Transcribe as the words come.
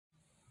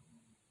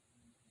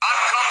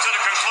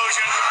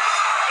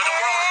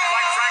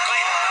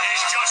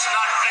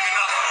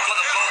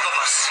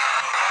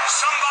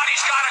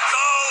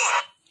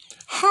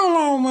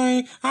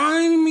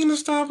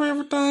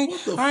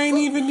I ain't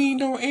even need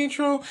no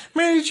intro.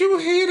 Man, did you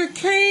hear the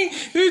King?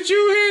 Did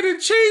you hear the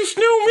Chief's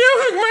new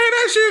music? Man,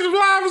 that shit's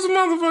live as a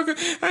motherfucker.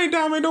 I ain't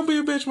down, man. Don't be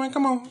a bitch, man.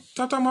 Come on.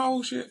 Stop talking about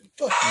old shit.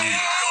 Fuck you.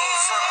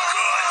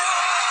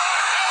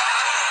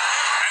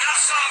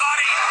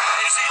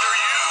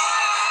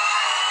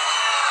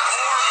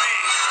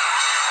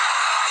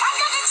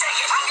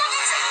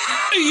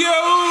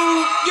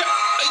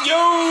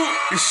 Yo,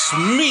 it's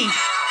me,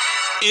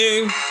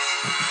 NKB420,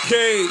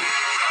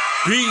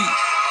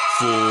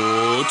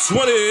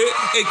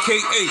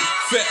 a.k.a.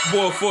 Fat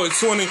Boy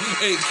 420,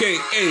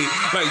 a.k.a.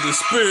 like the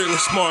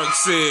Spiritless Mark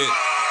said,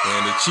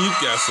 man, the Chief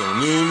got some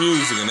new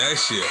music and that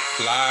shit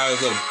fly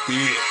as a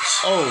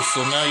bitch. Oh,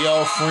 so now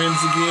y'all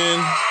friends again?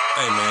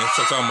 Hey, man,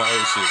 stop talking about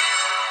old shit.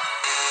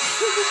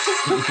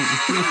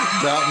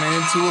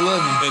 Dotman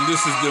 211. And this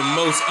is the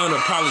most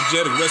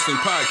unapologetic wrestling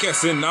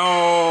podcast in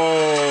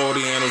all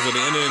the annals of the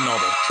internet and all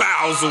the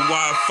bowels of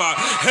Wi-Fi.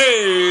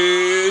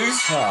 Hey!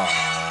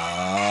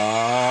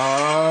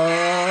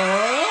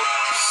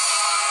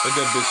 Let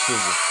that bitch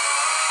sizzle.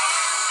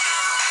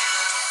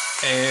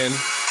 And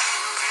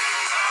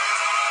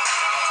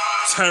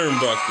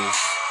turnbuckles.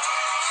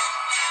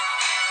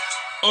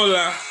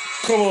 Hola,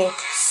 como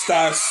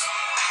estás?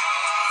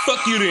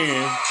 Fuck you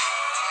then.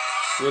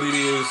 What it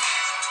is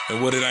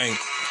and what it ain't.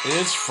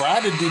 It's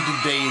Friday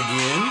today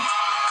again.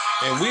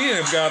 And we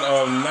have got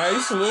a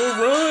nice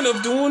little run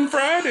of doing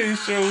Friday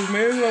shows,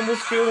 man. It's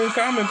almost feeling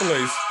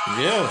commonplace.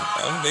 Yeah.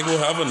 I think we'll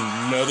have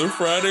another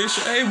Friday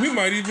show. Hey, we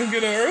might even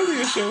get an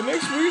earlier show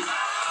next week.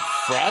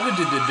 Friday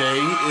today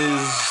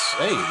is,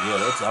 hey,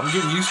 yeah, I'm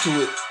getting used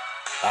to it.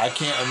 I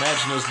can't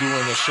imagine us doing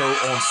a show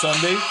on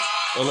Sunday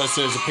unless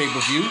there's a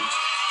pay-per-view.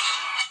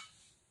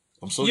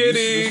 I'm so used to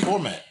this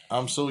format.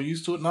 I'm so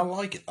used to it, and I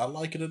like it. I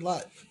like it a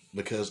lot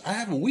because I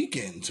have a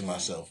weekend to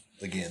myself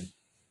again.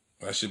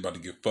 That shit about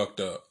to get fucked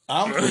up.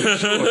 I'm pretty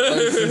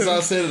sure. Since I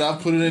said it, I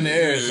put it in the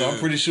air, so I'm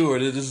pretty sure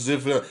that this is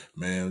it for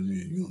man,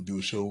 you gonna do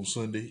a show on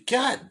Sunday?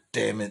 God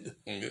damn it.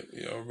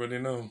 You already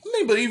know. I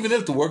mean, but even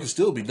if the work can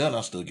still be done,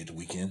 I'll still get the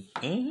weekend.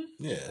 Mm-hmm.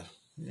 Yeah.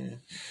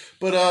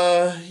 But,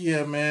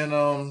 yeah, man,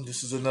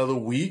 this is another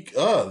week.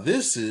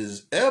 This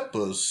is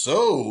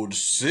episode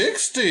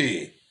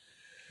 60.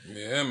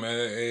 Yeah,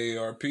 man,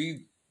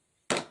 AARP.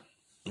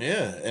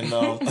 Yeah, and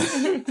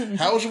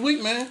how was your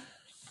week, man?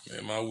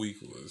 Man, my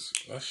week was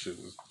that shit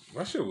was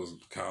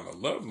kind of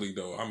lovely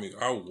though. I mean,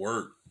 I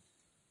worked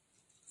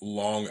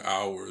long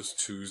hours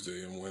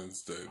Tuesday and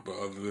Wednesday, but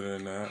other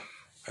than that,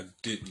 I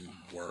didn't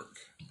work.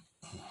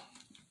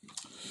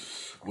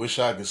 Wish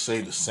I could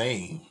say the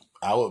same.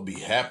 I would be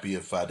happy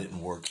if I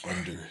didn't work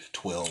under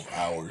 12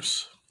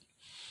 hours.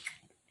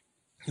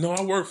 No,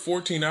 I worked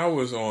 14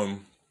 hours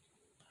on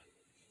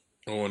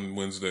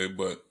Wednesday,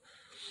 but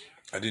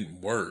I didn't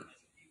work.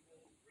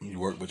 You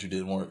worked, but you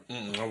didn't work?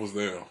 I was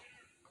there.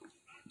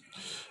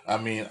 I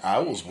mean, I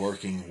was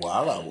working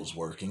while I was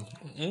working.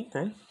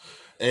 Okay.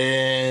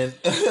 And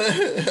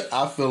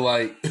I feel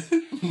like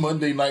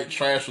Monday Night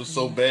Trash was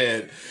so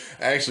bad,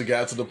 I actually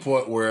got to the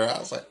point where I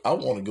was like, I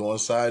want to go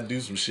inside and do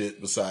some shit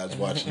besides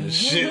watching this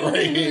shit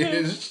right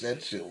here.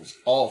 That shit was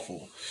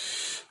awful.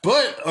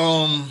 But,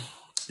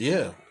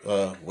 yeah,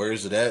 where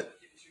is it at?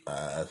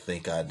 I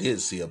think I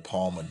did see a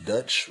Palmer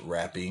Dutch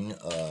rapping.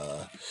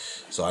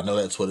 So I know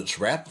that's what it's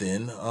wrapped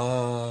in.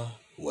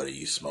 What are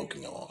you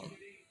smoking on?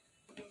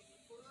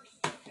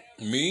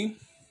 Me?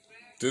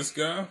 This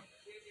guy?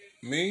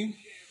 Me?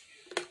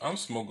 I'm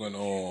smoking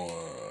on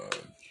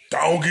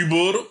donkey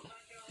butter.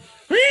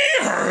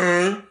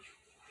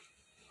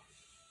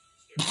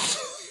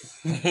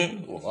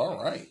 Well,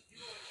 all right.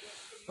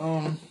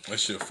 That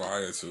shit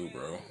fire too,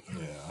 bro.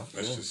 Yeah.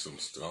 That shit some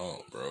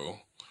stunk, bro.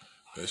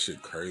 That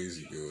shit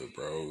crazy good,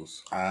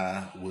 bros.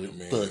 I would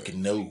fucking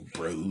know,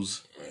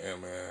 bros.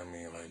 Man, I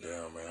mean, like,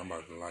 damn, man, I'm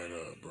about to light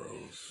up,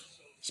 bros.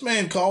 This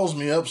man calls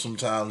me up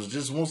sometimes and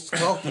just wants to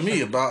talk to me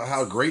about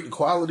how great the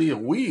quality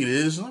of weed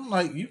is. And I'm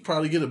like, you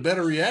probably get a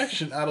better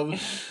reaction out of it.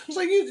 I was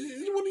like,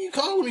 what are you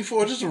calling me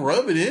for? Just to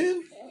rub it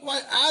in?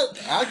 Like,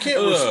 I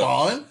can't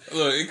respond.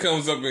 Look, it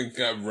comes up in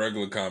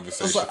regular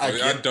conversation. Like,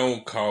 I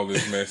don't call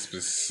this man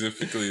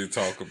specifically to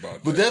talk about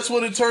that. But that's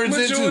what it turns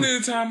into. Majority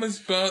of the time it's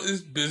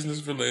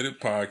business related,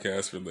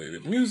 podcast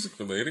related, music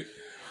related.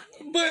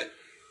 But,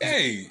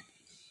 hey,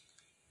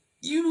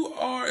 you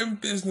are in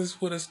business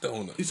with a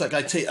stoner. He's like,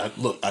 I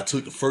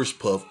took the first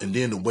puff, and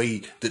then the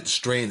way that the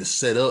strain is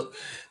set up,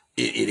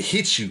 it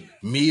hits you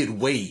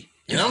midway.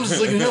 And I'm just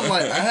looking at him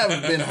like, I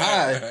haven't been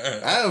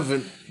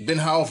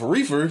high off a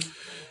reefer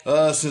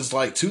since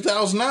like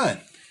 2009.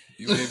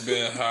 You ain't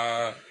been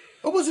high.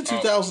 Or was it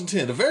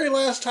 2010? The very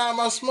last time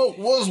I smoked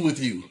was with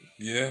you.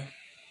 Yeah.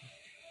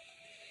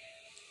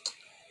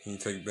 Can you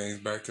take things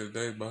back to the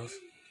day, boss?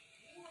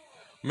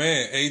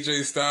 Man,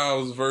 AJ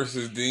Styles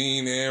versus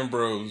Dean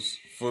Ambrose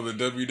for the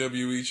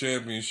WWE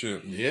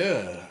Championship.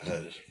 Yeah.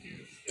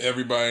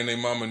 Everybody and their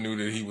mama knew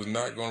that he was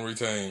not going to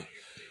retain.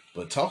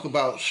 But talk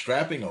about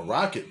strapping a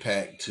rocket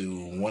pack to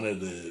one of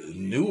the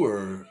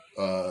newer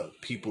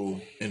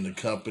people in the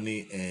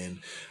company. And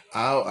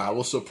I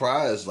was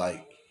surprised,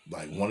 like,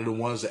 like one of the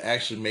ones that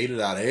actually made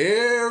it out of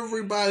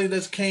everybody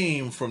that's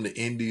came from the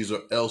indies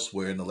or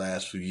elsewhere in the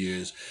last few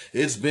years,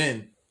 it's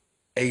been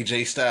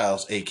AJ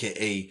Styles,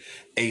 aka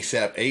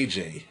ASAP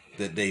AJ,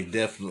 that they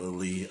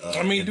definitely.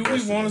 I mean, do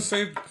we want to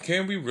say?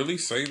 Can we really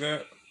say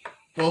that?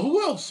 Well,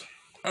 who else?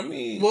 I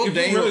mean, well,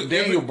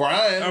 Daniel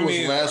Bryan was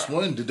the last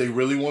one. Did they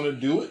really want to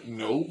do it?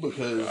 No,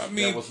 because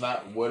that was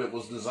not what it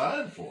was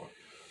designed for.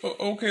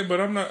 Okay,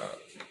 but I'm not.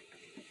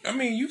 I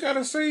mean, you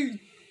gotta say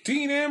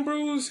Dean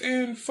Ambrose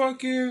and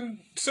fucking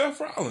Seth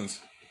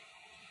Rollins.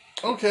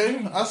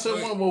 Okay, I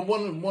said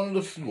one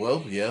of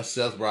the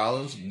Seth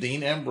Rollins.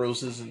 Dean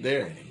Ambrose isn't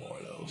there anymore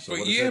though. So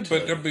but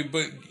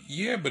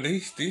they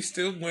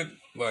still went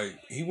like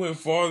he went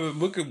farther.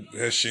 Look at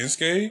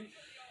Shinsuke.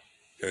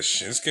 Has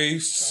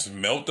Shinsuke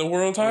smelt the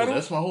world title?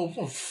 That's my whole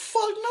point.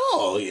 Fuck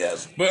no,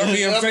 yes. But I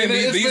mean, I'm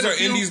saying these are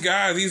indies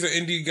guys. These are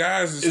indie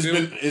guys.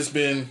 It's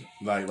been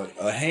like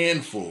a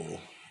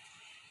handful,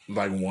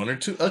 like one or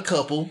two, a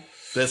couple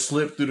that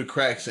slipped through the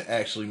cracks and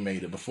actually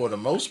made it. But for the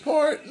most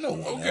part, no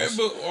one. Okay, has.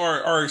 But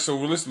all right. So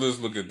let's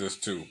look at this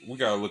too. We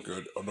gotta look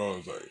at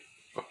those like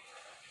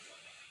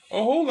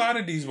a whole lot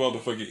of these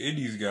motherfucking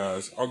indies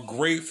guys are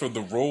great for the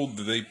role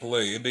that they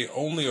play, and they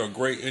only are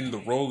great in the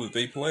role that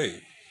they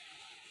play.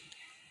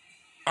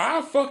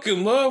 I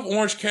fucking love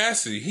Orange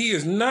Cassidy. He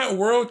is not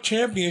world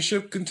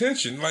championship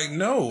contention. Like,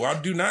 no, I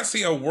do not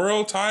see a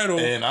world title.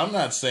 And I'm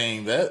not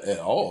saying that at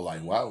all.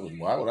 Like, why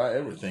would I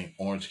ever think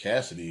Orange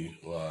Cassidy,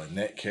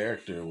 that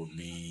character, would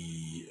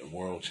be a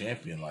world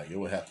champion? Like, it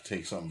would have to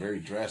take something very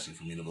drastic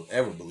for me to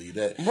ever believe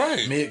that.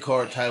 Right.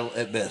 Mid-card title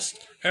at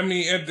best. I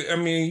mean,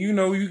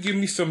 you give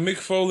me some Mick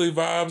Foley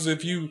vibes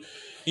if you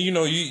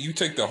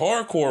take the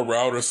hardcore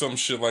route or some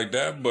shit like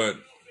that, but.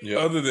 Yep.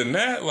 Other than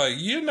that, like,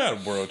 you're not a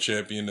world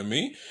champion to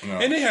me. No.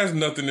 And it has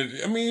nothing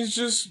to... I mean, it's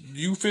just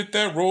you fit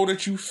that role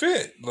that you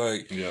fit.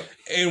 Like, yep.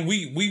 And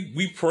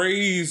we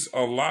praise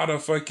a lot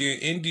of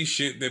fucking indie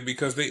shit that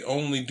because they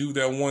only do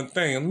that one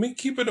thing. Let me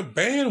keep it a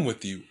band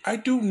with you. I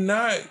do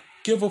not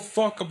give a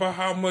fuck about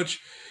how much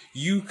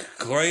you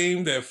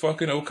claim that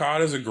fucking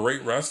Okada's a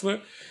great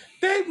wrestler.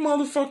 That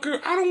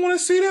motherfucker, I don't want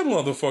to see that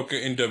motherfucker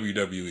in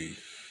WWE.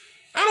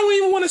 I don't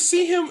even want to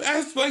see him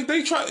as, like,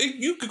 they try...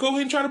 You could go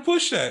ahead and try to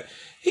push that.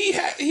 He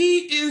has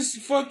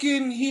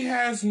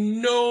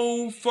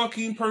no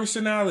fucking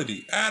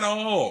personality at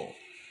all.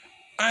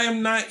 I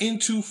am not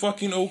into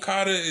fucking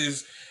Okada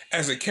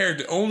as a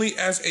character, only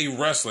as a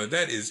wrestler.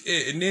 That is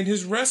it. And then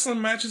his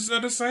wrestling matches are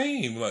the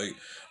same. Like,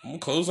 I'm gonna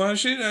close on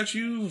shit at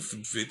you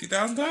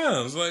 50,000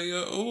 times. Like,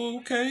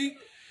 okay.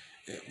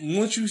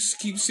 Once you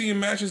keep seeing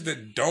matches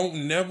that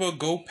don't never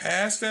go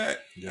past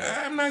that,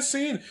 yeah. I'm not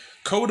saying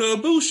Kota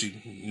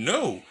Ibushi.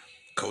 No.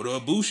 Kota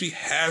Ibushi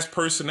has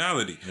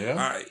personality. Yeah. All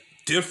right.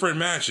 Different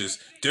matches.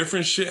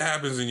 Different shit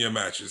happens in your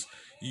matches.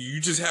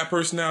 You just have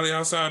personality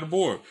outside the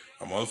board.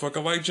 A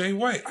motherfucker like Jay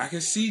White. I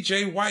can see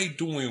Jay White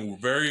doing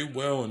very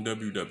well in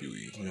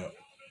WWE. Yeah.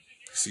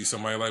 See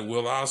somebody like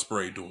Will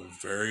Ospreay doing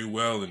very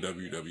well in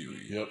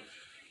WWE. Yep.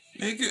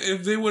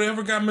 If they would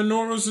ever got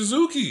Minoru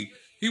Suzuki,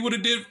 he would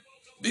have been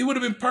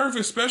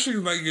perfect, especially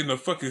like in the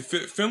fucking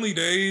Finley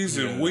days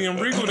and William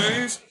Regal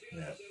days.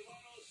 Yeah.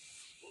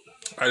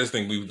 I just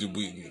think we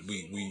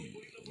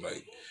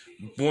like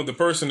the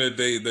person that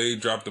they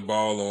dropped the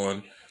ball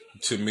on,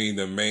 to me,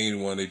 the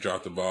main one they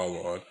dropped the ball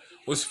on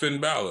was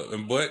Finn Balor.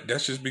 But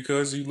that's just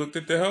because he looked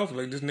at the health.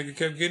 Like, this nigga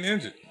kept getting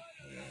injured.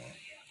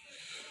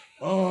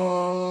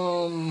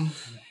 Yeah.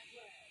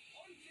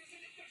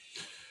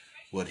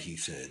 What he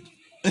said.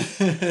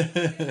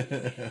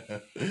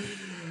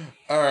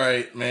 All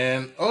right,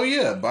 man. Oh,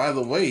 yeah. By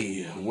the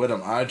way, what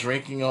am I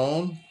drinking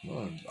on?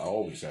 Well, I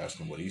always ask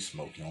him what he's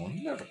smoking on.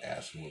 He never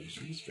asks me what he's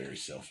drinking. He's very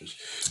selfish.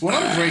 What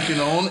I'm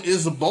drinking on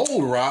is a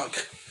Bold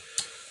Rock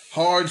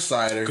hard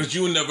cider. Because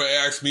you would never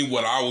ask me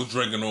what I was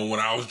drinking on when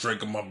I was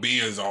drinking my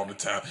beers all the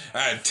time. I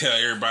had to tell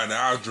everybody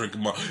that I was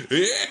drinking my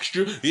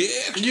extra.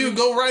 You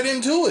go right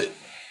into it.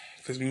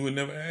 Because we would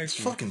never ask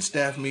you. Fucking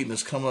staff meeting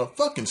has come up.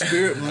 Fucking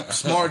Spirit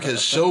Smart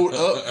has showed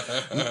up.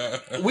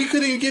 We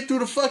couldn't even get through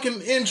the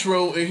fucking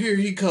intro, and here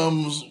he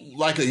comes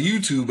like a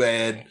YouTube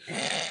ad.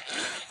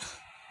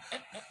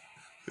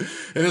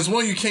 And it's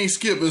one you can't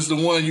skip. It's the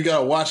one you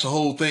gotta watch the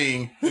whole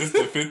thing. It's the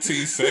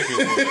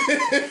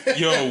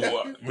 15-second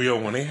one.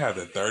 Yo, when they have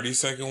the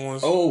 30-second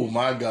ones. Oh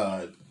my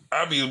god.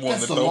 I be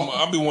wanting to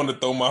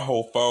throw my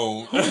whole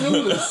phone. Who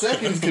knew the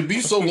seconds could be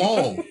so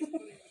long?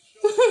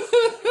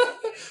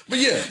 But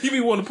yeah, you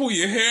be wanting to pull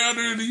your hair out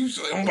of it.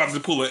 I'm about to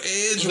pull an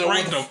edge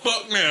right the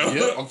fuck now.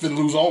 Yep, I'm finna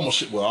lose all my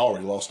shit. Well, I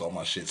already lost all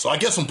my shit, so I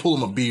guess I'm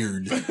pulling my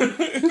beard.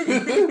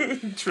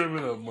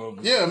 Trimming up,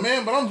 mother. Yeah,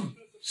 man, but I'm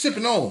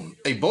sipping on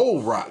a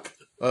Bold Rock.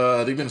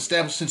 They've been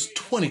established since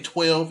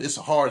 2012. It's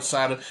a hard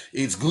cider.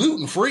 It's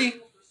gluten free.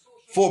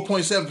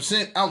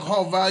 4.7%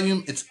 alcohol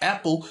volume. It's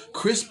apple,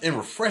 crisp and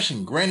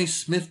refreshing Granny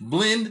Smith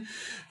blend,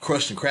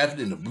 crushed and crafted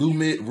in the Blue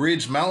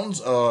Ridge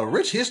Mountains.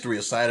 Rich history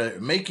of cider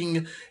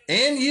making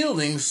and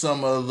yielding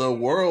some of the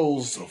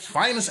world's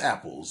finest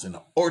apples in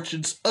the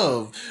orchards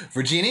of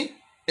Virginia,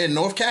 in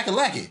North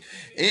Kakalaki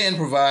and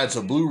provides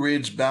a Blue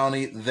Ridge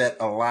bounty that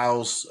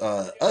allows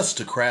us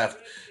to craft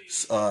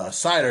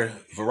cider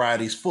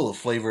varieties full of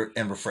flavor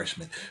and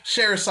refreshment.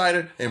 Share a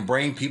cider and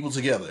bring people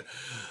together.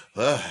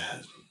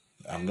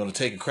 I'm going to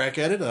take a crack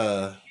at it.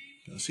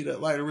 See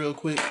that lighter real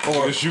quick?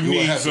 Or guess you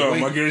need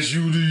some. I guess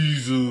you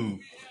need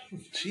some.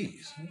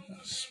 Jeez, I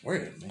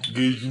swear, man.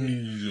 Guess you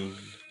need some.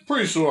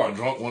 Pretty sure I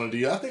drunk one of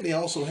these. I think they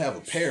also have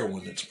a pear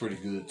one that's pretty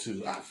good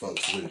too. I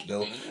fucks with it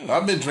though.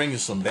 I've been drinking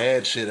some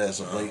bad shit as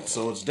of late,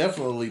 so it's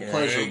definitely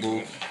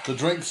pleasurable to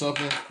drink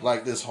something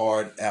like this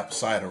hard apple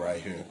cider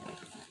right here.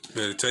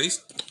 Better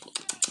taste?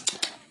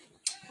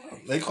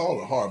 They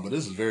call it hard, but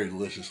this is very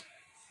delicious.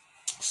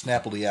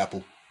 Snappily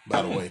apple,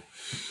 by the way.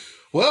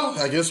 Well,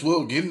 I guess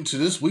we'll get into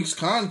this week's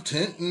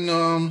content,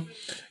 and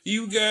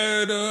you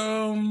got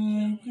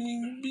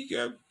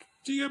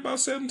about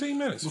 17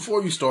 minutes.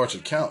 Before you start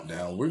your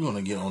countdown, we're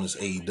gonna get on this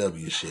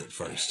AEW shit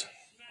first.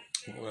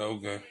 Well,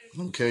 okay.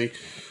 Okay.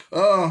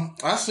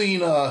 I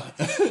seen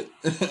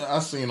I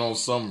seen on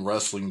some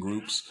wrestling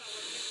groups.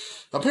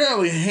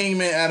 Apparently,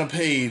 Hangman Adam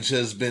Page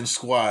has been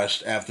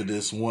squashed after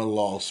this one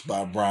loss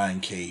by Brian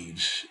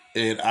Cage.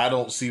 And I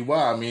don't see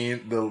why. I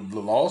mean, the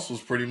loss was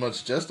pretty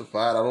much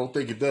justified. I don't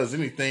think it does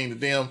anything to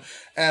damn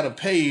Adam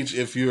Page.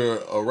 If you're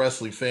a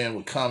wrestling fan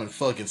with common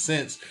fucking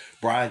sense,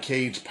 Brian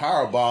Cage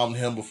powerbombed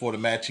him before the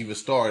match even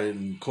started.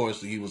 And, of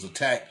course, he was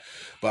attacked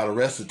by the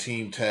rest of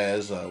Team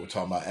Taz. We're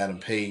talking about Adam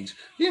Page.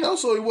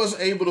 So he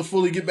wasn't able to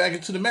fully get back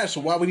into the match.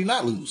 So why would he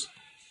not lose?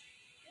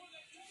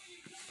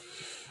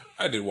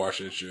 I did watch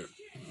that shit.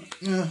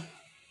 Yeah,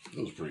 it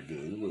was pretty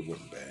good. It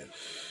wasn't bad.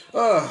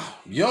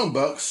 Young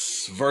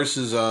Bucks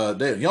versus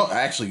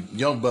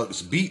Young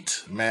Bucks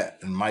beat Matt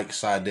and Mike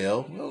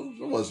Sydal. Well,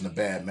 it wasn't a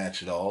bad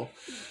match at all.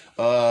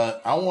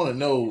 I want to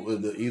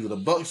know either the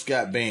Bucks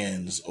got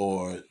bans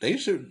or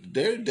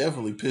they're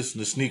definitely pissing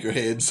the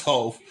sneakerheads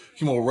off.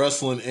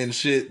 Wrestling and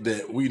shit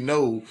that we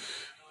know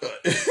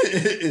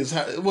is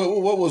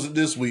what was it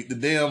this week? The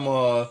damn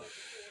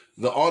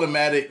the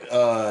automatic.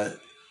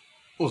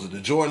 What was it,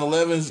 the Jordan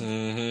 11s?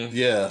 Mm-hmm.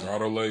 Yeah.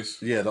 Auto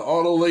lace. Yeah, the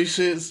auto lace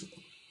shits.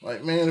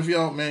 Like, man, if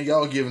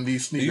y'all giving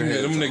these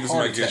sneakerheads them niggas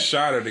might get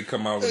shot or they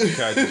come out with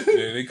catches.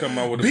 Yeah, they come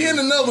out with being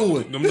another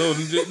one.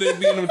 They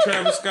being them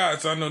Travis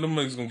Scotts. I know them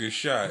niggas gonna get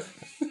shot.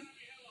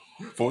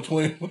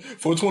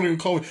 420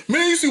 call me.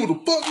 Man, you see what the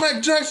fuck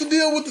Mac Jackson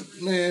did with the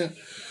man?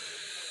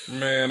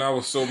 Man, I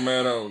was so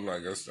mad. I was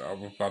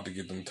about to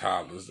get them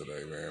toddlers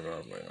today, man. But I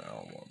was like, I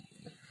don't want.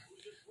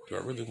 Do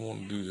I really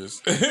want to do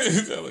this?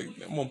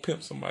 I'm gonna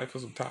pimp somebody for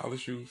some toddler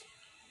shoes.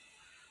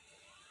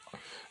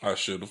 I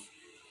should have.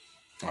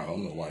 I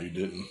don't know why you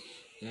didn't.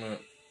 Yeah.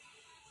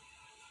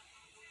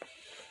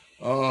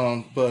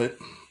 But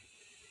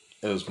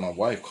as my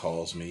wife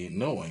calls me,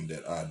 knowing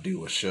that I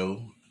do a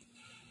show,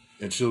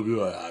 and she'll be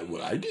like,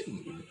 I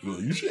didn't.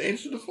 Well, you should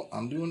answer the phone.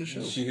 I'm doing the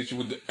show. She hit you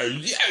with the.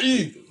 She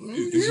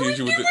hit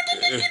you with the.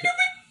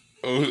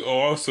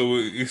 Also, so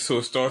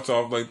it starts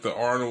off like the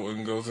Arnold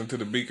and goes into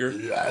the beaker.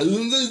 Shit,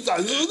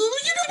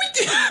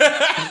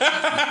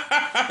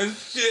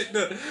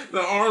 the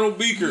Arnold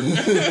beaker.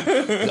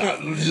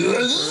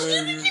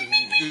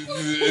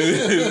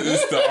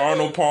 It's the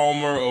Arnold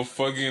Palmer of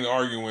fucking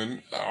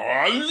arguing.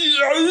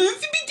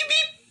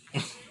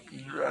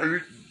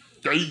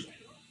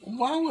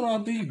 Why would I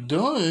be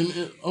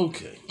done?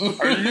 Okay.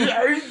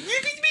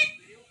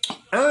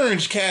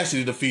 Orange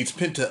Cassidy defeats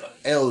Penta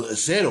El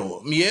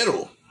Zero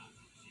Miedo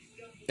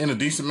in a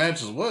decent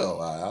match as well.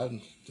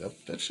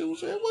 That shit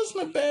it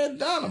wasn't a bad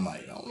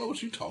Dynamite. I don't know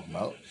what you talking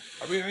about.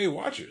 I mean, I didn't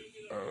watch it.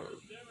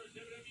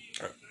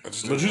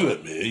 But you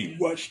let me. You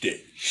watched that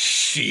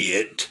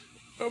shit.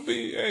 I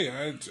mean, hey,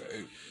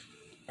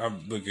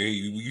 I'm look. Hey,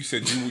 you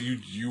said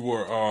you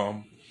were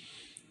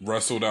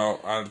wrestled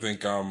out. I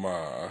think I'm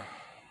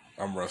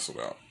wrestled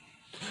out.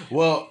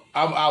 Well,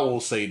 I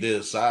will say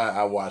this.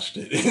 I watched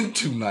it in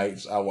 2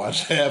 nights. I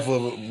watched half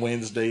of it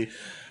Wednesday.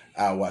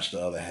 I watched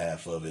the other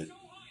half of it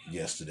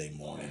yesterday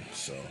morning.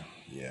 So,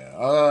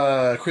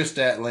 yeah. Chris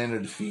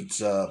Statlander defeats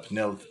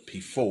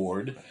Penelope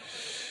Ford.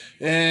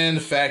 And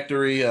the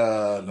Factory,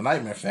 the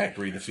Nightmare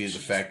Factory defeats the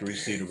Factory.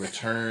 See the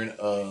return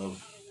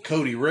of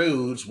Cody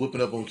Rhodes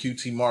whipping up on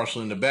QT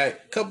Marshall in the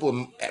back. A couple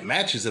of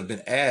matches have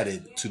been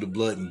added to the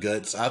Blood and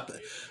Guts.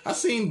 I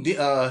seen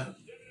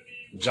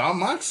John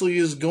Moxley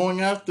is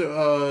going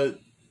after.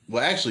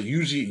 Actually,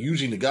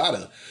 Yuji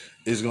Nagata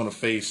is going to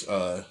face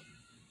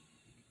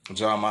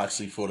John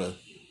Moxley for the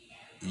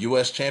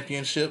U.S.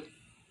 Championship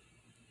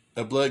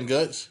at Blood and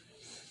Guts.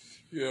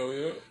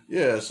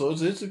 Yeah, so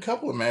it's a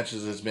couple of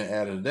matches that's been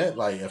added to that.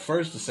 Like, at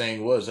first the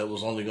saying was that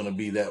was only going to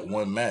be that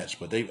one match,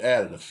 but they've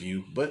added a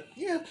few. But,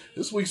 yeah,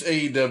 this week's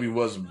AEW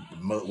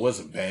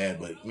wasn't bad,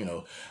 but,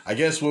 I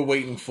guess we're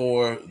waiting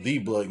for the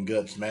Blood and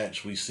Guts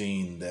match. We've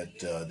seen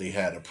that they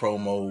had a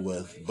promo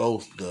with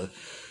both the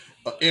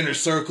Inner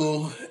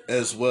Circle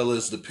as well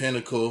as the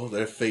Pinnacle,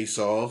 their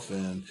face-off,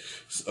 and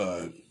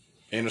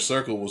Inner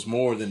Circle was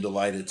more than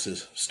delighted to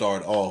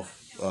start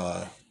off,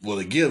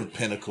 to give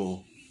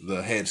Pinnacle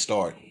the head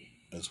start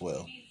as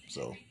well.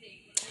 So,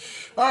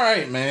 All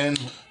right, man.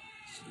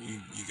 You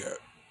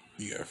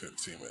got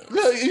 15 minutes.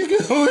 No, you can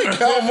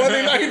count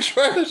Monday Night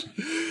Trash.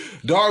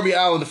 Darby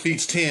Allin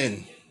defeats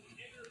 10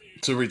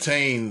 to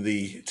retain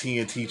the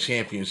TNT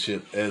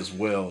Championship as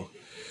well.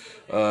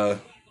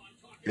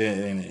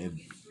 In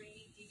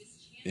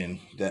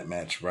that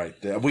match right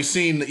there, we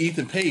seen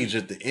Ethan Page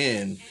at the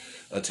end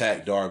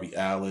attack Darby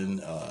Allin.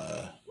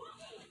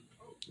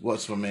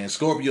 What's my man?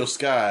 Scorpio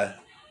Sky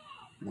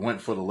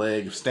went for the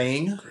leg of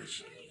Sting.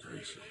 Gracious.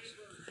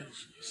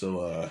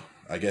 So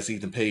I guess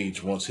Ethan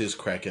Page wants his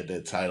crack at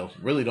that title.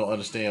 Really don't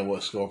understand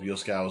what Scorpio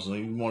Sky was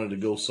doing. You wanted to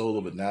go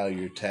solo, but now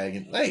you're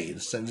tagging. Hey,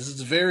 this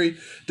is very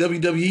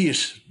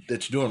WWE-ish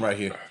that you're doing right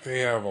here. They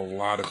have a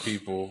lot of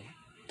people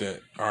that.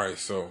 All right,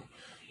 so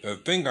the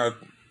thing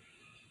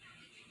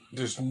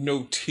there's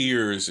no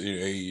tiers in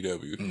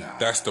AEW. Nah.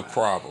 That's the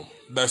problem.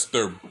 That's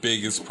their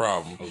biggest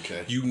problem.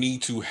 Okay. You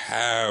need to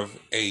have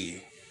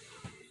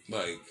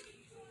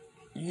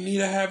you need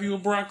to have you a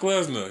Brock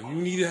Lesnar.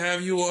 You need to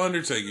have you a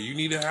Undertaker. You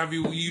need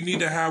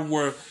to have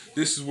where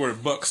this is where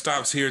buck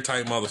stops here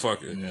type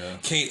motherfucker. Yeah.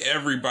 Can't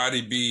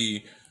everybody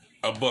be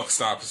a buck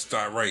stop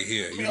right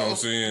here? You know what I'm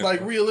saying?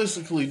 Like,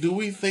 realistically, do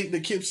we think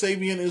that Kip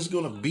Sabian is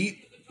going to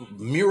beat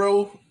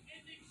Miro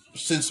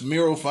since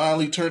Miro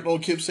finally turned on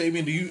Kip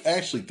Sabian? Do you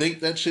actually think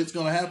that shit's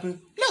going to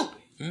happen?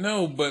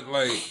 No, but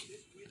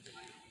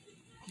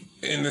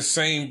in the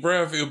same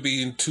breath, it'll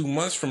be in 2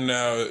 months from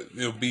now,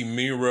 it'll be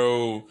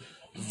Miro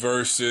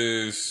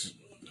versus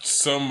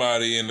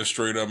somebody in the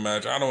straight up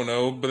match. I don't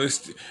know, but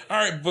it's all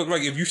right. But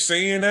if you're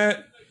saying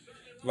that,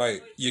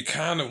 you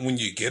kind of, when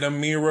you get a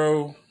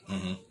Miro,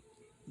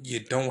 you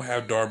don't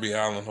have Darby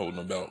Allin holding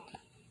the belt.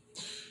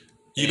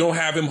 You don't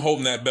have him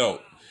holding that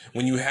belt.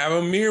 When you have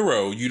a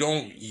Miro, you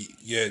don't.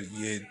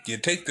 You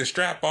take the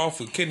strap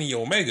off of Kenny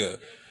Omega.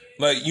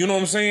 You know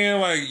what I'm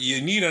saying? You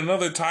need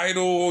another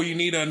title, or you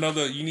need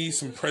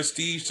some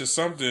prestige to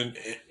something.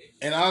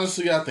 And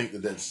honestly, I think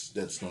that's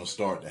going to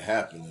start to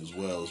happen as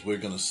well. As we're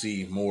going to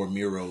see more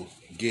Miro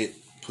get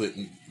put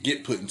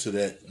into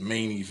that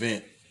main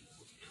event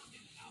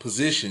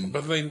position.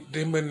 But they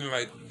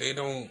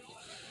don't.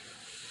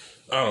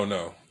 I don't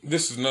know.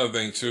 This is another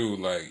thing too.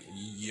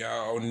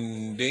 Y'all,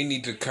 they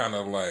need to kind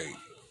of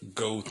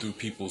go through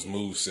people's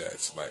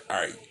movesets. All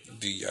right,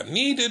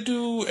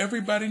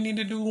 everybody need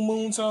to do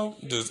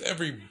moonsault? Does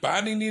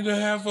everybody need to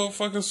have a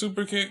fucking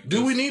super kick?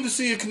 Do we need to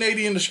see a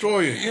Canadian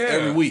Destroyer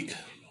every week?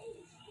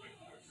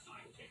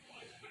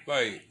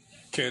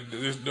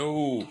 There's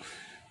no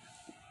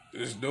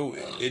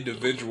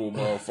individual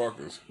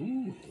motherfuckers.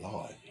 Ooh,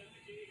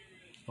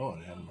 Lord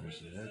have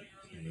mercy. That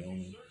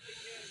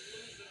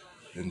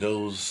and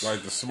those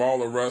the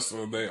smaller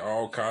wrestlers, they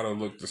all kind of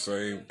look the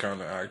same,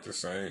 kind of act the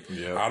same.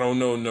 Yeah. I don't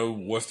know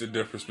what's the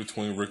difference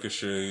between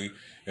Ricochet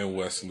and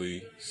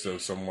Wesley. So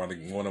one of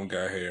them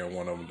got hair and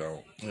one of them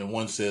don't. And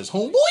one says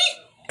homeboy,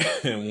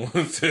 and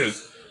one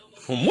says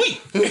homeboy.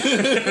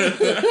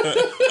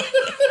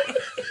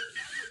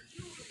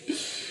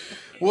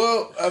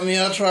 Well, I mean,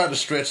 I tried to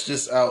stretch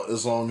this out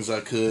as long as I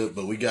could,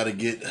 but we got to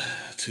get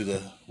to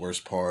the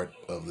worst part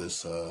of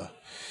this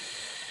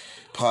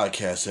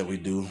podcast that we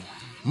do.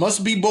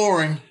 Must be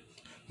boring.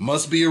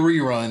 Must be a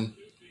rerun.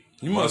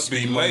 You must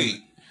be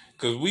late,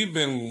 because we've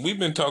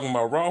been talking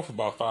about Raw for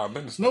about 5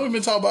 minutes. No, we've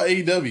been talking about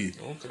AEW.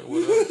 Okay,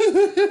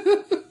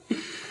 whatever.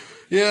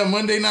 Yeah,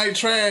 Monday Night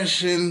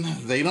Trash, and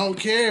they don't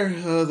care.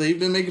 They've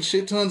been making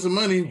shit tons of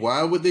money.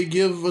 Why would they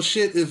give a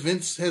shit if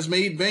Vince has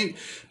made bank?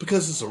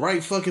 Because it's the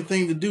right fucking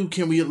thing to do.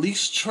 Can we at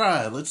least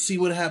try? Let's see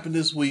what happened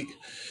this week.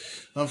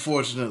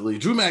 Unfortunately,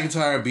 Drew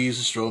McIntyre beats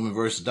Strowman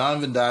versus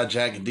Donovan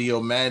Dijak and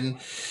Dio Madden.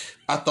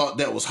 I thought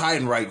that was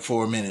Heidenreich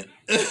for a minute.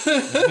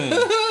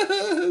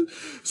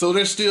 So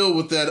they're still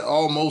with that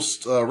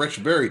almost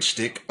retroburied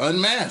shtick,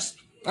 unmasked.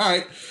 All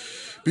right.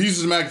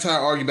 Beezus and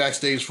McIntyre argue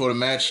backstage for the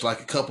match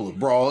like a couple of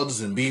broads,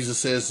 and Beezus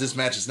says this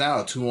match is now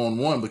a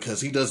 2-on-1 because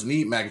he doesn't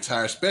need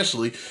McIntyre,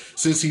 especially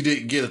since he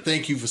didn't get a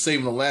thank you for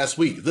saving him last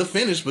week. The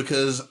finish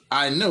because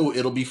I know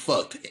it'll be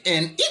fucked.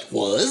 And it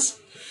was.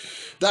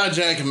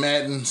 Dijak and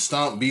Madden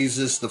stomp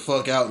Beezus the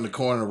fuck out in the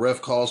corner. The ref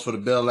calls for the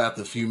bell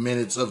after a few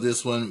minutes of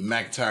this one.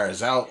 McIntyre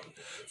is out.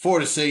 For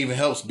the save and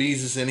helps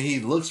Beezus, and he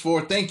looks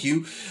for a thank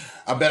you.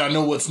 I bet I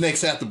know what's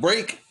next after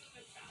break.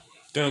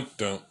 Dum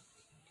dum.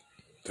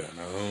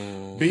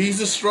 Dun-dun.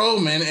 Beezus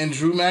Strowman and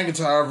Drew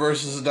McIntyre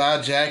versus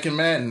Dijak and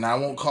Madden. I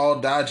won't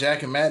call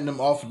Dijak and Madden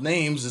them off of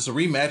names. It's a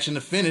rematch in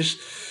the finish.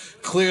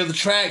 Clear the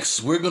tracks.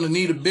 We're going to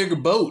need a bigger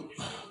boat.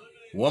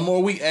 One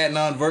more week,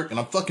 Adnan Virk, and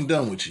I'm fucking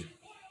done with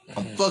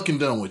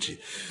you.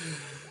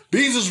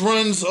 Beezus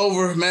runs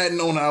over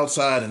Madden on the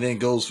outside and then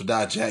goes for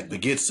Dijak,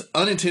 but gets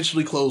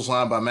unintentionally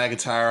clotheslined by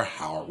McIntyre.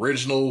 How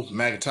original.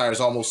 McIntyre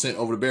is almost sent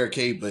over the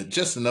barricade, but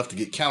just enough to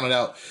get counted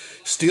out.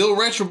 Still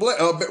retro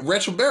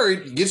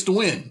buried, gets the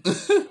win.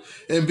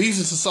 And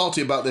Beezus is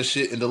salty about this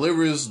shit and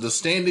delivers the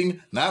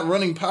standing, not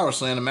running power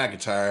slam to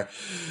McIntyre.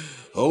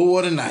 Oh,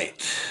 what a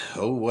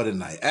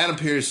night. Adam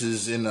Pearce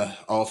is in the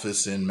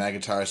office and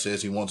McIntyre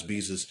says he wants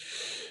Beezus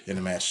in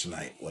the match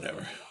tonight.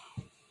 Whatever.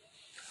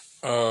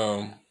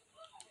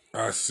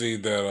 I see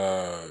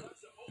that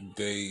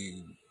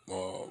they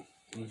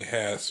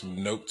had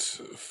some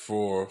notes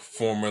for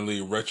formerly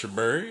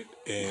Retroburied,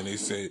 and they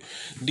said,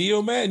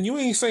 Dio Madden, you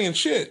ain't saying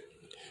shit.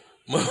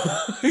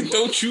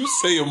 Don't you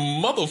say a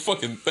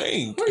motherfucking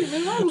thing. Wait,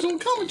 man, I was on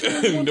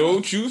commentary.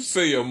 Don't you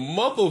say a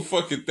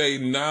motherfucking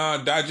thing. Nah,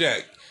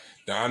 Dijak.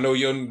 Now, I know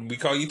we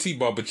call you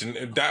T-Ball, but we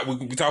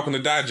talking to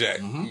Dijak.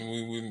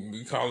 Mm-hmm.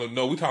 We call him,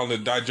 we calling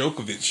him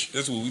Dijokovic.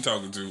 That's what we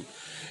talking to.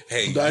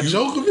 Hey,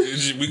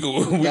 Dijokovic? We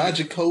go.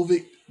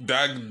 Dijakovic?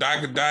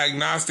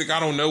 Diagnostic. I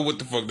don't know what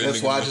the fuck that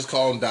That's why I just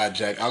call him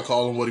Dijak. I'll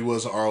call him what he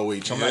was in ROH.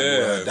 I'm not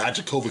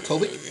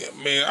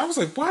Dijakovic. Man, I was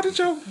like, what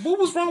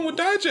was wrong with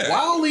Dijak? Why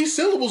all these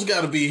syllables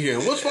gotta be here?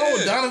 What's wrong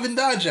with Donovan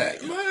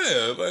Dijak?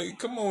 Man, like,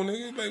 come on,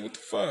 nigga. Like, what the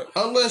fuck?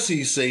 Unless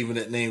he's saving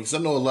that name, because I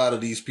know a lot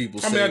of these people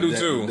say I do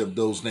too.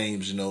 Those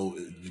names,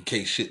 in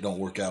case shit don't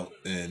work out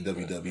in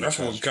WWE. That's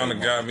what kind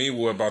of got me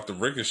about the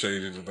Ricochet.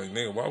 Like,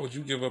 nigga, why would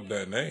you give up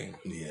that name?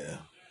 Yeah.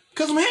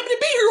 Because I'm happy to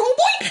be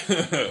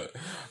here,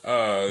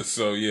 homeboy.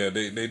 So yeah,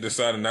 they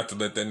decided not to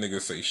let that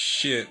nigga say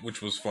shit,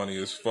 which was funny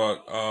as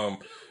fuck.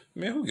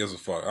 Man, who gives a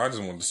fuck? I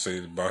just wanted to say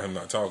about him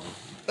not talking.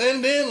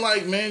 And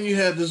then, you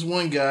had this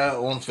one guy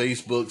on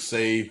Facebook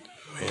say,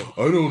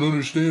 I don't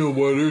understand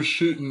why they're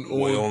shitting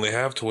on... We only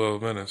have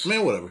 12 minutes.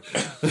 Man, whatever.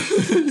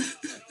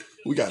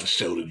 We got a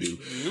show to do.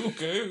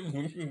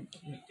 Okay.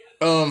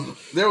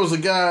 There was a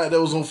guy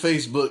that was on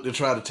Facebook that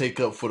tried to take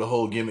up for the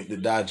whole gimmick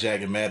that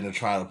Dijak and Madden are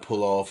trying to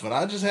pull off, and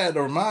I just had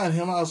to remind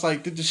him. I was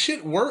like, "Did the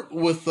shit work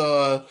with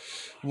the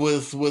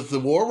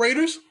War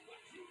Raiders?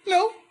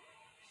 No.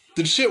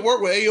 Did the shit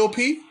work with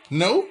AOP?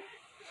 No.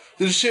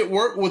 Did the shit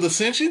work with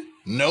Ascension?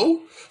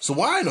 No. So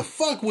why in the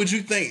fuck would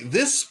you think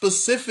this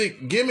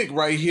specific gimmick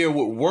right here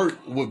would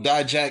work with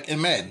Dijak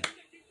and Madden?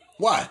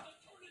 Why?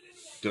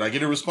 Did I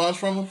get a response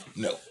from him?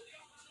 No.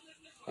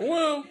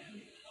 Well,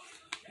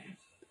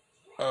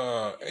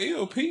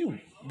 AOP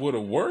would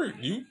have worked.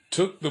 You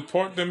took the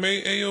part that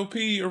made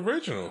AOP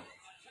original.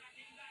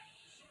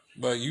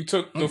 Like, you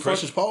took the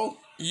Precious Paul?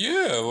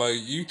 Yeah, like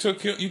you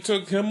took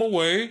him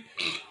away,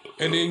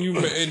 and then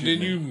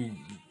you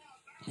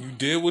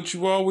did what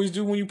you always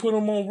do when you put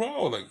him on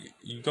Raw. Like,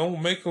 you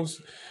don't make them,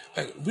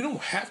 like, we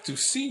don't have to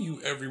see you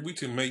every week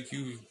to make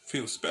you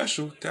feel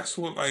special. That's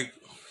what made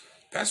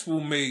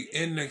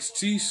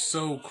NXT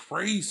so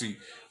crazy.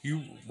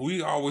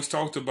 We always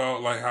talked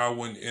about, like, how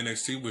when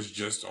NXT was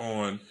just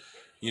on,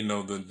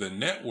 the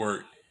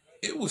network,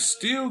 it was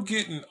still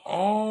getting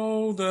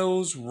all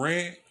those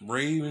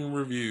raving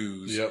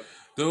reviews. Yep.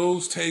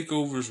 Those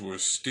takeovers were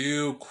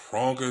still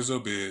crunk as a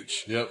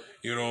bitch. Yep.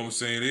 You know what I'm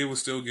saying? They were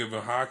still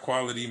giving high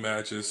quality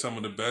matches, some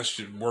of the best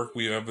work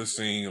we ever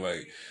seen.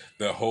 Like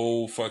the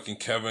whole fucking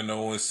Kevin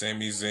Owens,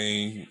 Sami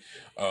Zayn,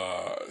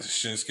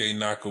 Shinsuke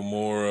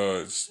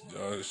Nakamura,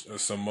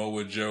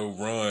 Samoa Joe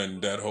run.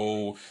 That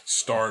whole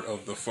start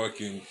of the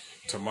fucking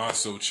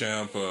Tommaso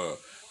Ciampa,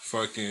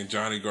 fucking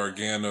Johnny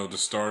Gargano, the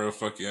start of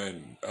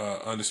fucking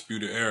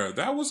Undisputed Era.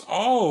 That was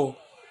all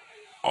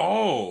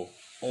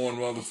on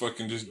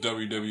motherfucking just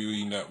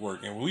WWE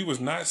Network. And we was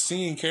not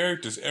seeing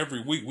characters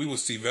every week. We would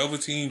see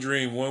Velveteen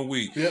Dream one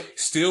week,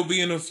 still be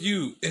in a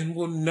feud, and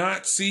will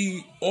not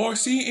see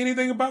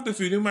anything about the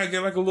feud. They might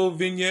get like a little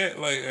vignette,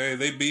 like, hey,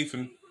 they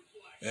beefing,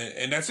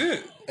 and that's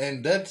it.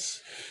 And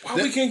that's... Why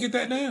we can't get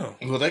that down?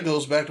 Well, that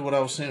goes back to what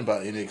I was saying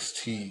about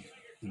NXT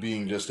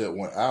being just that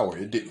 1 hour.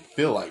 It didn't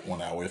feel like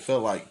 1 hour. It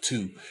felt like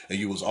 2. And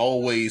you was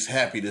always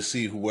happy to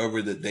see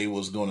whoever that they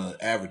was going to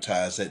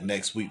advertise that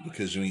next week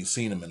because you ain't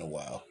seen them in a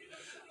while.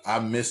 I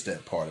missed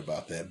that part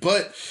about that.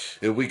 But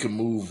if we can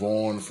move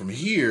on from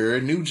here,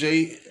 New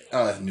Day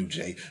and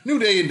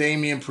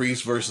Damian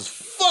Priest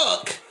versus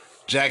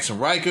Jackson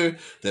Riker.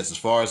 That's as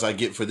far as I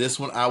get for this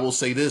one. I will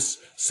say this.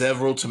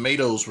 Several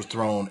tomatoes were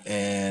thrown,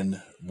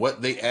 and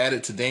what they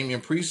added to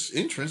Damian Priest's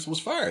entrance was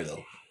fire,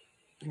 though.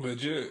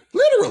 Legit.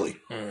 Literally.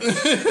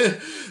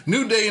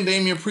 New Day and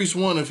Damian Priest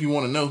won, if you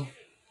want to know.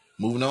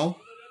 Moving on.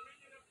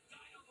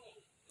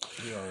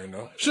 You already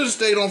know. Should have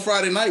stayed on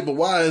Friday night, but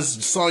why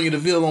is Sonya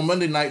Deville on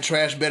Monday night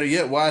trash? Better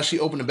yet, why is she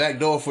open the back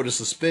door for the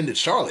suspended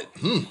Charlotte?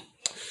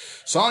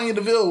 Sonya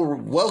Deville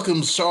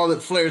welcomes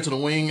Charlotte Flair to the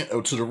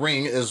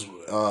ring as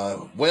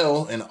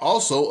well, and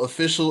also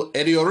official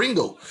Eddie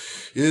Oringo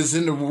is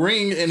in the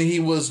ring, and he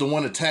was the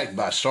one attacked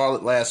by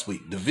Charlotte last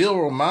week.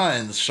 Deville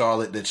reminds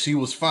Charlotte that she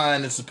was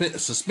fined and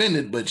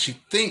suspended, but she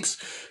thinks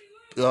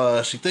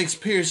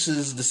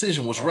Pierce's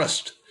decision was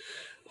rushed.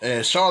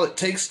 And Charlotte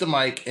takes the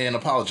mic and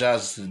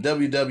apologizes to the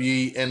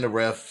WWE and the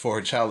ref for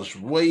her childish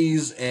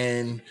ways,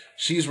 and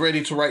she's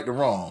ready to right the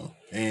wrong.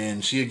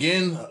 And she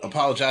again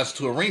apologizes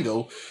to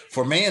Oringo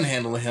for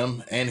manhandling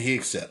him, and he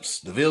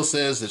accepts. Deville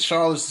says that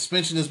Charlotte's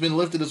suspension has been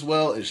lifted as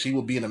well, and she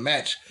will be in a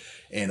match,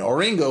 and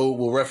Oringo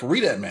will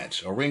referee that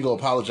match. Oringo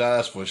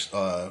apologized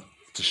to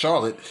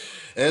Charlotte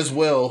as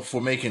well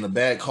for making a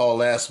bad call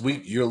last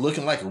week. You're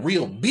looking like a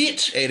real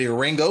bitch, Eddie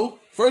Oringo.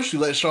 First, you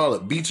let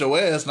Charlotte beat your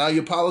ass. Now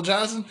you're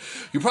apologizing.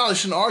 You probably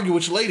shouldn't argue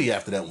with your lady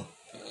after that one.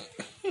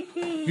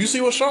 You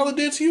see what Charlotte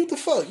did to you? What the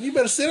fuck? You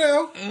better sit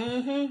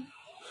down.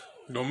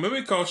 Don't make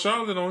me call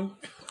Charlotte on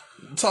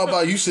Talk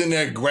about you sitting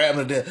there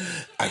grabbing it.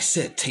 I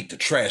said, take the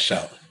trash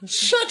out.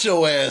 Shut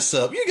your ass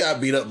up. You got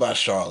beat up by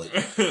Charlotte.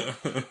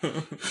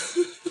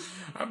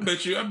 I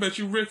bet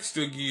you Rick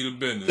still give you the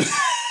business.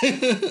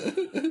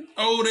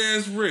 Old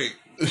ass Rick.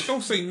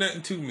 Don't say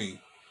nothing to me.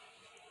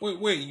 Wait,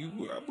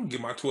 I'm gonna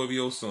get my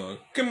 12-year-old son.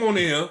 Come on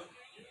in here.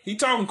 He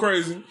talking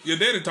crazy. Your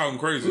daddy talking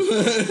crazy.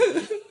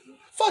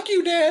 Fuck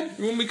you, Dad.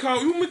 You want me to call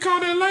that lady? You want me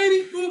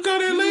to call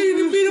that lady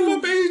to beat him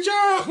up at his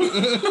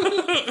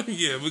job?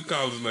 Yeah, we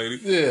call this lady.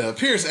 Yeah,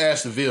 Pierce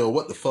asked Neville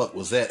what the fuck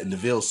was that, and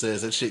Neville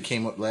says that shit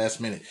came up last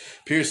minute.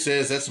 Pierce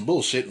says that's some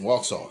bullshit and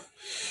walks off.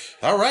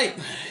 All right,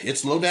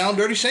 it's Low Down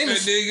Dirty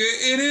Sheamus. That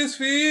nigga, it is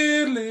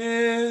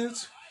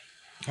feelings.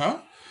 Huh?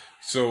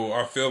 So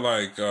I feel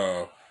like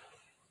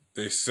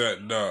they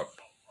setting up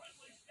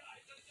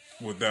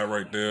with that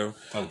right there.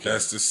 Okay.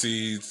 That's the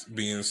seeds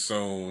being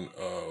sown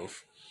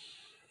of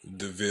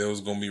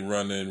DeVille's gonna be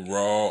running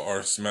Raw or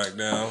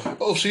SmackDown.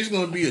 Oh, she's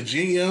gonna be a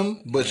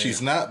GM, but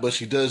she's not. But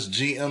she does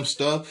GM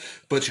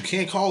stuff. But you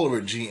can't call her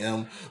a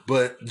GM.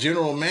 But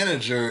general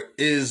manager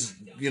is,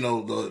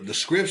 the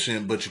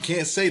description. But you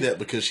can't say that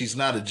because she's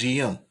not a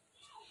GM.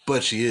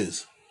 But she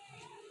is.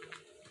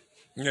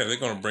 Yeah, they're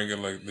gonna bring it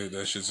like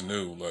that shit's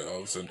new. Like all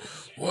of a sudden,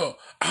 well,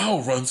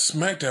 I'll run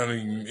SmackDown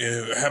and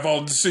have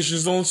all the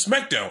decisions on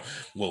SmackDown.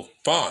 Well,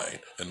 fine,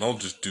 and I'll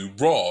just do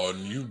Raw, and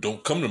you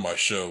don't come to my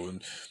show,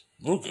 and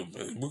we're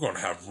gonna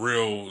have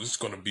it's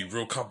gonna be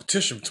real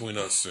competition between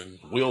us, and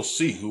we'll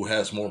see who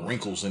has more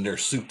wrinkles in their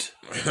suit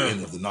at the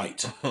end of the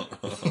night.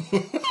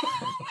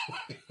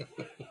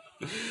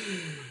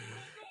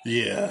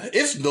 Yeah,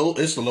 it's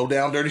the Low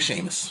Down Dirty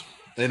Sheamus.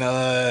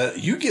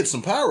 And you get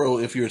some pyro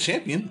if you're a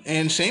champion,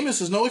 and Sheamus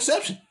is no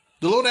exception.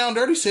 The Low Down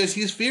Dirty says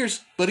he's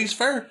fierce, but he's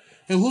fair.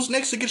 And who's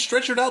next to get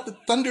stretchered out the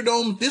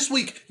Thunderdome this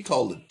week? He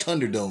called it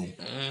Thunderdome.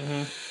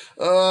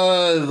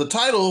 Mm-hmm. The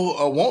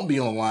title won't be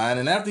on the line,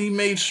 and after he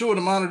made sure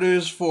the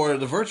monitors for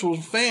the virtual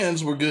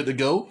fans were good to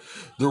go,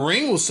 the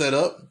ring was set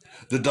up,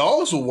 the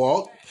dogs were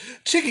walked,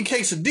 chicken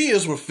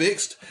quesadillas were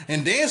fixed,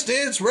 and Dance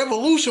Dance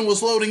Revolution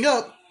was loading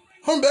up,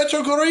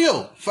 Humberto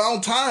Carrillo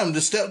found time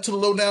to step to the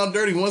Low Down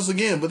Dirty once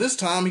again, but this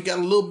time he got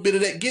a little bit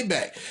of that get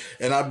back,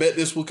 and I bet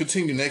this will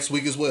continue next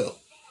week as well.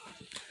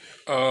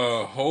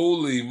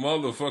 Holy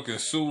motherfucking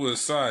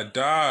suicide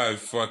dive,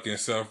 fucking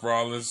Seth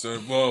Rollins.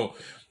 Well,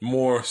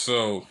 more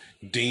so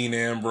Dean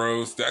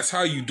Ambrose. That's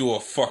how you do a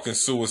fucking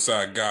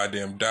suicide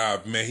goddamn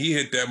dive, man. He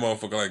hit that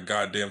motherfucker like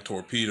goddamn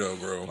torpedo,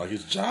 bro. Like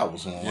his job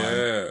was on.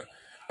 Yeah.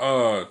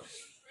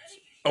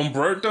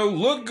 Humberto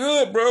look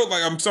good, bro.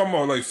 Like I'm talking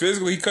about, like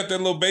physically, he cut that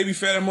little baby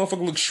fat. That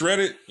motherfucker look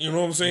shredded. You know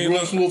what I'm saying? You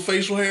want some little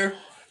facial hair?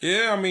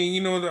 Yeah, I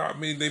mean,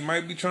 they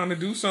might be trying to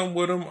do something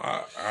with him.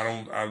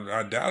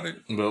 I doubt it.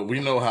 But we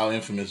know how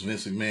infamous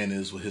Vince McMahon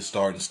is with his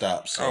start and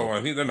stops. So. I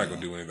think they're not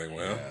gonna do anything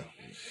with him.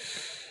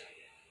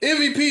 Yeah.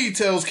 MVP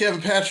tells Kevin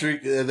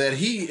Patrick that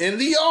he and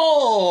the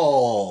almighty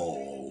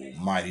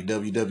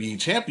WWE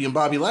champion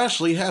Bobby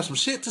Lashley have some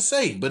shit to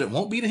say, but it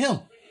won't be to him.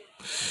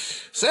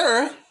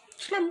 Sarah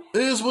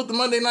is with the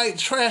Monday Night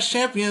Trash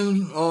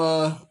champion,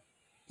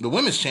 the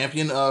women's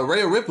champion,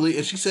 Rhea Ripley,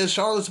 and she says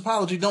Charlotte's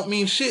apology don't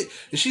mean shit,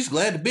 and she's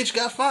glad the bitch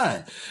got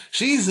fined.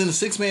 She's in a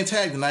 6-man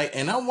tag tonight,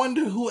 and I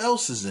wonder who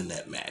else is in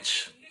that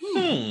match.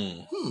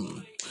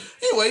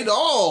 Anyway, the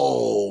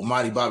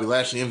almighty Bobby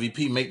Lashley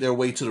MVP make their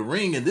way to the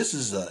ring, and this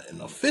is an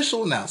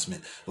official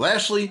announcement.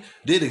 Lashley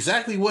did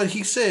exactly what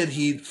he said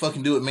he'd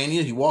fucking do at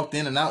Mania. He walked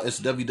in and out as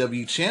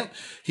WWE champ.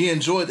 He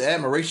enjoyed the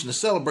admiration and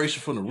celebration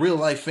from the real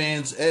life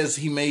fans as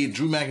he made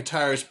Drew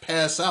McIntyre's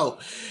pass out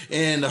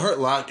in the Hurt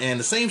Lock, and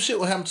the same shit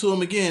will happen to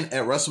him again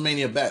at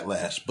WrestleMania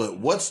Backlash. But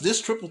what's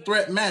this triple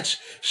threat match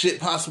shit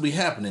possibly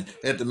happening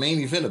at the main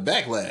event of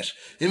Backlash?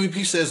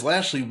 MVP says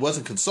Lashley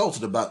wasn't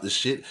consulted about this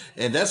shit,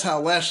 and that's how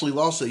Lashley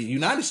lost the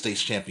United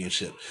States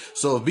Championship.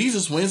 So if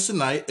Beezus wins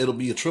tonight, it'll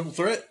be a triple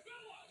threat.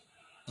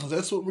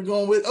 That's what we're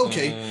going with.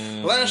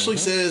 Okay. Lashley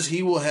says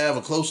he will have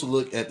a closer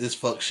look at this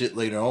fuck shit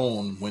later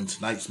on when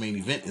tonight's main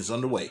event is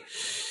underway.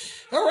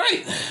 All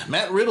right.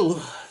 Matt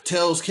Riddle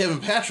tells Kevin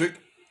Patrick,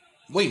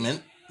 wait a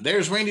minute,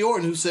 there's Randy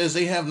Orton who says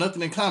they have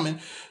nothing in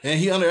common, and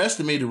he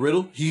underestimated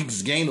Riddle.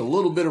 He's gained a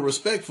little bit of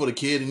respect for the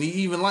kid, and he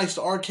even likes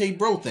the arcade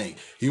bro thing.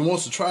 He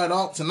wants to try it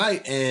out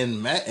tonight,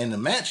 and the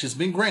match has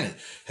been granted.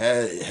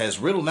 Has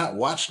Riddle not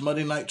watched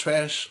Monday Night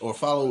Trash or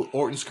followed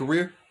Orton's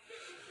career?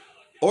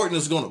 Orton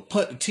is going to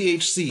punt the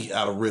THC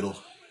out of Riddle.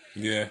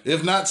 Yeah.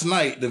 If not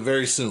tonight, then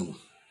very soon.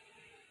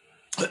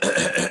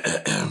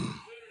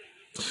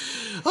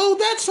 Oh,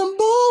 that's some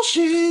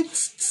bullshit.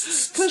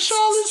 Cause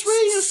Charlotte's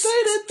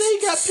reinstated. They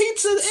got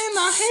pizza and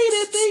I hate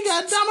it. They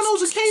got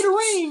Domino's and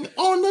catering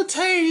on the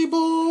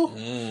table.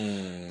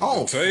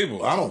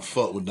 I don't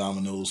fuck with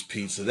Domino's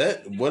pizza.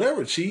 That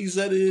whatever cheese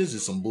that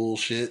is some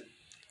bullshit.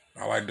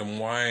 I like them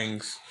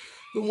wings.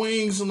 The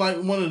wings and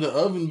like one of the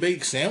oven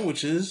baked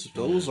sandwiches.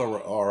 Those are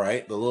all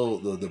right.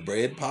 The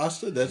bread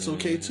pasta, that's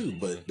okay too.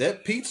 But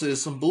that pizza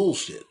is some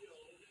bullshit.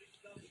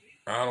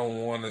 I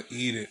don't want to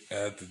eat it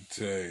at the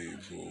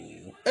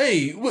table.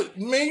 Hey, what,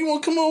 man, you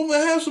want to come over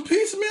and have some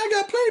pizza? Man, I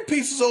got plenty of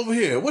pizzas over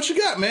here. What you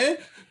got, man?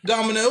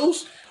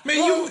 Domino's.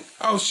 Man,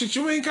 oh shit,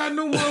 you ain't got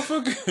no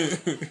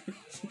motherfucker.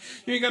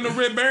 You ain't got no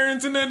Red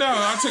Barons in there, dog.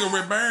 I'll take a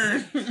Red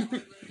Baron.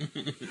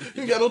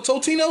 You ain't got no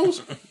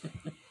Totino's?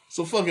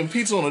 Some fucking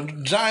pizza on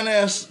a giant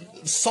ass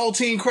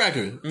saltine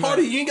cracker.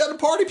 Party, you ain't got the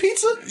party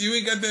pizza? You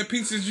ain't got that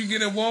pizza that you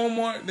get at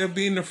Walmart that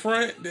be in the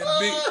front, that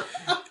big.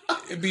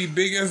 It be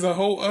big as a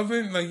whole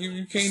oven. Like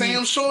you can't.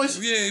 Sam's Choice?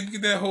 Yeah, you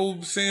get that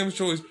whole Sam's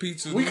Choice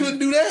pizza. We couldn't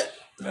do that?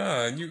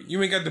 Nah,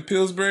 you ain't got the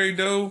Pillsbury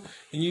dough,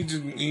 and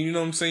you know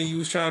what I'm saying. You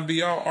was trying to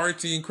be all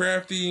artsy and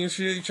crafty and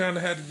shit. You trying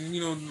to have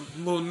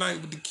little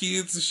night with the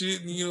kids and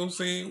shit. And you know what I'm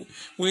saying.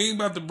 We ain't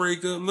about to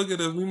break up. Look at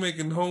us. We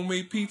making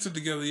homemade pizza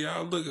together,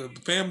 y'all. Look at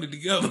the family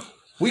together.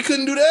 We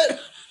couldn't do that.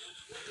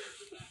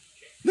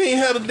 They ain't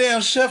had a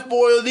damn Chef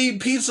Boyardee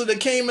Eat pizza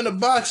that came in a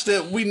box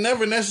that we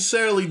never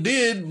necessarily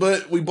did,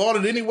 but we bought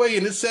it anyway,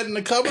 and it's set in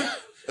the cupboard.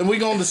 And we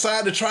gonna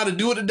decide to try to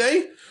do it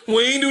today.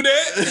 We ain't do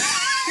that.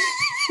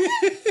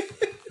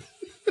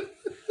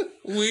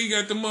 We ain't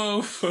got the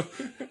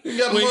motherfucker. We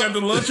ain't got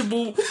the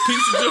Lunchable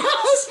pizza.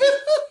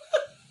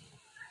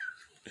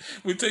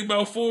 We take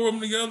about 4 of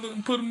them together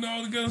and put them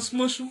all together and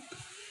smush them.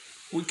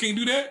 We can't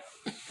do that.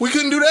 We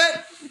couldn't do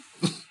that.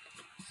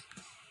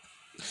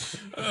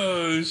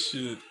 Oh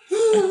shit.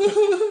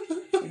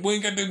 We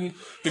ain't got the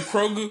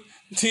Kroger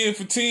 10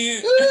 for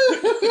 10.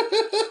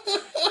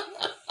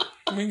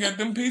 We ain't got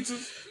them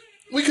pizzas.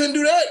 We couldn't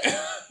do that.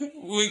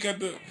 We ain't got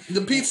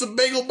the pizza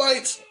bagel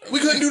bites. We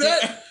couldn't do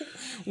that.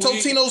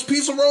 Totino's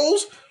pizza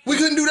rolls. We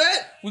couldn't do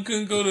that. We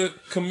couldn't go to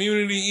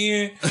Community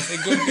Inn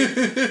and go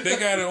get. They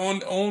got it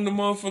on the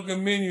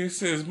motherfucking menu. It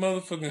says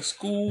motherfucking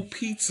school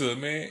pizza,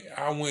 man.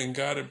 I went and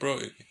got it, bro.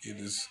 It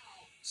is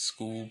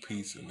school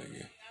pizza,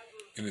 nigga.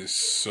 It is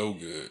so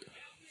good.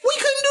 We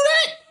couldn't do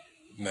that.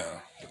 Nah.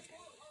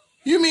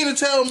 You mean to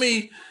tell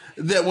me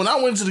that when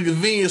I went to the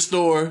convenience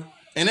store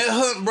and that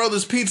Hunt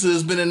Brothers pizza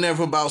has been in there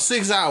for about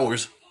 6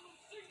 hours,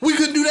 we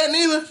couldn't do that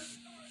neither?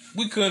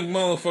 We couldn't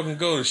motherfucking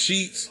go to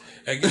Sheetz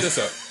and get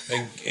us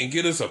and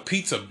get us a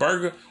pizza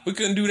burger. We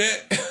couldn't do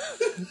that.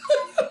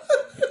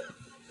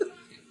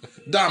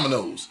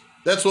 Domino's.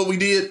 That's what we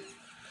did.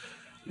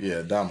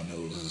 Yeah,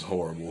 Domino's is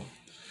horrible.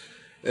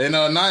 And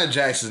Nia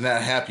Jax is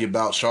not happy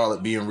about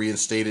Charlotte being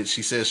reinstated.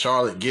 She says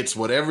Charlotte gets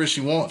whatever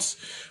she wants.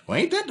 Well,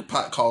 ain't that the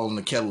pot calling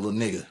the kettle a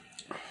nigga?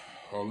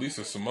 Or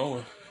Lisa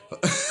Samoa.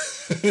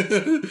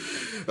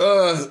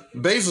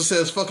 Basil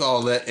says fuck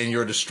all that and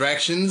your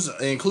distractions,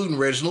 including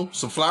Reginald.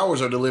 Some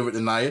flowers are delivered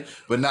to Nia,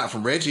 but not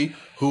from Reggie,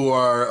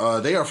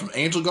 they are from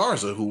Angel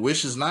Garza, who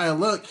wishes Nia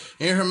luck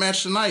in her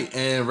match tonight.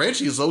 And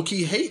Reggie is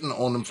low-key hating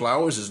on them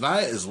flowers as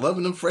Nia is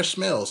loving them fresh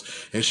smells,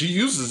 and she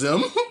uses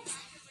them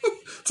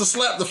to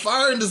slap the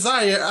fire and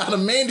desire out of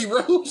Mandy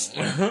Rose,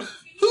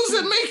 who's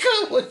in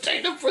makeup with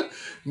Dana.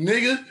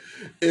 Nigga,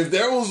 if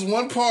there was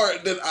one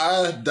part that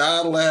I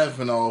died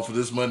laughing off for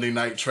this Monday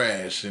Night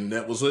Trash, and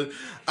that was it,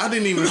 I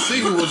didn't even see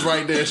who was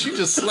right there. She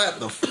just slapped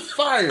the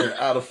fire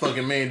out of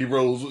fucking Mandy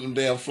Rose with them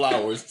damn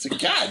flowers.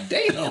 God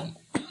damn.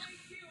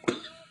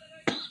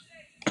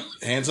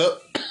 Hands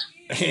up.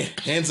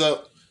 Hands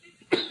up.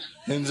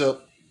 Hands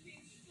up.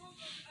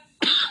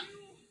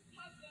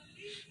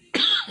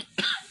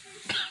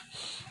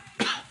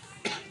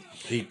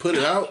 He put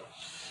it out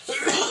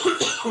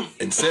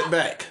and set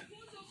back.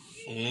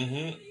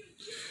 Mm-hmm.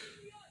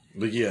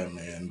 But yeah,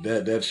 man,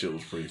 that shit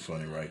was pretty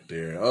funny right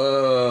there.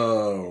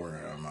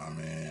 Where am I,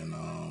 man?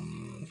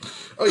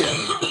 Oh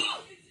yeah.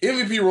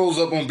 MVP rolls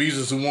up on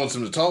Beezus, who wants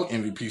him to talk.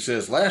 MVP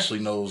says Lashley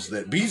knows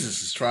that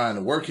Beezus is trying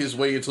to work his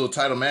way into a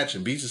title match,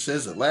 and Beezus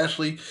says that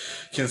Lashley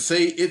can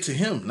say it to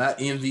him, not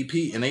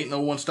MVP, and ain't no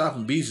one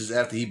stopping Beezus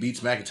after he beats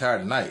McIntyre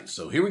tonight.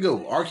 So here we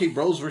go. RK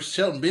Bros versus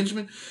Shelton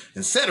Benjamin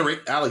and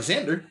Cedric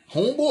Alexander,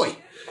 homeboy.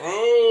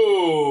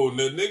 Oh,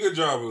 the nigga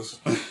jobbers.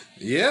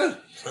 Yeah.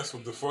 That's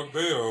what the fuck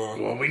they are.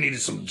 Well, we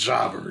needed some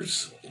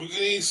jobbers. We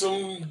need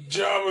some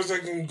jobbers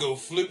that can go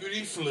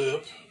flippity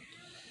flip.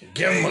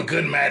 Give them a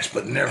good match,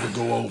 but never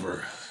go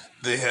over.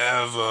 They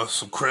have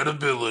some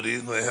credibility.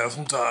 They have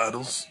some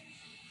titles.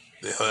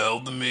 They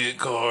held the mid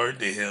card.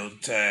 They held the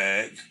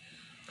tag.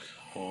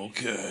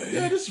 Okay.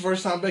 Yeah, this is the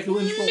first time Becky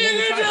Lynch won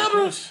the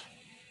title.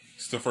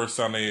 It's the first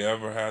time they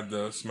ever had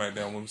the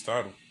SmackDown Women's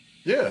title.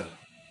 Yeah.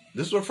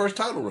 This is her first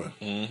title run.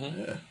 Mm-hmm.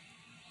 Yeah.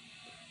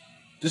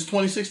 This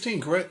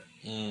 2016, correct?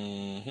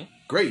 Mm-hmm.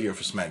 Great year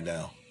for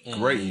SmackDown.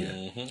 Great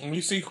year. And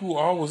you see who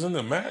all was in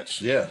the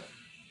match? Yeah.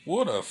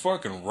 What a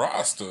fucking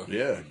roster.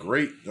 Yeah,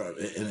 great.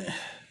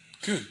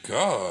 Good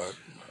God.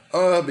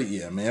 But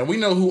yeah, man, we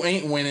know who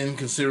ain't winning,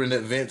 considering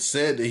that Vince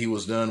said that he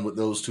was done with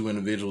those two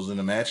individuals in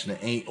the match, and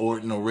it ain't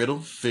Orton or Riddle.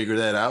 Figure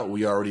that out.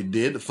 We already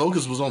did. The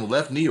focus was on the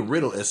left knee of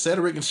Riddle as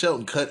Cedric and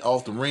Shelton cut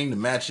off the ring. The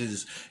match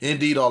is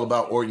indeed all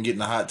about Orton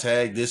getting a hot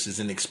tag. This is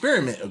an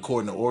experiment,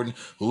 according to Orton,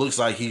 who looks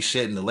like he's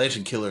shedding the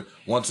Legend Killer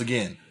once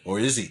again. Or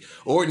is he?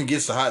 Orton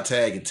gets the hot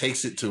tag and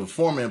takes it to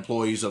former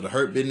employees of the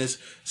Hurt Business.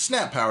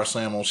 Snap power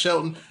slam on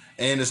Shelton,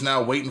 and is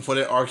now waiting for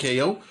that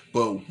RKO.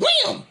 But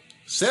wham!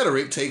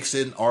 Cedric takes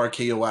an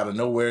RKO out of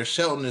nowhere.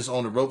 Shelton is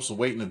on the ropes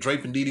awaiting a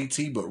draping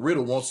DDT, but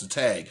Riddle wants to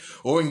tag.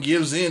 Orton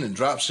gives in and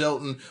drops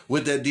Shelton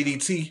with that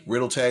DDT.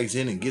 Riddle tags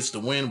in and gets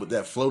the win with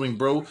that floating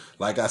bro.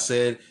 Like I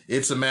said,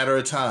 it's a matter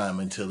of time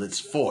until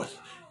it's 4th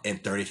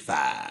and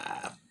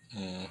 35.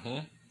 Mm-hmm.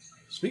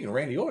 Speaking of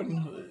Randy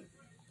Orton,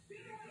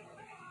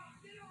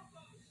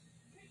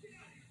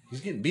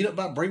 he's getting beat up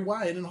by Bray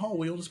Wyatt in the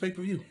hallway on this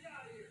pay-per-view.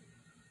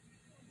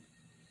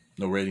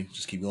 No rating,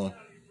 just keep going.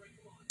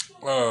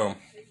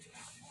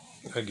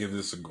 I give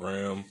this a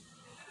gram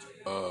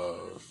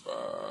of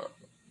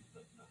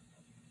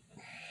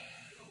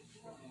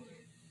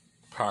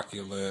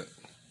pocket lint.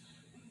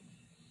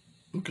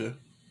 Okay.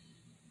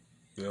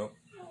 Yep.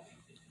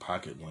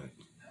 Pocket lint.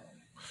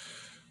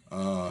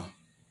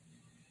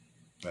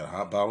 That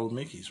hot bottle of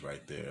Mickey's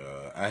right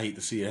there. I hate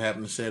to see it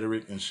happen to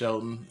Cedric and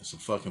Shelton. It's some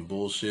fucking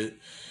bullshit.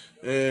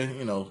 And,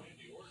 you know.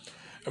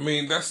 I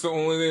mean, that's the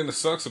only thing that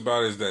sucks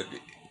about it is that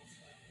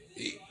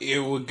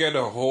it would get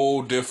a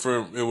whole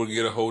different rating,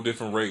 a whole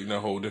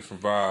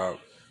different vibe.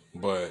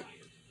 But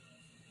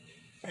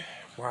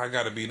why I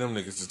gotta be them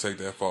niggas to take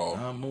that fall?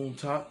 I'm on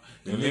top.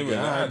 And nigga,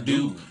 I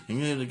do.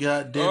 And then the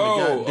goddamn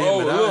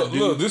I do.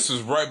 Look, this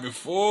is right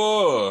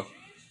before.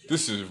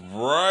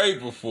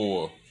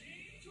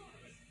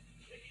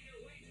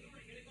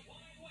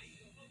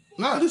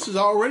 Nah, this is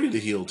already the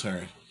heel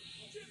turn.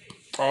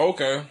 Oh,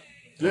 okay.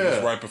 Yeah. It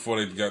was right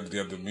before they got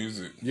the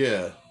music.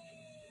 Yeah.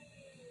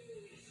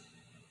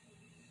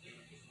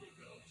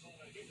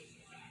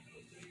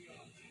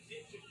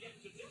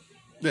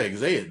 Yeah,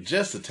 because they had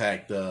just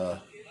attacked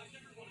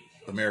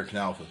American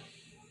Alpha.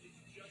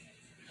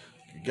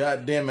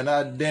 God damn it,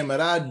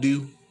 I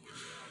do.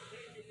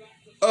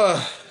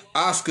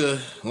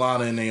 Asuka,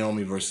 Lana, and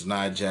Naomi versus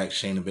Nia Jax,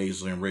 Shayna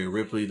Baszler, and Rhea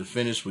Ripley. The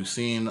finish, we've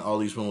seen all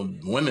these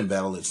women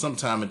battle at some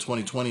time in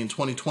 2020 and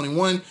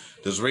 2021.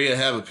 Does Rhea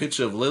have a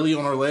picture of Lily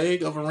on her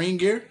leg of her ring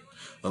gear?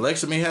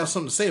 Alexa may have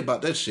something to say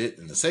about that shit.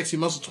 And the Sexy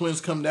Muscle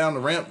Twins come down the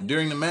ramp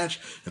during the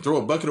match and throw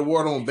a bucket of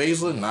water on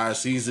Baszler. Nia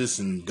sees this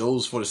and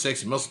goes for the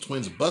Sexy Muscle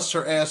Twins, busts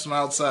her ass from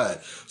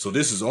outside. So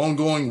this is an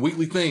ongoing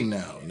weekly thing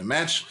now. And the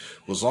match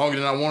was longer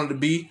than I wanted it to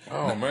be.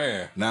 Oh,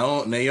 man.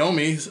 Now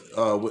Naomi,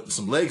 with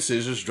some leg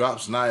scissors,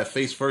 drops Nia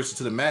face first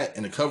into the mat,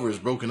 and the cover is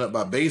broken up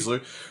by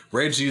Baszler.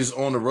 Reggie is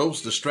on the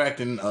ropes,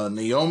 distracting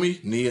Naomi.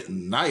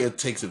 Nia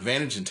takes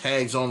advantage and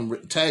tags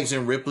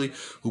in Ripley,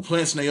 who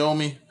plants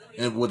Naomi.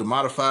 And with a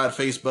modified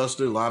face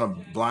buster, Lana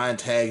blind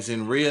tags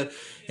in Rhea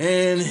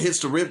and hits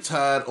the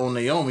riptide on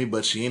Naomi,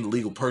 but she ain't the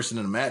legal person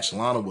in the match.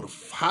 Lana with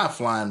a high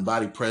flying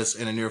body press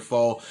and a near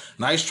fall.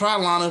 Nice try,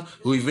 Lana,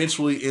 who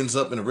eventually ends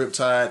up in a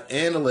riptide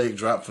and a leg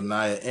drop for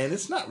Nia. And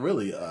it's not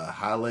really a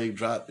high leg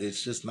drop.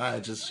 It's just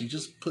Nia she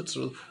just puts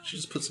her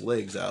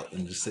legs out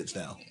and just sits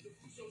down.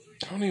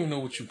 I don't even know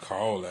what you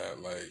call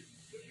that. Like,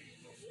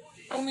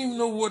 I don't even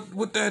know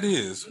what that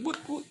is.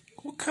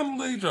 What kind of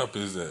leg drop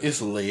is that?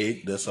 It's a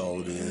leg. That's all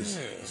it is.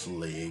 Yeah. It's a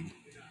leg.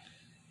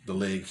 The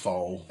leg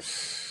fall.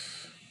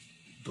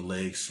 The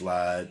leg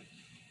slide.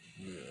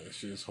 Yeah,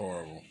 shit's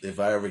horrible. If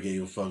I ever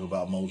gave a fuck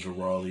about Mojo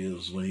Rawley, it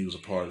was when he was a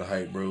part of the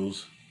Hype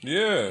Bros.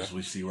 Yeah. As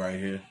we see right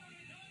here.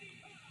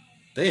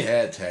 They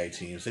had tag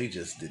teams. They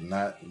just did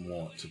not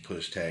want to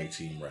push tag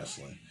team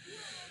wrestling.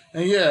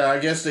 And yeah, I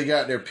guess they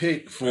got their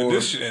pick for...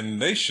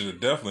 And they should have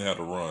definitely had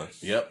a run.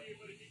 Yep.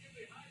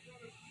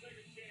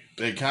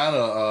 They kind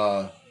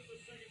of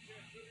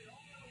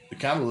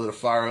lit a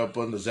fire up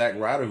under Zack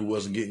Ryder, who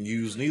wasn't getting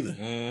used neither.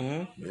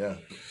 Mm-hmm. Yeah.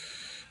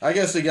 I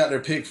guess they got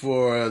their pick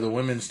for the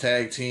women's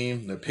tag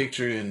team, the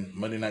picture and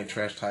Monday Night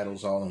Trash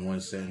titles all in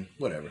one setting.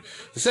 Whatever.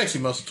 The Sexy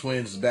Muscle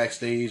Twins is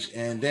backstage,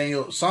 and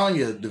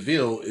Sonya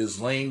Deville is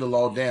laying the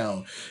law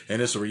down.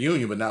 And it's a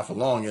reunion, but not for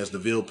long, as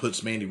Deville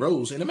puts Mandy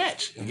Rose in a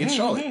match against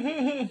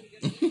Charlotte.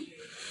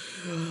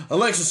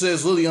 Alexa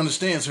says Lily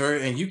understands her,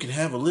 and you can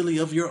have a Lily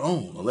of your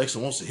own. Alexa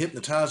wants to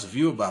hypnotize the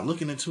viewer by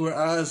looking into her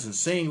eyes and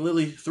saying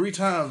Lily 3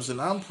 times,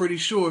 and I'm pretty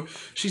sure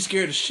she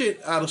scared the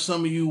shit out of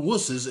some of you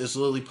wusses as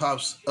Lily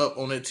pops up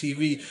on that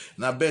TV,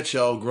 and I bet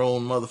y'all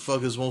grown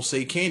motherfuckers won't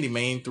say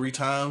Candyman 3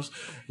 times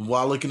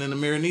while looking in the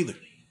mirror neither.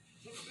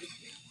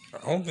 I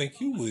don't think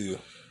you will.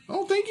 I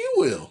don't think you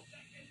will.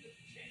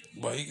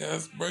 Why you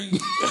guys bring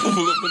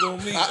flipping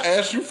on me? I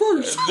asked you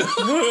first.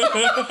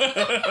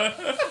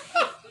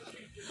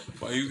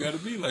 Why you gotta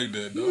be like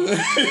that, dog?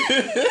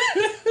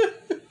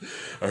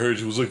 I heard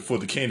you was looking for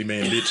the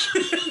Candyman, bitch.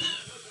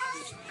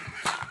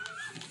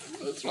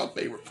 That's my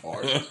favorite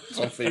part. That's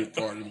my favorite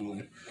part of the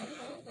movie.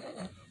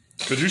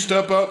 Could you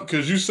step up?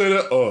 Could you say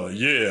that? Oh,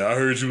 yeah, I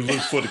heard you was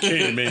looking for the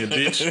Candyman,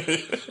 bitch.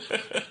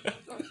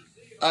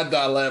 I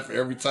die laughing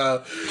every time.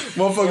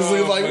 Motherfuckers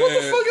look like, what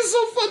the fuck is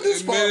so funny?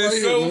 This part right It's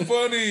here, so man.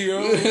 funny,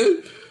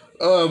 yo.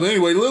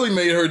 Anyway, Lily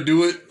made her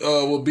do it.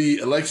 Will be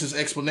Alexa's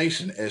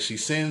explanation as she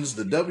sends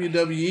the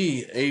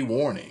WWE a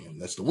warning.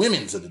 That's the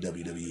women's of the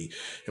WWE.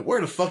 And where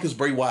the fuck is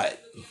Bray Wyatt?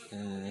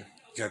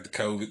 Got the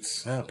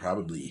COVIDs.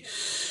 Probably.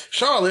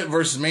 Charlotte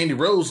versus Mandy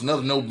Rose,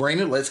 another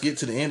no-brainer. Let's get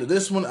to the end of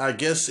this one. I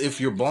guess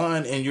if you're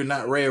blonde and you're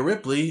not Rhea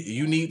Ripley,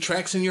 you need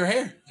tracks in your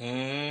hair.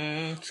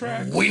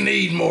 Tracks. We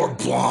need more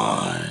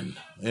blonde.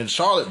 And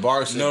Charlotte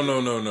barks.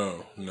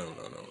 No.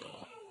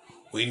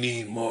 We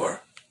need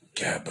more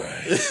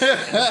cabaret.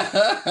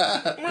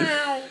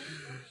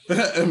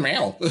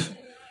 Meow.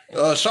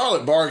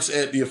 Charlotte barks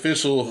at the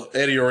official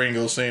Eddie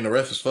Oringo, saying the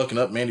ref is fucking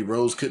up. Mandy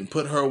Rose couldn't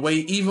put her away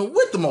even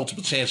with the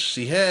multiple chances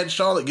she had.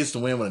 Charlotte gets the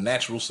win with a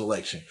natural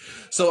selection.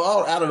 So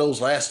out of those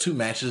last two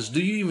matches,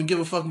 do you even give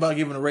a fuck about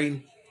giving a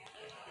rating?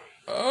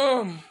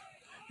 I'll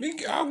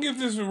give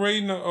this a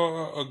rating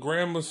a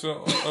gram of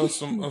some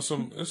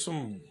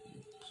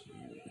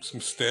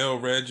stale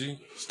Reggie.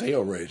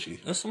 Stale Reggie.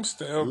 There's some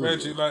stale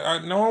Reggie. Like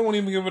I won't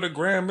even give it a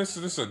gram. This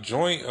is a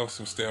joint of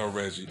some stale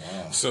Reggie.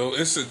 Wow. So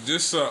it's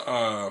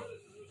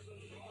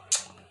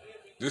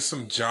There's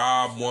some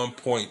Job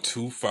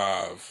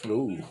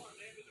 1.25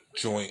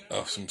 joint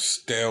of some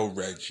stale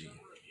Reggie.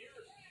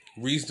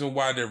 Reason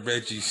why the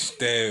Reggie's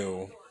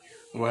stale.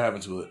 What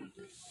happened to it?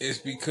 It's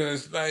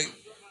because,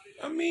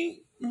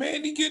 Mandy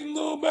getting a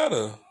little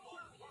better.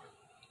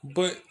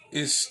 But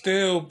it's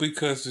stale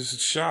because it's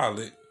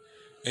Charlotte.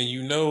 And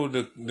you know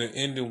the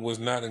ending was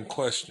not in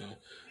question.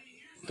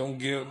 I don't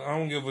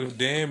give a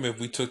damn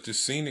if we took the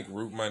scenic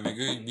route, my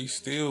nigga. We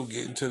still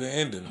getting to the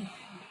ending.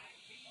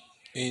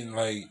 And,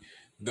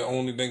 the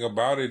only thing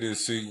about it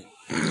is, see,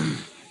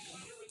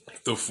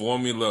 the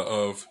formula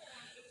of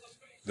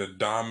the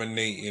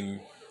dominating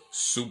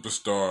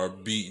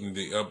superstar beating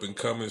the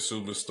up-and-coming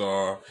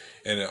superstar,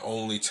 and the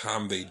only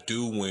time they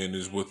do win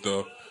is with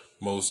the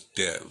most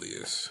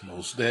deadliest.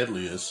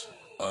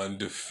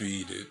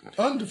 Undefeated.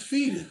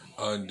 Undisputed.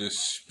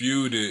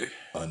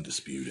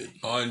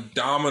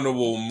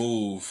 Undominable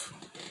move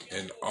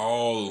in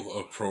all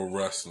of pro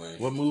wrestling.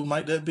 What move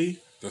might that be?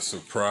 The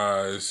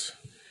surprise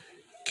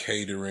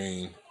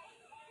catering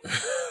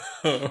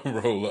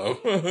roll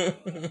up.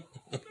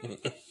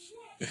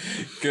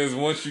 Because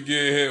once you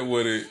get hit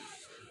with it,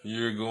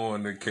 you're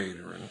going to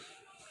catering.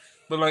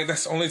 But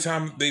that's the only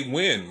time they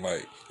win.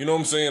 You know what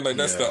I'm saying?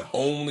 That's the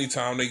only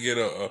time they get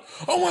a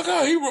oh my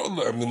god, he rolled.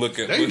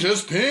 They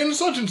just pinned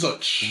such and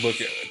such.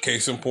 Look at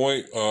case in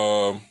point,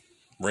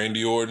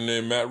 Randy Orton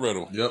and Matt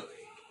Riddle. Yep.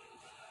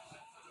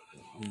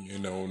 You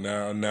know,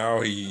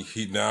 now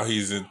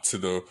he's into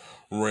the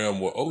realm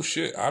where, oh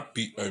shit, I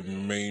beat a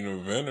main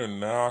eventer,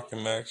 now I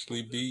can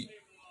actually beat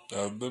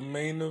other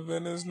main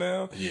eventers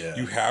now. Yeah.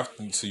 You have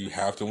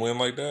to win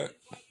like that?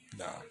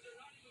 Nah.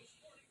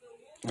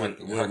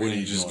 How can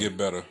you just get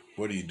better?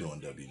 What are you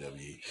doing,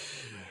 WWE?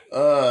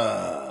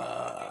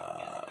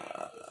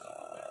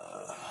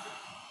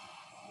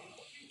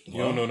 You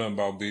don't know nothing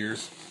about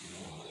beers.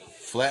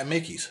 Flat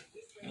Mickeys.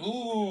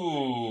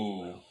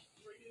 Ooh.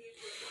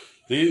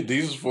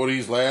 These are for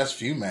these last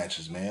few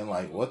matches, man.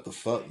 What the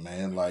fuck,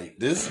 man?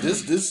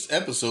 This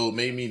episode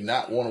made me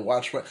not want to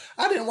watch.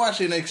 I didn't watch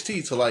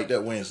NXT till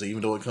that Wednesday,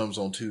 even though it comes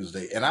on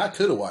Tuesday. And I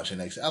could have watched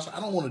NXT. I was like, I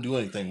don't want to do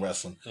anything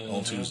wrestling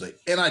on Tuesday,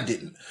 and I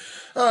didn't.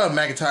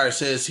 McIntyre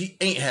says he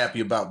ain't happy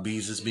about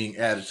Beezus being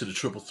added to the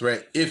triple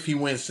threat. If he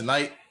wins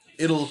tonight,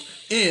 it'll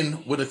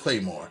end with a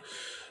Claymore.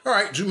 All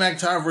right, Drew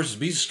McIntyre versus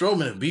Beezus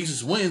Strowman. If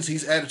Beezus wins,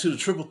 he's added to the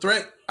triple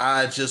threat.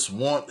 I just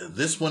want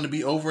this one to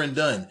be over and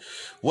done.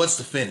 What's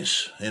the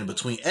finish? And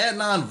between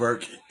Adnan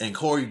Virk and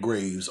Corey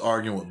Graves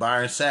arguing with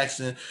Byron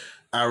Saxton,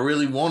 I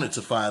really wanted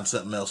to find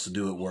something else to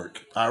do at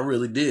work. I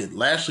really did.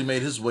 Lashley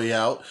made his way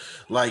out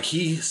like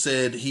he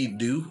said he'd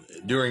do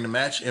during the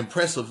match.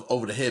 Impressive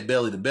over the head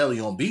belly to belly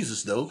on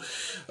Beezus, though.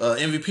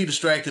 MVP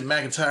distracted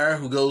McIntyre,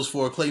 who goes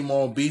for a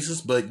Claymore on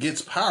Beezus, but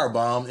gets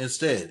powerbombed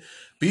instead.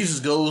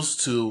 Beezus goes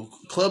to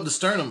club the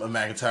sternum of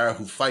McIntyre,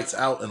 who fights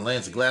out and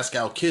lands a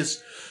Glasgow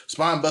kiss.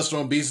 Spinebuster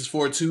on Beezus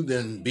for 2,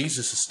 then Beezus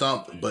is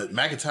stumped, but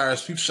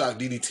McIntyre's Future Shock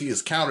DDT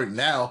is countered.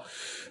 Now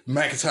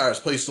McIntyre is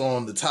placed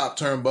on the top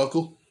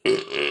turnbuckle.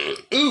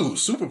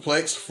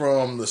 Superplex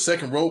from the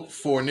second rope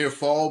for a near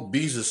fall.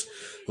 Beezus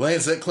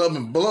lands that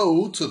clubbing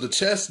blow to the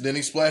chest. Then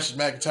he splashes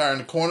McIntyre in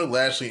the corner.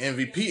 Lashley and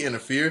MVP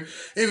interfere.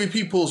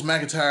 MVP pulls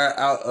McIntyre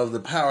out of the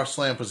power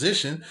slam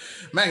position.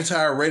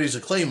 McIntyre readies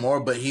a Claymore,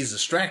 but he's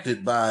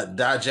distracted by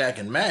Dijak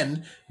and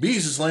Madden.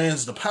 Beezus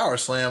lands the power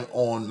slam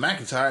on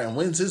McIntyre and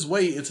wins his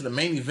way into the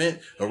main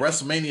event of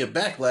WrestleMania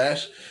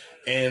Backlash.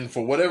 And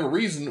for whatever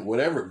reason,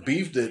 whatever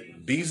beef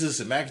that Beezus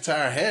and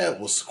McIntyre had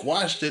was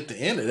squashed at the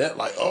end of that.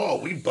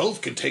 We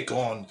both could take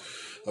on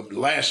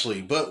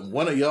Lashley, but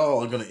one of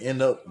y'all are going to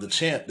end up the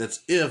champ.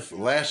 That's if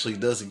Lashley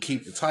doesn't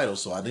keep the title.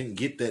 So I didn't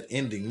get that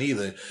ending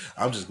neither.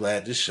 I'm just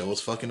glad this show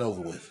is fucking over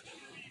with.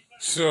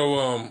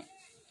 So,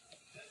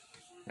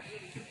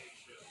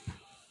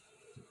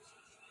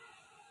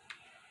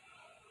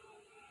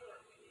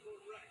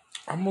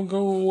 I'm going to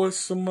go with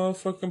some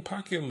motherfucking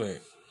pocket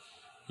lint.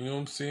 You know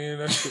what I'm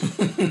saying? I'm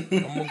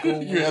gonna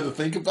go. You had to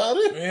think about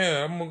it.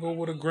 Yeah, I'm gonna go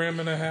with 1.5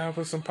 grams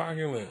of some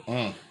pocket lint.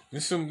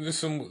 There's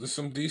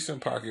some decent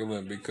pocket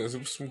lint because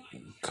there's some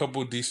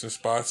couple decent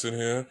spots in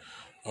here.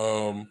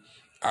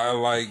 I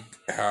like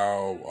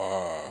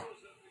how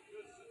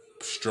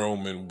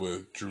Strowman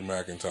with Drew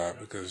McIntyre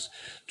because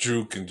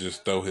Drew can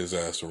just throw his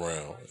ass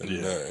around,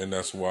 and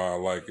that's why I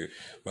like it.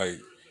 Like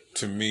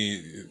to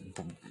me,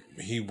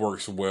 he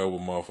works well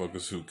with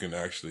motherfuckers who can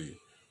actually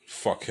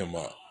fuck him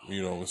up.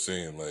 You know what I'm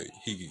saying? Like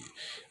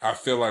I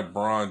feel like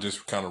Braun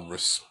just kind of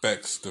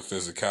respects the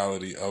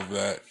physicality of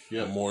that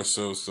more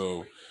so.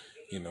 So,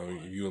 you know,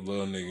 if you a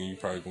little nigga, you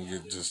probably gonna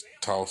get just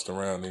tossed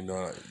around. You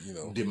know,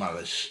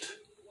 demolished.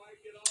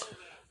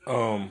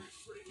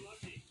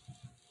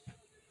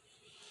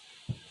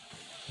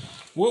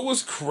 What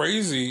was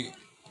crazy?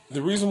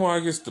 The reason why I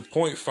guess the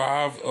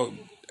 0.5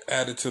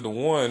 added to the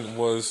 1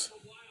 was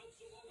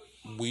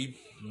we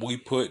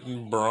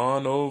putting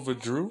Braun over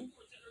Drew.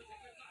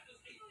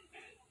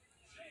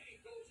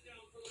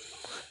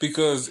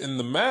 Because in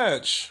the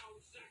match,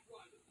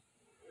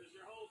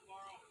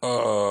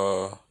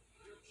 Braun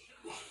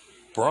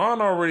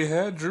already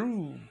had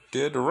Drew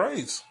dead to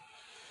rights.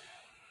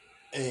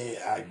 And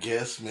I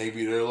guess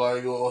maybe they're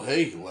like, oh,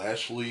 hey,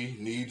 Lashley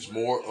needs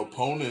more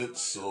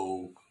opponents,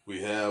 so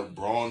we have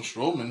Braun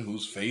Strowman,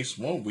 who's faced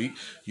 1 week.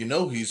 You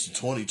know he's the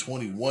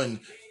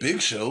 2021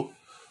 Big Show.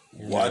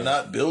 Why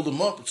not build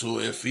him up to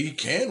if he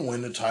can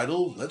win the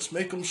title, let's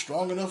make him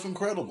strong enough and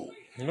credible.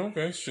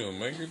 Okay, sure.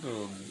 Make it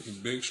the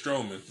Big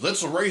Strowman.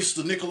 Let's erase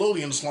the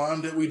Nickelodeon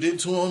slime that we did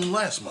to him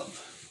last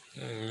month.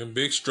 The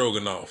Big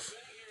Stroganoff.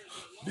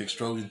 Big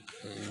Strogan.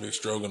 Big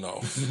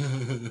Stroganoff.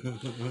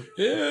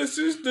 Yes,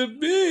 it's the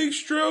Big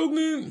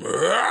Strogan.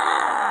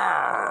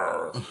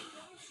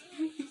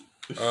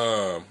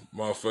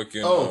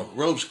 Motherfucking.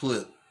 Roach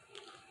clip.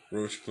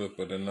 Roach clip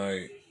of the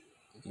night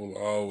will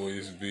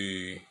always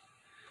be.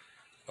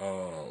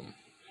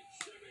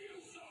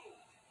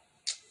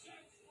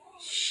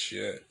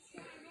 Shit.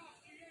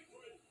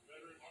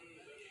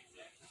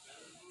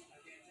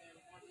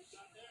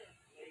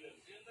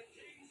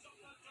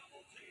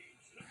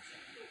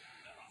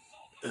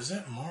 Is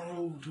that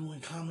Morrow doing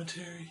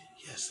commentary?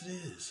 Yes, it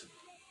is.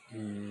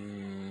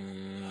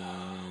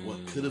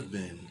 What could have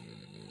been?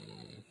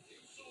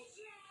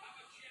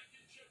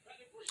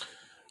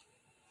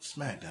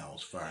 SmackDown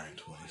was fire in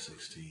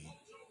 2016.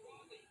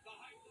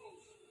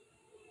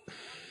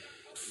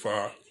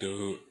 Fuck,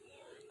 dude.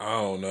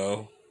 I don't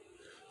know.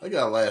 I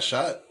got a last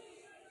shot.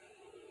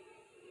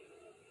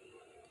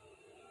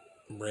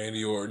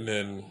 Randy Orton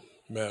and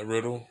Matt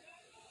Riddle.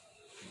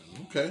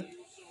 Okay.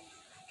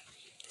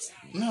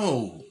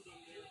 No.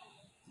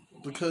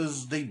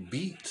 Because they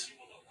beat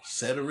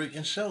Cedric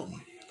and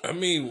Shelton. I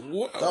mean,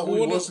 what? Thought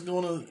we wasn't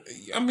gonna.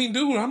 I mean,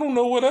 dude, I don't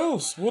know what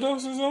else. What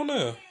else is on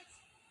there?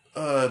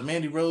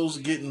 Mandy Rose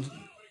getting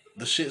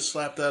the shit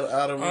slapped out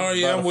of her. Oh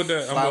yeah, I'm with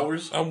that.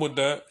 Flowers. I'm with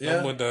that. Yeah.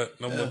 I'm with that.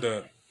 I'm with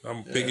that.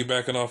 I'm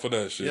piggybacking off of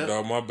that shit,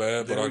 dog. My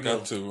bad, but I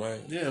got to, right?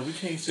 Yeah, we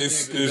can't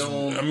sit there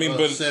and condone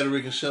but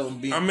Cedric and Shelton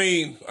beat. I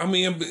mean,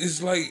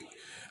 it's like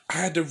I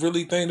had to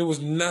really think there was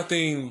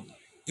nothing.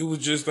 It was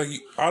just like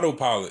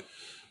autopilot.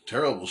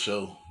 Terrible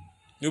show.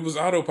 It was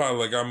autopilot.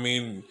 Like I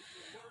mean,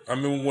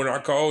 when I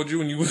called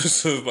you and you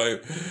was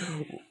like,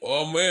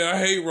 "Oh man, I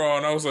hate Raw,"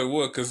 and I was like,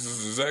 "What?" Because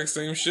it's the exact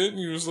same shit.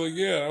 And you was like,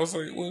 "Yeah." I was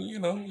like, "Well,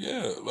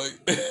 yeah." Like,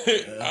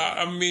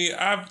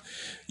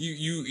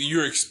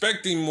 you're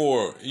expecting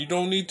more. You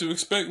don't need to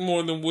expect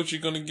more than what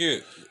you're gonna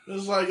get.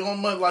 It's like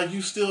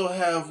you still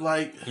have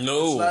like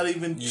no. It's not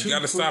even. You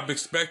gotta stop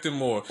expecting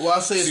more. Well, I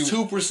say it's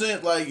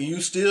 2%. Like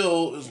you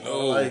still.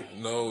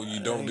 No, you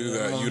don't do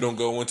that. You don't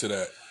go into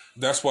that.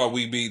 That's why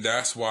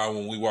That's why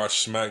when we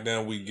watch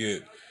SmackDown, we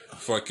get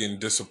fucking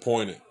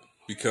disappointed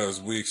because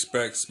we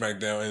expect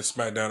SmackDown, and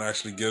SmackDown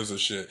actually gives a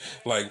shit.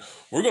 Like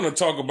we're gonna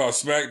talk about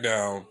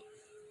SmackDown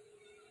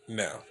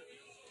now.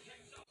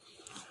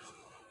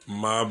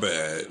 My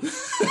bad.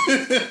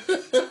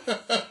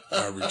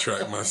 I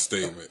retract my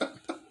statement.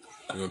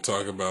 We're gonna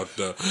talk about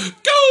the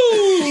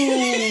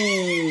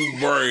Go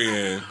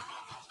brand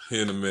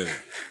here in a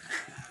minute.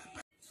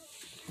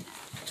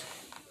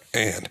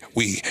 And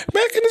we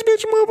back in this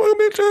bitch, motherfucker,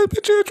 bitch,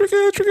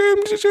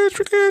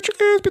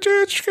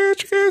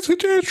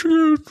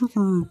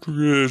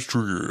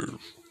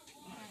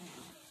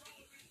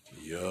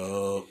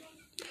 Yup.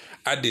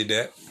 I did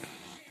that.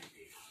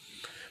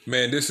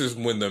 Man, this is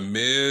when The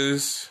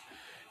Miz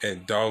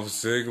and Dolph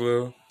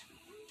Ziggler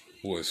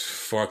was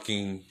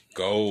fucking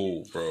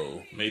gold,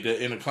 bro. Made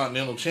that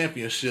Intercontinental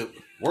Championship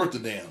worth a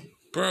damn.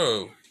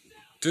 Bro,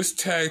 this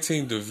tag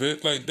team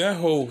division, like that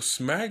whole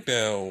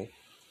SmackDown,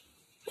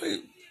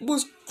 like,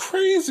 was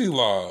crazy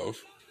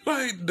live.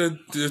 Like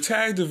the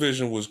tag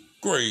division was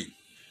great.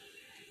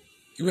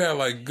 You had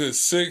like good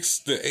 6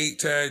 to 8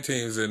 tag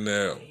teams in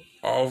there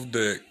off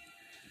deck.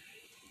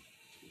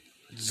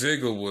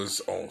 Ziggler was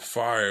on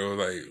fire.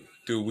 Like,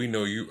 dude, we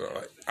know you.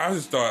 Like, I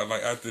just thought,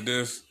 like, after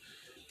this,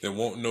 there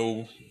won't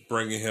no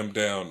bringing him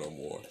down no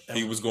more.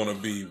 He was going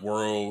to be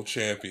world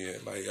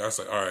champion. Like, I was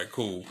like, all right,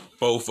 cool.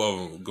 Both of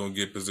them are going to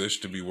get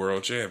positioned to be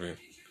world champion.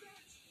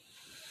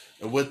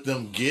 And with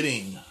them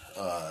getting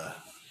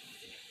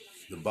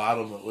the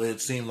bottom,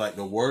 it seemed like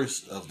the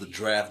worst of the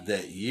draft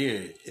that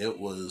year, it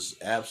was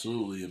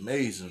absolutely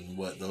amazing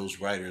what those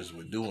writers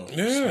were doing for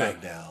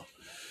SmackDown.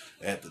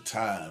 at the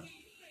time.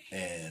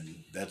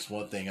 And that's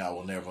one thing I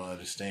will never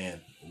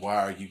understand. Why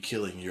are you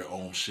killing your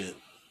own shit?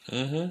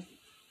 Mm-hmm.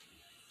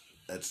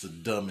 That's the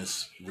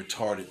dumbest,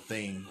 retarded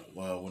thing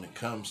when it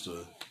comes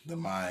to the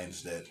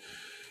minds that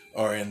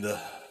are in the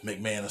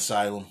McMahon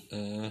Asylum.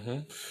 Mm-hmm.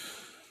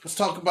 Let's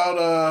talk about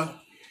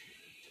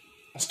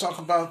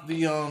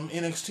the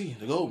NXT,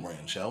 the Gold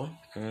brand, shall we?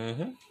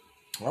 Mm-hmm.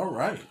 All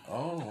right.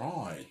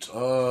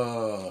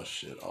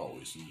 Shit, I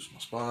always lose my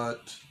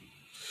spot.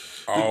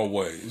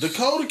 Always.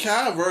 Dakota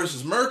Kai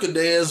versus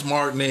Mercedes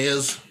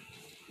Martinez.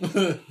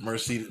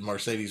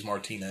 Mercedes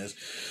Martinez.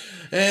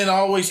 And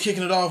always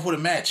kicking it off with a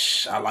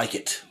match. I like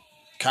it.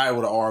 Kai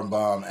with an arm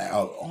bomb.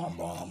 Kai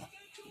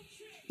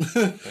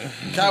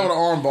with an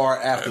arm bar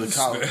after the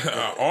collar.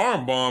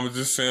 Arm bomb, it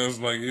just sounds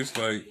like it's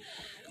like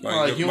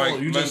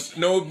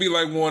it'd be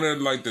like one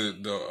of like the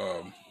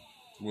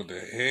with the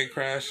head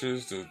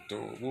crashers,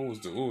 what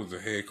was the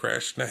head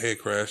crash? Not head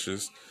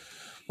crashers.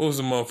 What was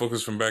the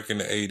motherfuckers from back in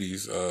the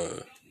 80s?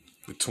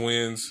 The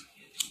twins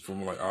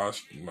from like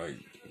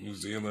New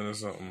Zealand or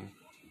something.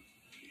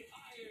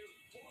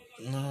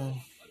 No.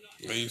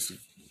 They used to.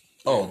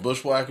 Oh,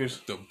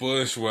 Bushwhackers? The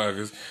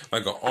Bushwhackers.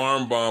 Like an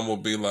arm bomb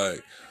would be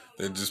like,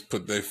 they just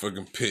put their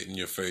fucking pit in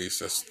your face.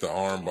 That's the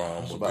arm bomb.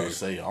 I was about to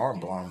say, arm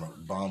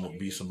bomb would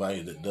be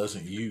somebody that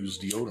doesn't use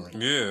deodorant.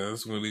 Yeah,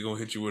 that's when they gonna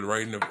hit you with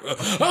right in the...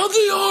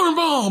 the arm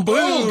bomb! Boom.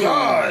 Oh,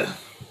 God!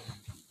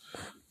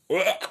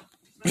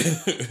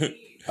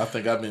 I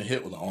think I've been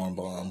hit with an arm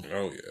bomb.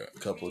 Oh, yeah. A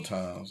couple of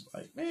times.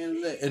 Like,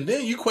 man, and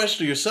then you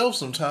question yourself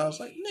sometimes.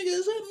 Like, nigga,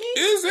 is that me?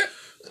 Is it?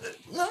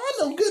 No, I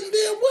know good and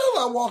damn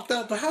well I walked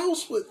out the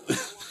house with...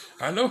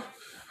 I know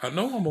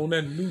I'm on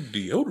that new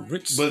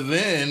deodorant. But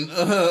then,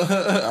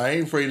 I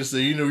ain't afraid to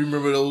say,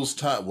 remember those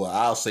times? Well,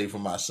 I'll say for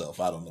myself.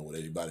 I don't know what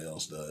anybody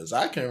else does.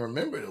 I can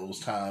remember those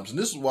times. And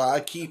this is why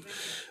I keep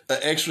an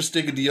extra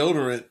stick of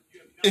deodorant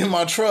in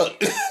my truck.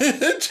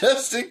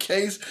 Just in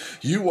case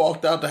you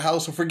walked out the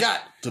house and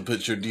forgot to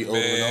put your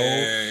deodorant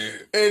on.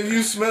 And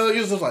you smell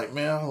yourself like,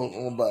 man, I don't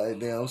know about it.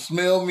 Damn,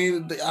 smell me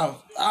today. I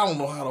don't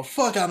know how the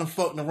fuck I done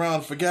fucking around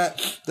and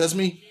forgot. That's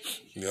me.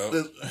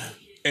 Yep.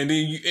 And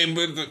then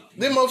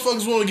them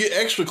motherfuckers want to get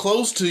extra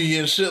close to you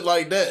and shit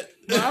like that.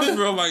 I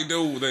feel like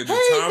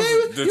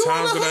the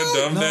times that I've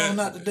done that.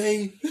 No, not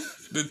today.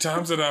 The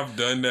times that I've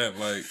done that,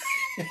 like,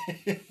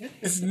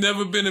 it's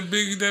never been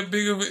that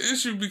big of an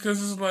issue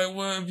because it's like,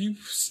 well, if you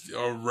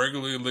are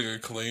regularly like a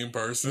clean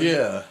person,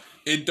 yeah,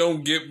 it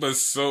don't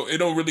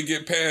really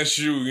get past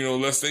you,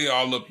 unless they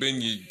all up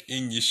in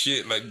your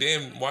shit. Like,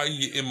 damn, why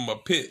you in my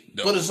pit?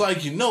 Though? But it's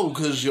like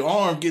because your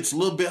arm gets a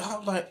little bit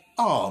hot. Like,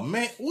 oh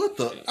man, what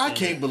the? I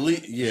can't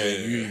believe. Yeah,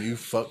 you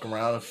fucked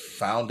around and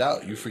found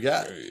out you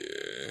forgot.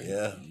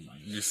 Yeah.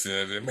 You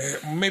said it,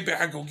 man. Maybe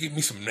I go get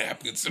me some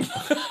napkins.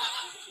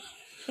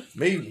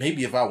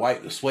 Maybe if I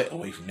wipe the sweat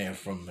away from there,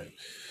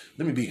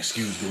 let me be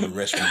excused to go to the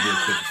restroom real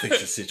quick to fix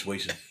the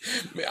situation.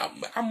 Man,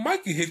 I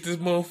might can hit this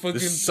motherfucking...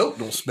 This soap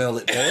don't smell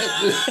it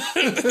bad.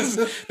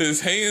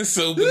 this hand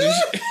soap in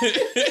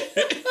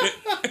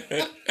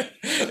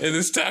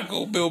this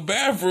Taco Bell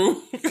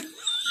bathroom.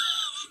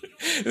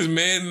 This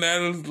man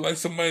now like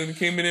somebody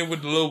came in there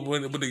with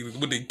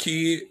the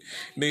kid.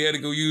 And they had to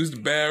go use the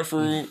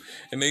bathroom,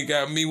 and they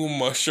got me with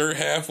my shirt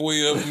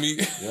halfway up. Me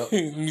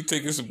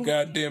taking some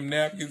goddamn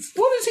napkins.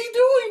 What is he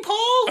doing,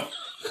 Paul?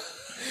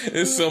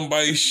 It's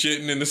somebody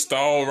shitting in the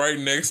stall right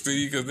next to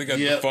you because they got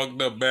the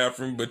fucked up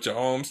bathroom, but your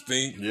arms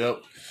stink.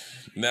 Yep.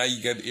 Now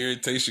you got the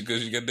irritation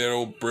because you got that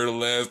old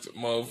brittle ass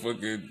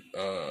motherfucking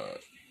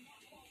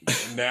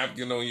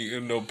napkin on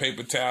you,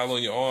 paper towel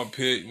on your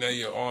armpit. Now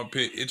your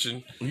armpit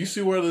itching. You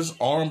see where this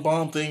arm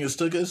bomb thing has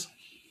took us?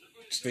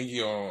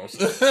 Stinky arms.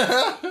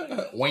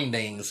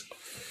 Wingdings.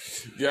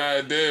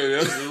 God damn,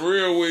 that's a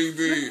real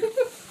wingding.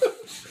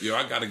 Yo,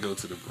 I gotta go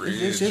to the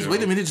bridge.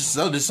 Wait a minute.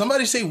 Did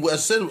somebody say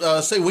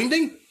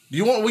wingding? Do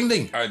you want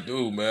wingding? I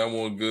do, man. I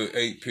want a good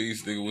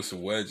 8-piece nigga with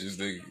some wedges.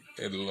 They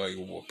had like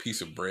a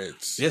piece of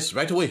breads. Yes,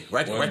 right away.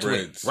 Right away. One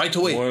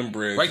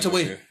bread. Right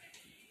away.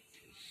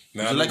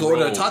 Now would you like to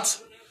order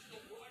tots?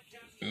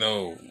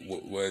 No,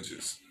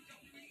 wedges.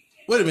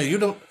 Wait a minute, you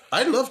don't...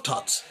 I love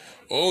tots.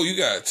 Oh, you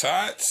got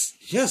tots?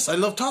 Yes, I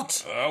love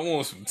tots. I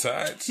want some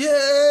tots.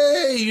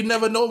 Yay! You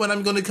never know when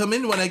I'm going to come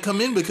in when I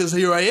come in because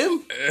here I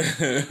am.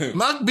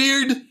 Mark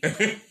Beard.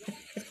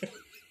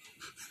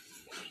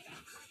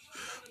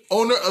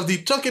 Owner of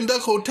the Chuck and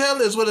Duck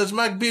Hotel as well as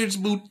Mark Beard's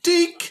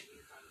Boutique.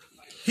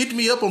 Hit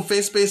me up on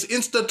Facebook,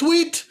 Insta,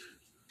 tweet.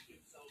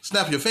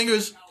 Snap your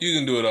fingers. You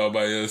can do it all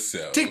by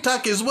yourself.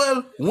 TikTok as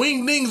well.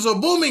 Wingdings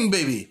are booming,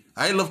 baby.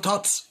 I love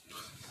tots.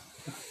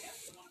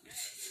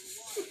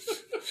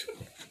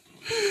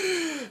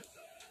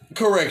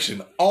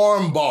 Correction.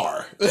 Arm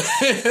bar.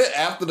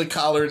 After the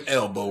collar and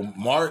elbow,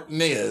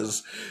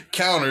 Martinez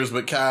counters,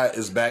 but Kai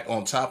is back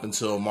on top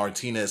until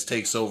Martinez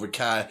takes over.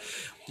 Kai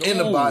in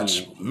the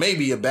botch,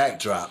 maybe a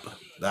backdrop.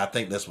 I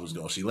think that's what was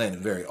going. She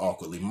landed very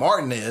awkwardly.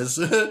 Martinez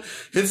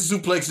hits a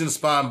suplex in the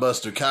spine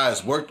buster. Kai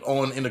is worked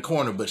on in the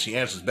corner, but she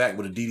answers back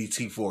with a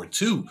DDT for a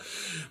 2.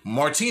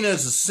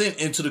 Martinez is sent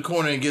into the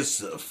corner and gets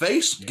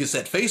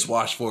that face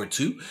wash for a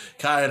 2.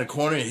 Kai in the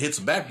corner and hits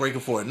a backbreaker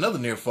for another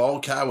near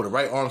fall. Kai with a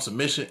right arm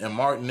submission, and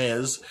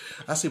Martinez.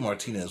 I see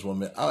Martinez 1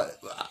 minute.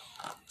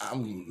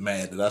 I'm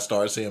mad that I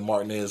started saying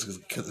Martinez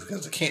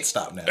because I can't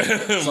stop now.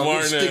 So I'm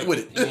gonna stick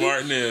with it.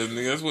 Martinez,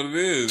 nigga, that's what it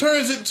is.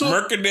 Turns it to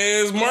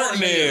Mercedes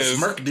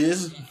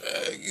Martinez.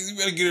 You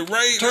better get it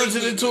right. Turns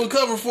it into a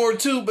cover for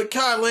 2, but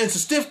Kai lands a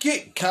stiff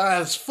kick.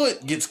 Kai's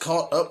foot gets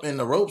caught up in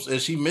the ropes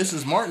as she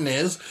misses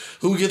Martinez,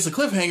 who gets a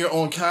cliffhanger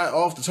on Kai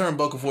off the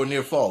turnbuckle for a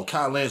near fall.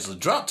 Kai lands a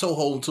drop toe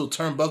hold into a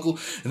turnbuckle,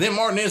 and then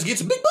Martinez gets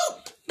a big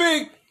boot.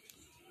 Big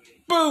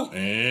boot.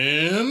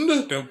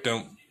 And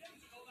Don't.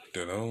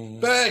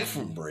 back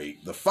from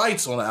break. The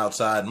fight's on the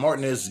outside.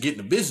 Martinez is getting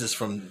the business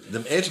from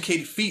them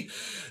educated feet.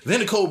 Then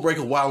the code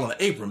breaker while on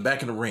the apron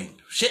back in the ring.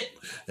 Shit.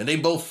 And they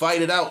both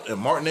fight it out. And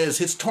Martinez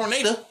hits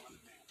Tornado.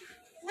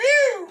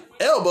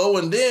 Elbow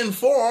and then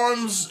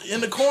forearms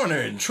in the corner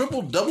and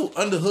triple double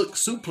underhook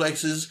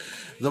suplexes.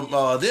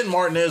 Then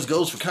Martinez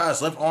goes for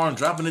Kai's left arm,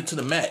 dropping it to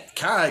the mat.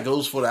 Kai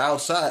goes to the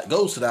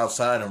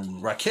outside,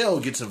 and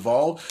Raquel gets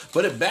involved,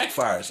 but it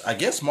backfires. I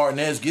guess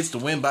Martinez gets the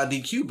win by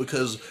DQ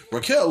because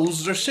Raquel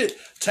loses her shit,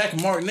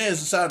 attacking Martinez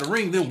inside the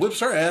ring, then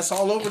whips her ass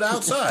all over the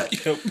outside.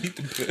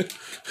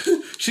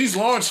 She's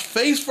launched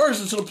face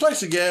first into the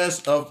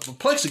plexiglass,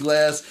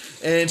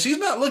 and she's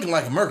not looking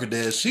like a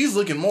Mercedes. She's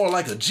looking more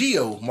like a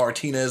Gio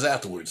Martinez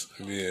afterwards.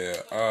 Yeah,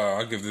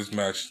 I'll give this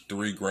match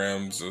 3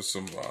 grams of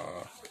some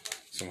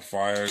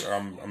fire.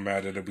 I'm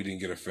mad that we didn't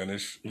get a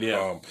finish.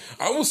 Yeah.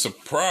 I was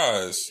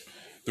surprised.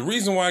 The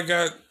reason why I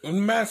got,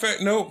 matter of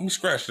fact, no, let me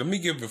scratch it. Let me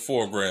give it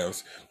 4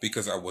 grams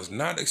because I was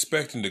not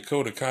expecting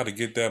Dakota Kai to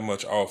get that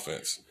much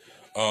offense.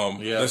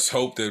 Let's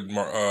hope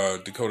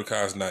that Dakota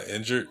Kai is not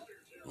injured.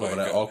 Like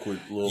that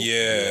awkward little...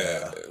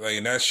 Yeah.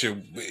 Like that shit,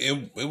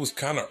 it was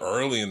kind of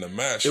early in the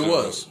match. It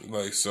was.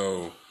 Like,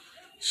 so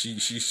she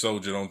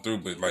soldiered on through,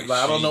 but like...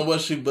 I don't know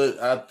what but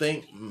I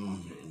think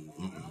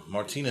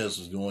Martinez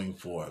was going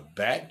for a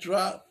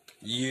backdrop.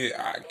 Yeah,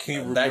 I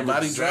can't remember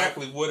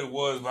exactly what it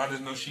was, but I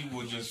just know she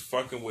was just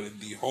fucking with it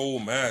the whole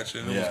match,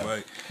 and it was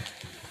like,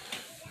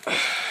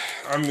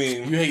 I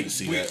mean, you hate to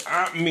see that.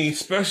 I mean,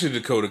 especially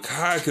Dakota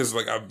Kai, because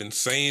like I've been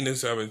saying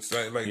this, like,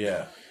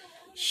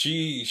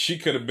 she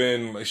could have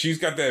been like, she's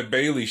got that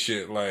Bailey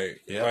shit,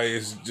 like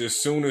it's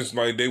just soon as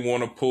like they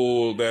want to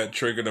pull that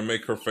trigger to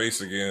make her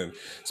face again,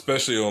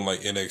 especially on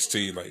like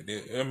NXT, like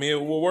I mean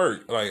it will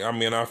work. Like I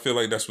mean I feel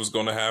like that's what's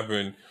going to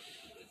happen.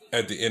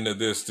 At the end of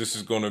this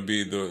is going to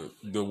be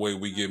the way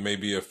we get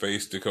maybe a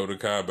face Dakota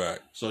Kai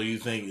back. So you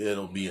think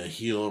it'll be a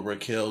heel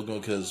Raquel?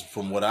 Because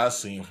from what I've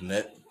seen from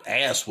that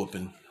ass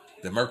whooping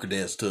that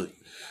Mercedes took,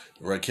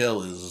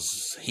 Raquel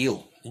is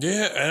heel.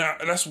 Yeah,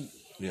 and that's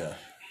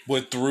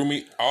what threw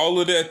me. All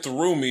of that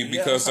threw me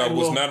because I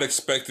was not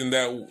expecting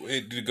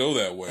it to go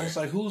that way. I was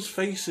like, who's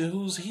face and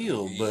who's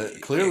heel? But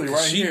clearly,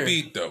 she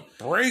beat the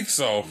brakes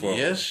off of.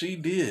 Yes, she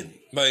did.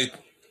 Like.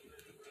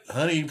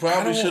 Honey, you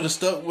probably should have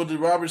stuck with the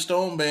Robert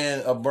Stone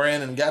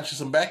brand and got you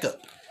some backup.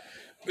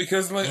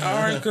 Because, like,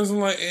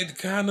 it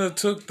kind of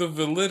took the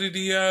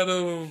validity out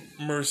of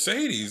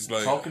Mercedes.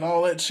 Like talking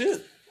all that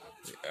shit.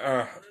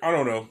 I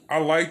don't know. I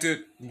liked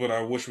it, but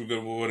I wish we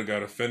would have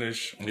got a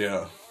finish.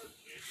 Yeah.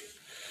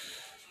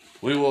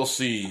 We will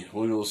see.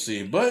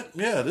 But,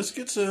 yeah, this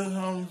gets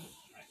a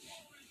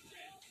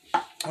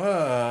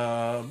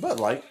Bud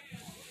Light.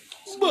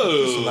 It's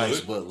a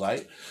nice Bud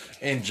Light.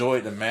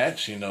 Enjoyed the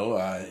match,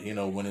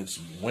 when it's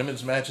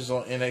women's matches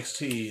on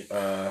NXT,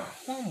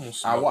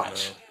 I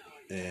watch,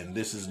 and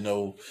this is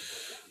no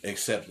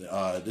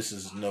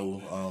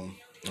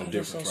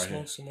difference right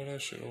here. Some of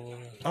that shit over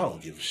there. I don't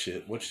give a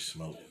shit what you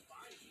smoke.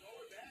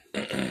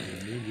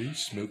 You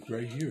smoke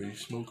right here, you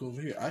smoke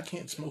over here. I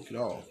can't smoke it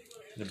all.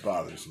 It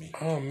bothers me.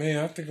 Oh man,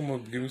 I think I'm gonna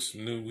give me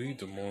some new weed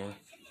tomorrow.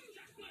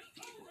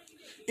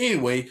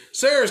 Anyway,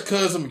 Sarah's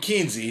cousin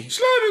Mackenzie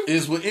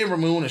is with Ember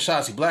Moon and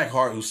Shotzi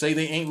Blackheart, who say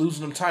they ain't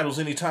losing them titles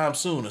anytime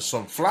soon. And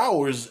some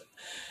flowers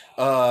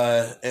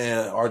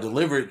are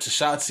delivered to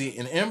Shotzi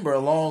and Ember,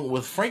 along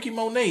with Frankie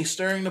Monet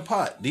stirring the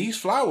pot. These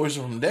flowers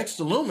are from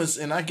Dexter Lumis,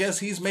 and I guess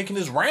he's making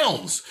his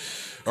rounds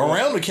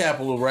around the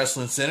Capitol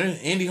Wrestling Center.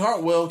 Indy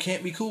Hartwell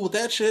can't be cool with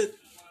that shit.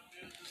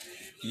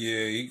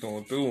 Yeah, he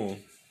going through them.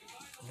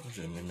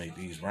 Let me make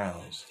these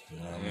rounds. You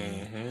know what I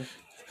mean? Mm-hmm.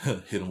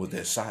 Hit him with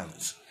that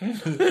silence.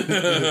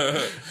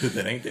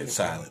 That ain't that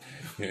silent.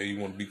 Yeah, you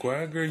want to be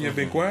quiet, girl? You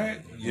been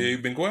quiet? Yeah, you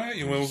been quiet?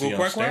 You want to go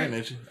quiet?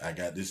 At you. I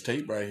got this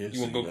tape right here. You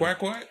want to go quiet?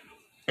 Go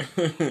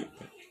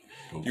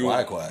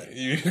quiet.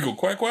 You go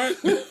quiet?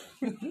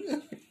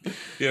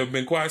 Yeah,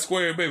 been quiet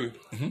square, baby.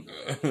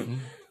 Mm-hmm.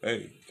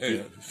 Hey.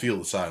 Feel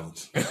the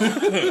silence.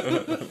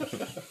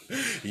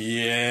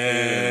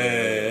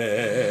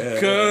 Yeah.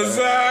 'Cause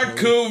I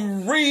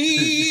could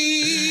read.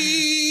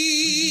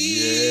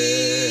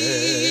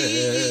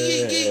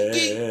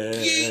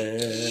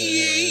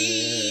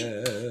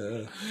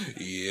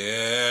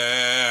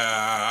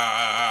 Yeah.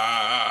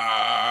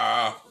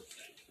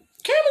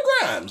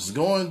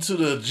 Yams going to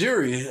the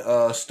jury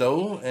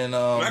stove and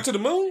Not to the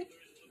moon?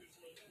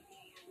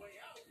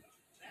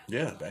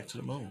 yeah, back to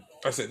the moon.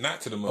 I said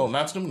not to the moon. Oh,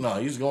 not to the moon. No,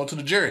 he's going to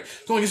the jury.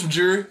 He's going to get some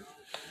jury.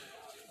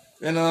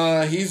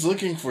 And he's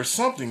looking for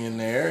something in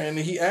there, and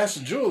he asks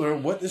the jeweler,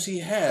 "What does he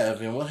have?"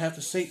 And we'll have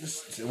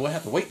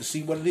to wait to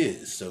see what it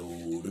is. So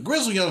the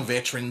Grizzled Young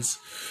Veterans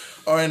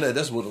are in there.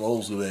 That's what the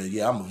old school is.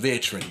 Yeah, I'm a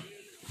veteran.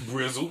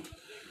 Grizzled.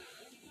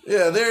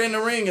 Yeah, they're in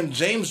the ring, and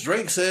James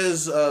Drake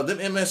says them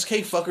MSK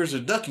fuckers are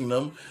ducking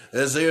them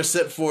as they are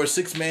set for a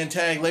 6-man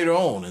tag later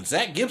on. And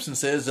Zach Gibson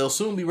says they'll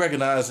soon be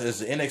recognized as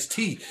the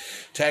NXT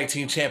Tag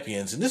Team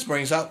Champions. And this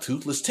brings out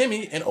Toothless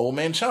Timmy and Old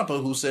Man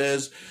Ciampa, who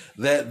says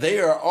that they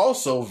are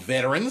also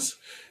veterans.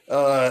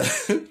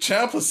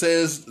 Ciampa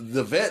says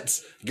the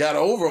vets got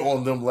over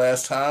on them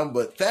last time,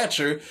 but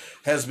Thatcher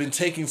has been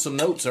taking some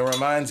notes and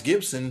reminds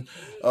Gibson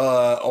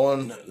that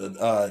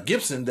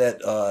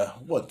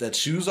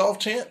shoes off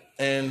chant.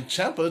 And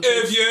Ciampa,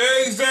 if you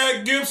ain't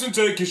Zach Gibson,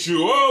 take your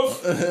shoe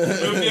off.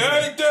 If you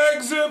ain't Zach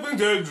Gibson,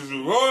 take your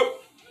shoe off.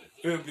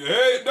 If you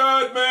ain't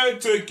Dot Man,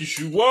 take your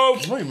shoe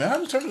off. Wait, man, how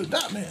did you turn to the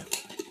Dot Man?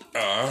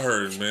 I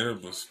heard, man,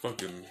 it was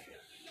fucking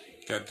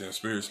goddamn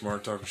Spirit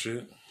Smart talking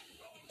shit.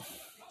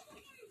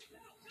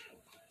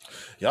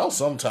 Y'all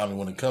sometime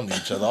when it comes to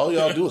each other, all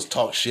y'all do is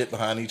talk shit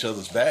behind each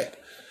other's back.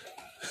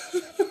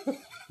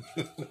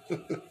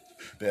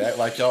 They act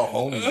like y'all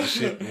homies and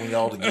shit when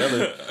y'all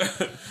together.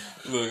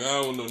 Look,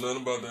 I don't know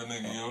nothing about that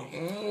nigga,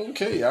 yo.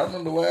 Okay, I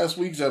remember last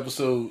week's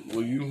episode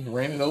where you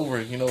ran it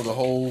over, the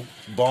whole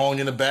bong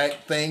in the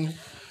back thing.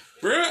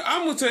 Bruh,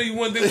 I'm gonna tell you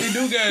one thing we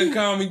do got in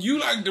common. You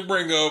like to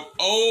bring up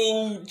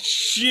old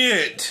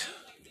shit.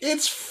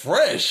 It's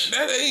fresh.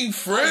 That ain't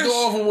fresh. I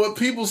go off of what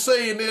people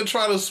say and then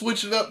try to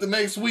switch it up the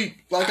next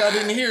week like I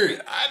didn't hear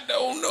it. I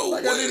don't know.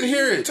 Like I didn't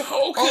hear it.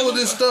 All of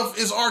this stuff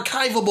is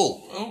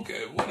archivable.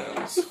 Okay, what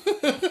else?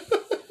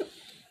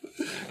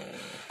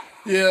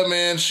 Yeah,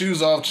 man,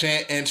 shoes off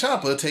chant, and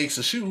Ciampa takes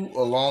a shoe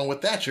along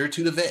with Thatcher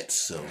to the vets.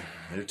 So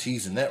they're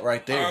teasing that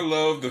right there. I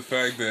love the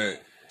fact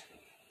that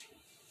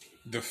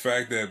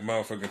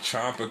motherfucking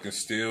Ciampa can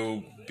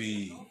still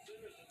be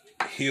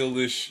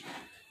heelish,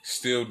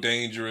 still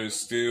dangerous,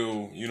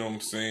 still, you know what I'm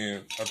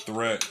saying, a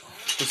threat.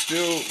 But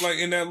still, like,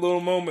 in that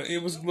little moment,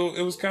 it was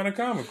kind of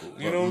comical.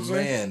 You know what I'm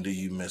saying? Man, do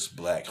you miss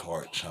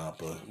Blackheart,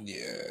 Ciampa?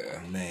 Yeah.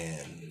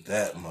 Man,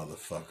 that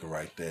motherfucker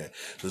right there.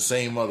 The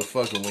same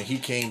motherfucker, when he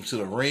came to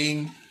the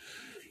ring,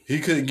 he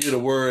couldn't get a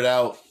word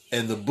out,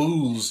 and the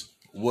booze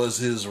was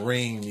his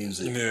ring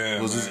music.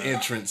 Yeah, was his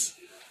entrance.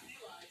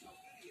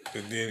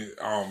 And then,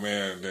 oh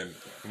man, then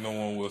No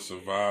One Will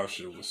Survive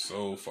shit was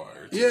so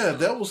fire. Too. Yeah,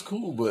 that was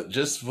cool, but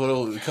just for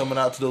those, coming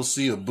out to those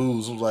sea of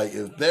booze, was like,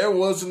 if there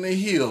wasn't a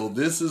heel,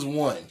 this is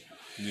one.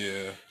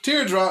 Yeah.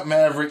 Teardrop,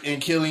 Maverick, and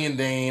Killian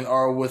Dane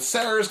are with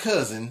Sarah's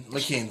cousin,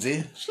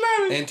 Mackenzie.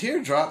 And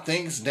Teardrop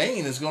thinks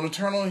Dane is going to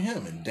turn on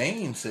him. And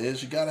Dane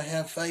says, you got to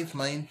have faith,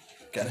 man.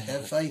 Got to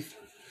have faith.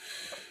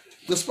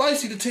 The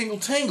Spicy, the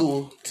Tingle.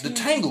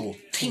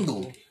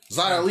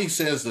 Xia Li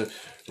says the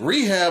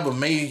rehab of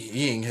Mei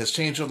Ying has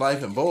changed her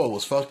life, and Boa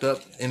was fucked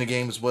up in the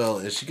game as well.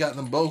 And she got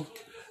them both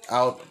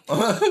out.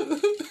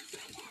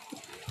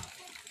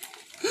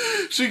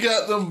 She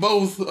got them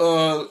both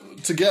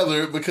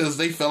together because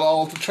they fell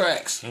off the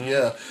tracks. Mm.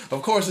 Yeah.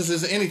 Of course, this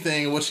isn't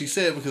anything in what she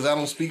said because I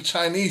don't speak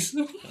Chinese.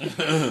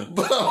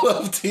 But I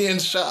love Tian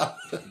Sha.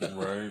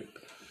 Right.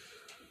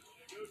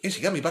 And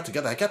she got me back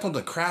together. I got on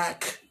the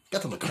crack.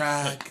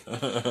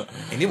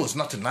 And it was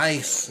not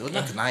nice.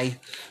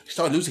 She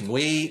started losing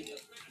weight.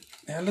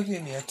 Now look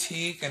at your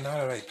teeth and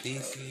all like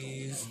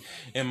pieces.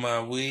 And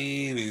my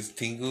weed is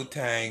tingle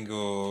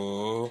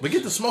tangle. We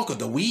get the smoke of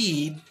the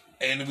weed.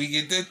 And we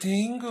get the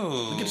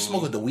tingle. We get the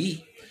smoke of the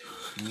weed.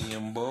 Me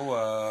and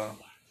Boa.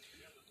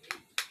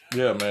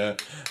 Yeah, man.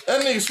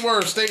 That nigga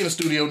Swerve stay in the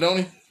studio, don't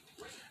he?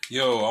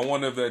 Yo, I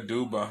wonder if that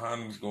dude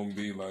behind him is gonna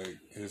be like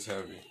his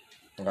heavy.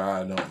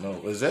 I don't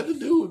know. Is that the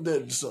dude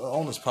that's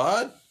on his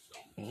pod?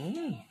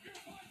 Mm.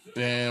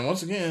 And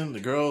once again, the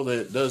girl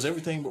that does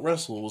everything but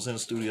wrestle was in the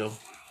studio.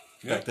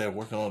 Yep. Back there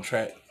working on the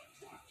track.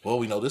 Well,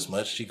 we know this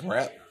much. She can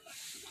rap.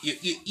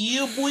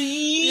 Yeah, boy.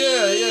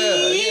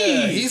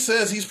 Yeah. He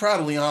says he's proud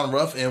of Leon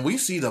Ruff, and we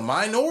see the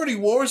Minority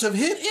Wars have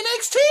hit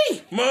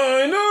NXT.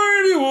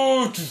 Minority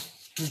Wars.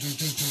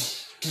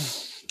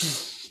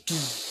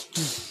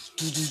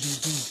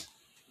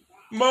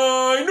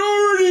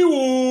 Minority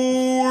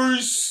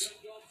Wars.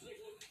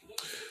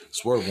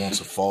 Swerve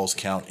wants a Falls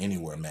Count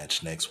Anywhere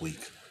match next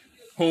week.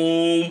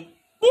 Home.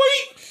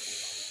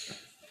 Wait.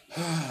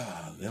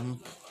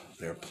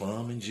 They're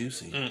plumb and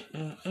juicy.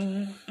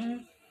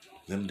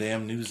 Them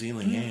damn New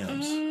Zealand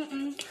yams.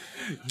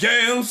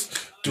 Yams.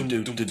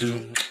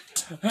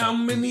 How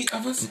many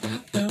of us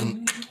got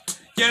them?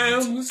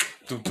 Yams.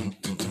 Put them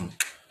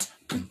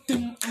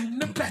on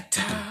the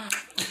platter.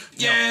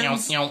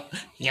 Yams.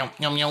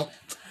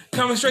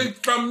 Coming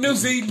straight from New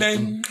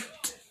Zealand.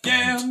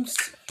 Yams.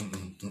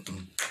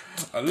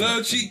 I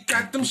love she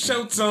got them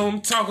shirts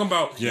on talking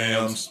about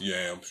yams.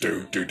 Yams.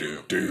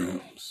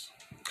 Yams.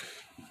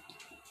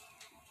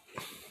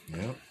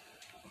 Yep.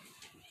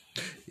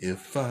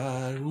 If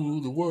I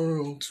rule the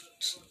world,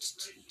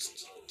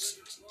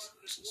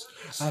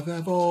 I'll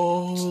have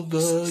all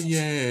the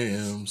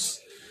yams.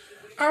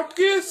 I'll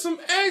get some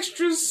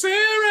extra syrup.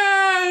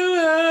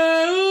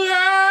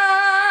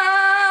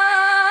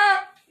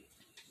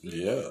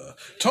 Yeah.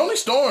 Tony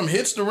Storm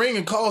hits the ring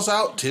and calls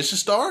out Tisha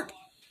Stark,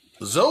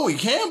 Zoe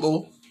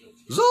Campbell,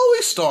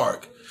 Zoe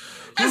Stark.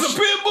 There's a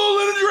pit bull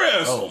in a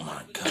dress. Oh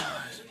my God.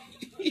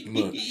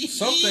 Look,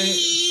 something.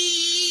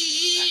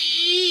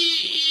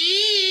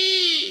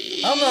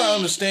 I'm not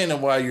understanding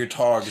why you're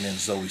targeting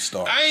Zoe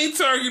Stark. I ain't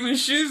targeting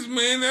shit,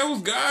 man. That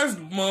was God's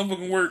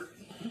motherfucking work.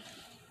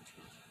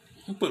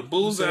 He put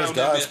bullseye on that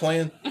God's bitch.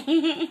 plan.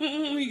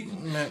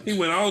 He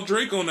went all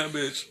Drake on that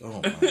bitch. Oh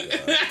my God.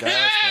 God's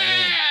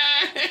plan.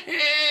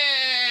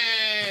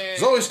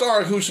 Zoe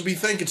Stark, who should be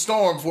thanking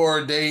Storm for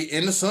her day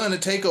in the sun to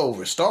take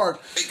over.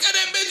 Stark They got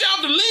that bitch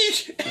off the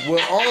leash.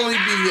 will only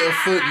be a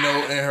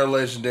footnote in her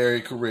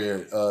legendary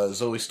career.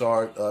 Zoe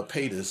Stark,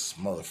 pay this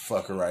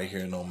motherfucker right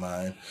here, no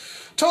mind.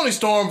 Tony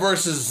Storm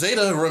versus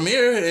Zeta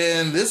Ramir,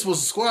 and this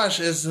was a squash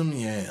as them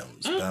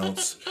yams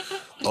bounce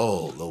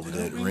all over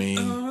that ring.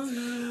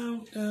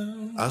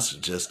 I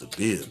suggest a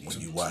bib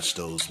when you watch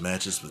those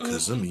matches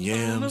because them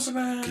yams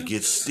could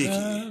get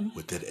sticky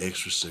with that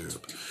extra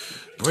syrup.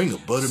 Bring a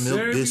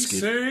buttermilk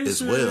biscuit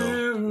as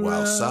well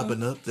while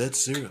sopping up that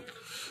syrup.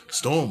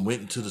 Storm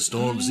went into the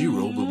Storm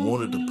Zero but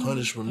wanted to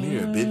punish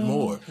Ramir a bit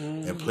more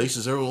and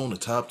places her on the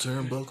top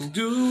turnbuckle.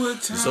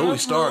 Zoe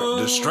Stark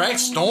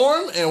distracts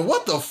Storm, and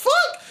what the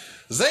fuck?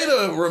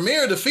 Zeta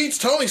Ramir defeats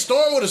Tony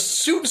Storm with a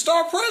shooting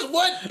star press?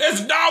 What? There's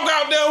a dog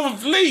out there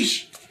with a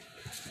leash.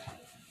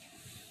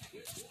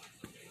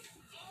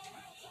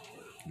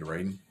 You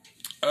rating?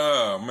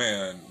 Oh,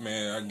 man,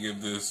 I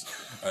give this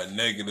a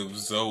negative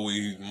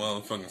Zoe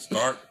motherfucking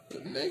Stark.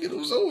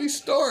 Negative Zoe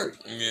Stark.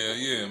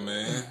 Yeah,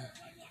 man.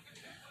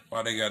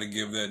 Why they gotta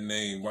give that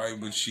name? Why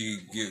would she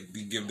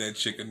give that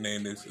chick a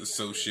name that's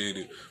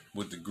associated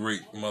with the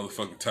great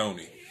motherfucking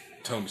Tony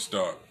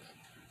Stark?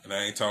 And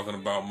I ain't talking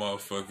about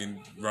motherfucking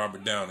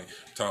Robert Downey.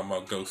 I'm talking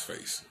about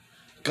Ghostface.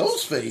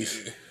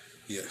 Ghostface?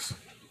 Yes.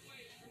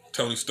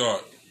 Tony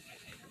Stark.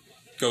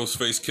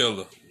 Ghostface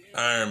Killer.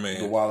 Iron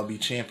Man. The Wallaby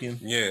champion?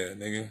 Yeah,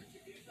 nigga.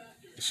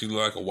 She look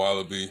like a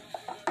wallaby.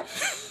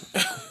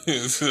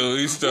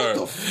 Zoe Stark.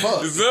 What the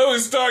fuck? Zoe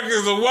Stark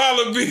is a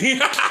wallaby.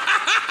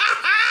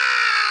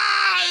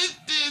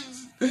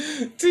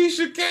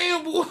 Tisha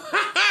Campbell.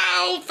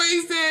 Old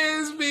face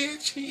ass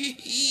bitch. I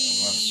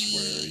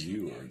swear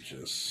you are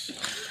just...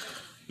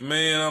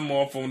 Man, I'm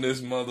off on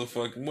this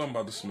motherfucking... What I'm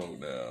about to smoke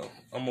now?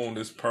 I'm on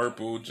this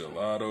purple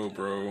gelato,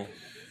 bro.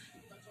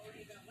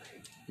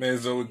 Man,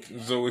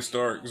 Zoe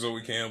Stark,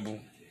 Zoe Campbell.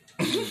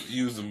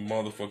 Use a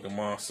motherfucking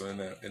monster in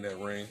that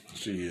ring.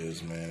 She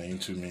is, man.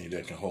 Ain't too many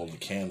that can hold a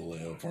candle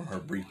up from her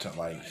brief time.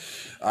 Like,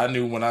 I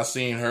knew when I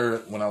seen her,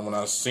 when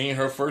I seen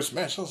her first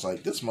match, I was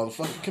like, this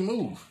motherfucker can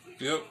move.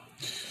 Yep.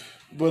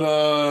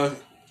 But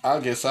I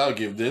guess I'll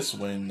give this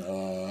one.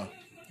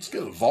 Let's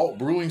get a Vault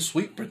Brewing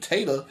Sweet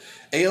Potato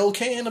ale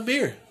can of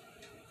beer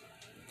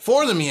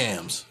for them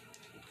yams.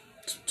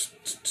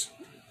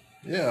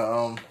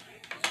 Yeah.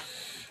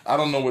 I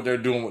don't know what they're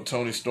doing with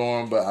Tony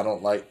Storm, but I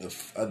don't like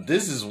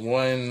this is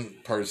one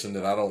person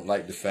that I don't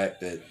like the fact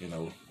that, you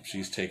know,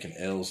 she's taking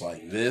L's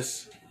like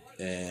this.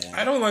 And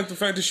I don't like the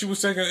fact that she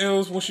was taking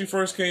L's when she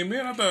first came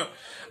in.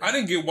 I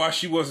didn't get why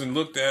she wasn't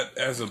looked at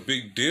as a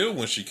big deal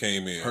when she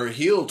came in. Her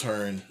heel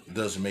turn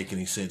doesn't make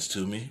any sense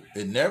to me.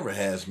 It never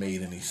has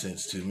made any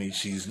sense to me.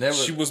 She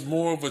was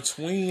more of a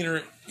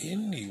tweener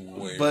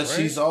anyway, but right?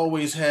 she's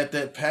always had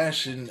that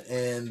passion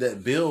and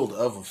that build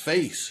of a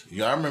face.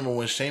 Yeah, I remember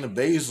when Shayna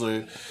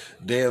Baszler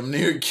damn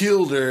near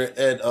killed her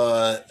at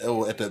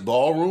the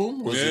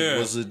ballroom.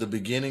 Was it the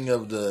beginning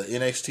of the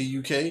NXT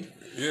UK?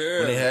 Yeah,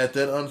 when they had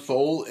that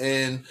unfold,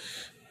 and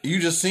you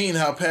just seen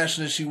how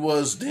passionate she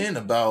was then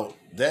about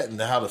that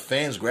and how the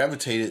fans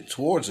gravitated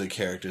towards her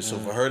character. So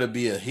for her to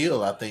be a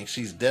heel, I think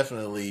she's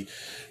definitely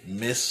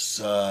what's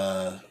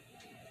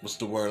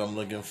the word I'm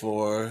looking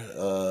for?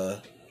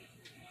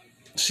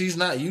 She's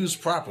not used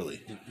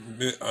properly.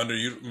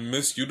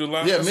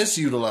 Misutilized? Yeah,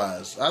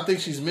 misutilized. I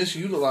think she's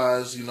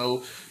misutilized, you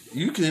know.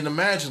 You can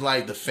imagine,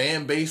 like, the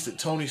fan base that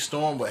Tony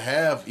Storm would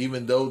have,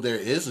 even though there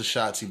is a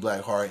Shotzi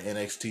Blackheart in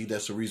NXT.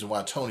 That's the reason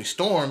why Tony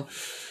Storm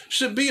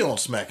should be on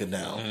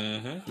SmackDown.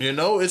 Mm-hmm. You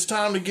know, it's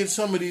time to get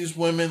some of these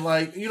women,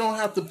 like, you don't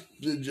have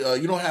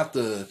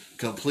to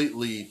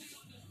completely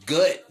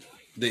gut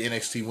the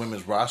NXT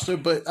women's roster,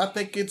 but I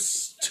think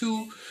it's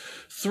 2,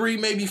 3,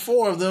 maybe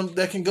 4 of them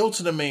that can go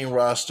to the main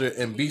roster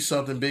and be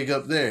something big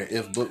up there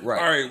if booked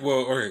right.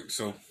 All right,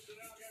 so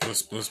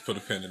let's put a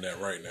pin in that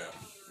right now.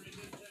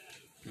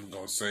 I'm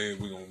gonna say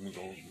it. We're gonna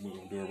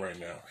do it right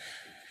now.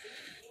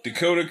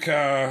 Dakota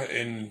Kai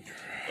and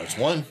that's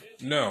one.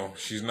 No,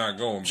 she's not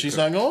going. She's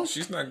not going.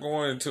 She's not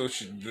going until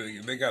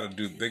they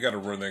gotta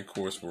run that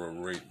course for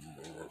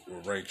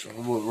Rachel.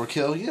 With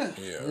Raquel, yeah.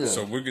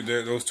 So we could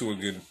those two are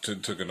getting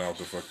taken off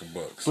the fucking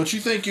Bucks. But you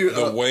think you're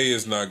the way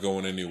is not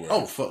going anywhere.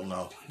 Oh fuck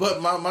no.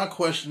 But my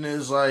question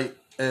is, like,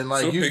 And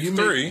like So pick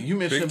three. You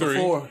mentioned Pick three.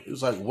 before, it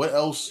was like what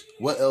else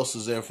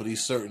is there for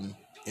these certain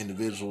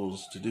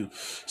individuals to do?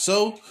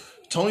 So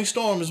Tony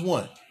Storm is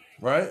one,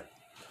 right?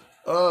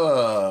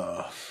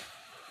 Io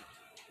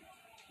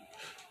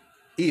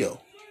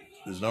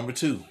is number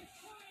 2.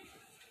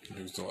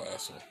 Who's the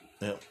last one?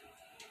 Yep.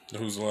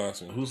 Who's the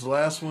last one? Who's the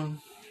last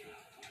one?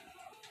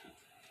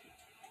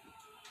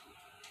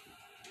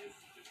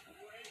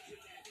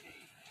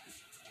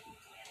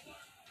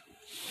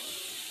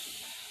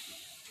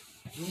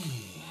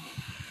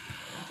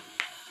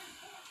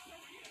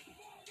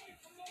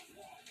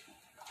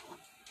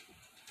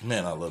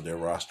 Man, I love their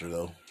roster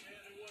though.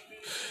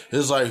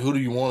 It's like, who do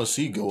you want to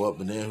see go up,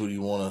 and then who do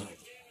you want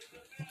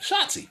to?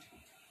 Shotzi.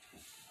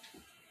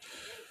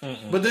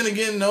 But then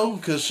again, no,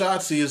 because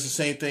Shotzi is the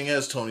same thing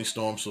as Tony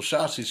Storm, so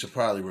Shotzi should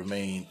probably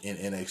remain in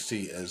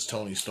NXT as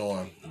Tony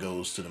Storm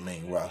goes to the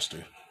main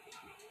roster.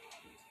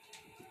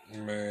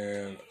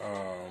 Man,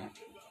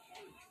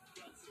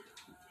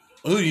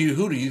 who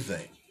do you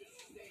think?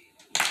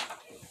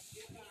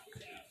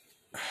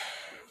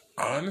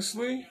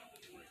 Honestly,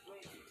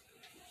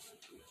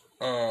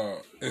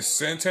 is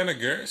Santana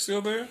Garrett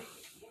still there?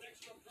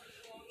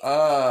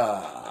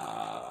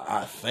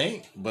 I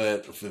think,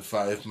 but if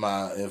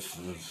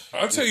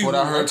I'll tell you what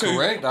I heard you-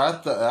 correct,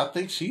 I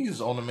think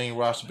she's on the main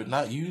roster, but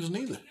not used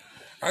neither.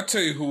 I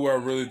tell you who I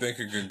really think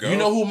it could go. You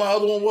know who my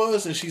other one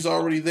was, and she's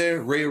already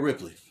there? Rhea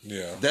Ripley.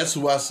 Yeah, That's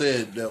who I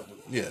said.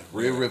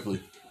 Rhea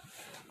Ripley.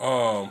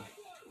 I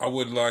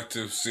would like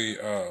to see.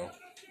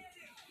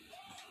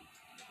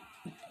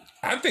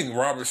 I think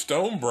Robert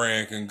Stone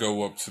brand can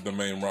go up to the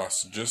main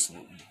roster just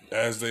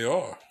as they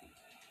are.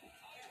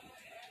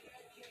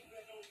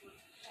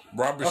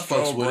 Robert I fucks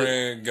Stone with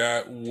brand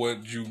got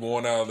what you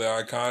want out of the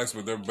Iconics,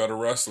 but they're better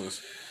wrestlers.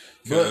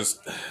 Because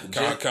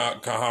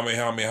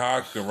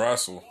Kamehameha can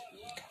wrestle.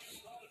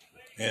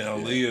 And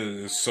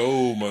Aaliyah is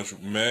so much,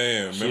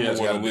 man. She Remember has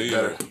what gotta be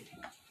better.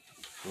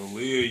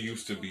 Aaliyah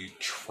used to be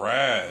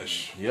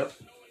trash. Yep.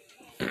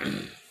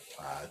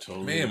 I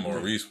totally Man, agree.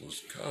 Maurice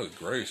was, good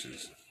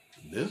gracious.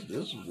 This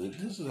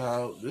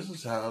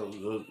is how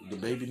the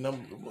baby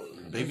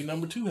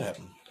number 2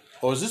 happened.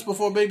 Or is this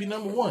before baby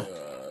number 1?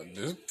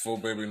 This before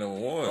baby number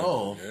 1.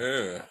 Oh.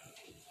 Yeah.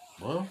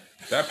 Well,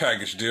 That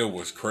package deal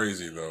was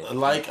crazy, though.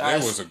 Like That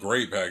was a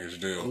great package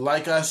deal.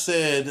 like I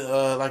said,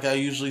 like I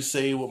usually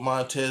say with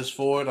Montez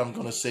Ford, I'm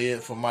going to say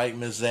it for Mike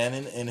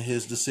Mizanin and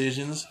his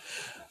decisions.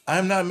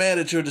 I'm not mad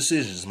at your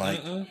decisions,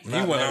 Mike. He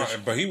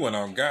went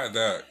out and got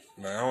that.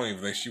 Like, I don't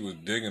even think she was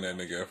digging that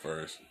nigga at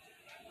first.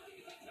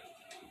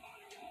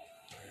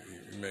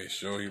 He made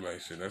sure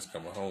that's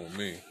coming home with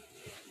me.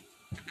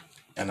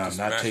 And I'm This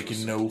not match taking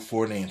was- no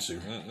for an answer.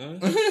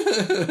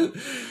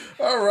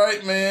 All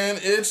right, man.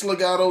 It's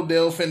Legado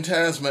del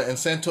Fantasma, and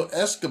Santo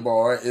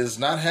Escobar is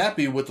not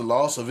happy with the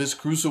loss of his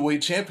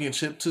Cruiserweight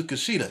Championship to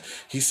Kushida.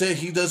 He said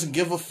he doesn't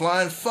give a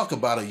flying fuck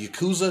about a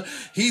Yakuza.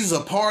 He's a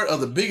part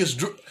of the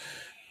biggest...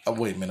 Oh,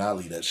 wait a minute, I'll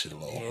leave that shit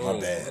alone. Oh, My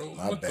bad. bro,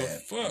 My what the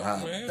bad. fuck,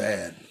 My man?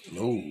 bad.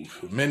 No.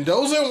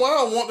 Mendoza and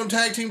Wild want them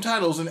tag team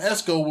titles, and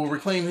Esco will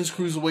reclaim his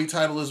Cruiserweight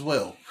title as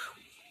well.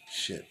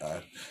 Shit,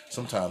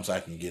 sometimes I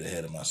can get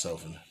ahead of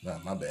myself, and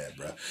not my bad,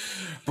 bro.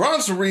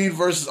 Bronson Reed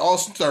versus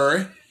Austin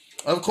Theory.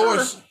 Of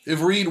course,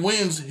 if Reed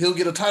wins, he'll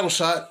get a title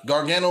shot.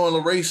 Gargano and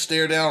LeRae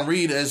stare down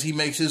Reed as he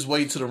makes his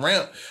way to the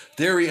ramp.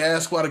 Theory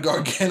asks why the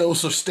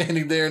Garganos are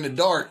standing there in the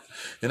dark,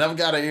 and I've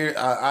got an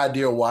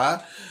idea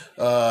why.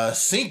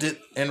 Synced it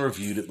and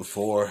reviewed it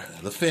before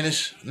the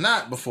finish,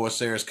 not before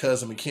Sarah's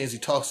cousin Mackenzie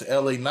talks to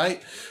LA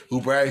Knight, who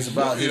brags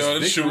about his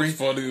This shit was victory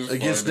funny as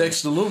against funny.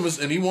 Dexter Loomis,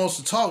 and he wants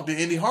to talk to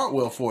Indy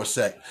Hartwell for a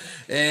sec.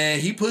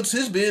 And he puts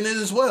his bid in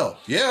as well.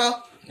 Yeah.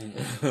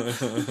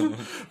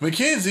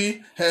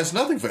 Mackenzie has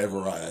nothing for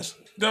Everrise.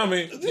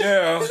 Dummy.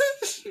 Yeah.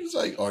 He's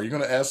like, are you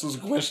going to ask us a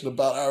question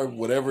about our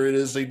whatever it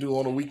is they do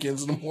on the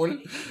weekends in the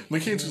morning?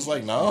 Mackenzie's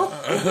like, no.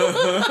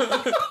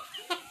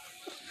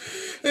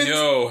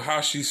 Yo,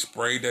 how she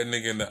sprayed that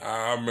nigga in the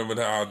eye. I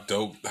remember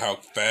how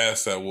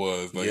fast that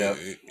was. Like, Yeah.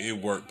 it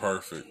worked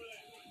perfect.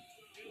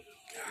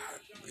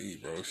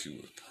 God, bro, she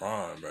was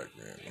prime back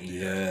then.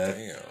 Yeah.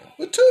 Damn.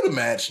 But to the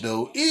match,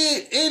 though,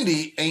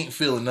 Indy ain't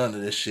feeling none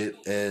of this shit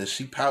as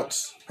she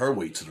pouts her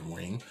way to the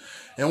ring.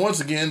 And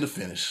once again, the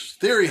finish.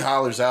 Theory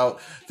hollers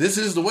out, this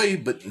is the way,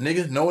 but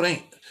nigga, no it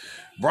ain't.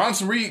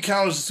 Bronson Reed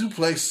counters the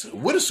suplex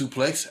with a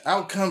suplex.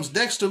 Out comes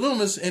Dexter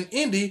Loomis, and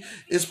Indy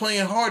is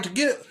playing hard to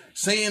get,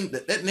 saying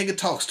that nigga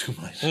talks too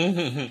much.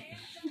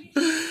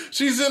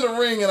 She's in the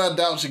ring, and I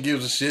doubt she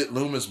gives a shit.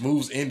 Loomis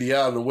moves Indy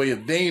out of the way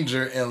of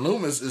danger, and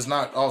Loomis is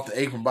knocked off the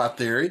apron by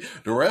Theory.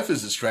 The ref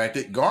is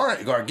distracted.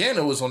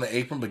 Gargano is on the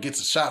apron, but gets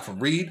a shot from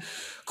Reed.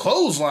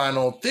 Clothesline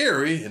on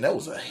Theory, and that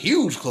was a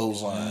huge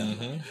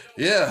clothesline.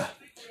 Yeah.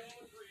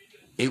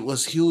 It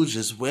was huge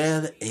as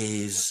well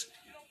as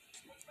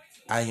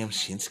I am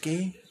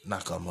Shinsuke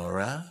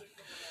Nakamura.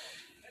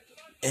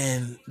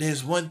 And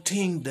there's one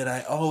thing that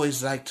I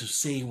always like to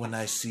say when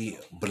I see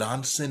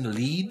Bronson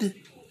lead.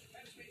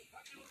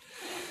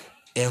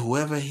 And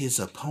whoever his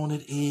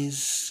opponent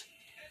is,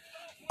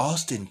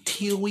 Austin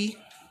Theory,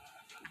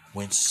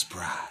 went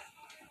spry.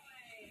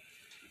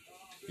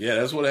 Yeah,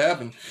 that's what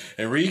happened.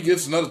 And Reed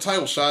gets another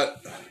title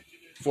shot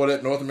for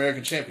that North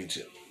American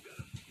Championship.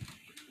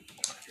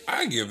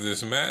 I give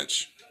this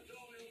match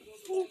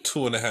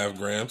 2.5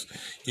 grams.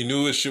 You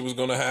knew this shit was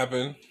gonna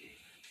happen,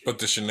 but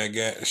the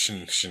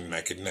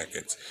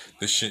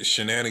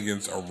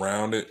shenanigans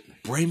around it.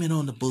 Brayman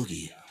on the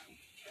boogie.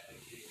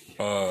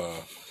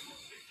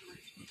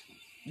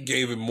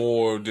 Gave it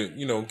more, gave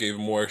it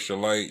more extra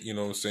light. You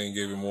know what I'm saying?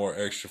 Gave it more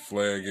extra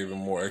flair. Gave it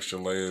more extra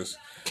layers.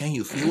 Can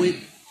you feel it?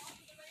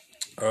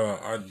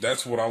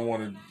 That's what I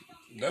wanted.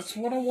 That's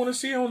what I want to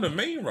see on the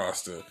main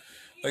roster.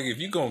 Like, if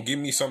you're gonna give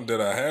me something that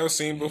I have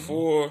seen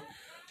before,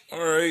 all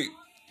right.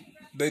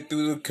 They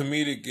threw the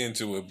comedic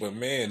into it, but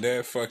man,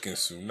 that fucking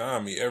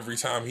tsunami every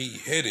time he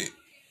hit it,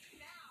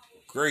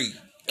 great.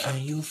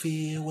 Can you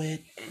feel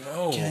it?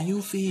 No. Can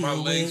you feel my it?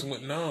 legs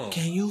went numb.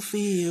 Can you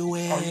feel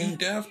it? Are you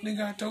deaf,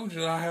 nigga? I told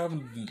you I have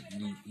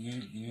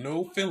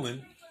no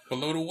feeling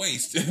below the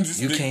waist.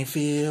 You can't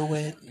feel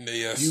it.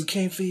 Yes. You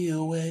can't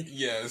feel it.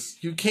 Yes.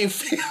 You can't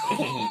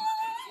feel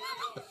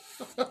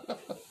it.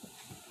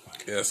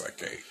 Yes, I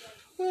can.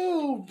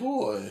 Oh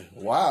boy!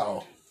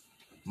 Wow.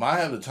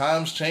 The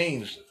times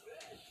changed.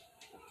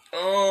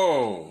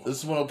 Oh. This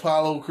is when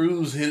Apollo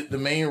Crews hit the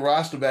main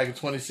roster back in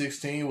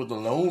 2016 with the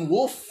Lone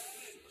Wolf,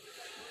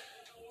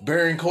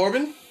 Baron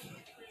Corbin.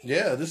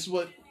 Yeah, this is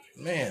what,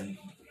 man.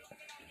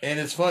 And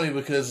it's funny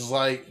because it's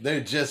like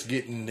they're just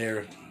getting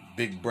their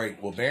big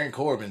break. Well, Baron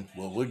Corbin,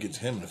 we'll get to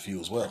him in a few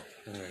as well.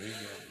 Yeah,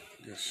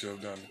 he got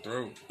shoved down the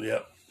throat.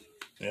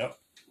 Yep.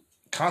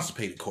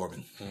 Constipated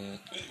Corbin.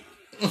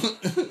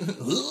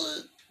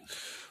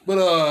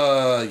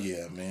 But,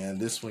 yeah, man,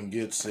 this one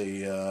gets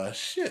a,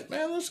 shit,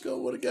 man, let's go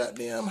with a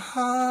goddamn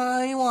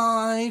High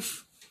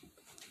Life.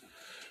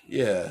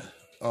 Yeah,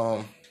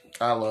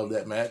 I love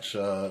that match.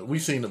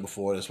 We've seen it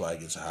before, that's why it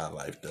gets a High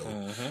Life, though.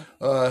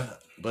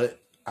 Mm-hmm.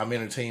 But I'm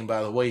entertained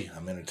by the way.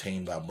 I'm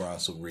entertained by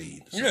Bronson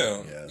Reed. So,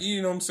 yeah,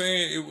 you know what I'm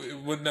saying?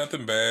 It was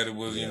nothing bad. It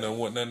was,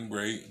 wasn't nothing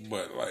great.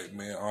 But, like,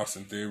 man,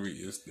 Austin Theory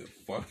is the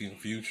fucking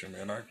future,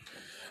 man.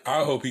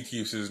 I hope he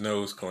keeps his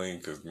nose clean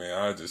because, man,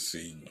 I just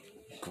see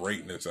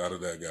greatness out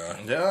of that guy.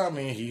 Yeah, I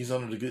mean, he's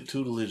under the good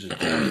tutelage of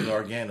Johnny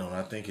Gargano, and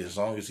I think as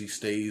long as he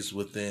stays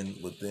within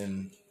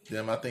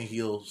them, I think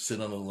he'll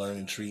sit on the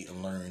learning tree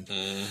and learn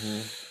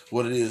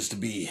what it is to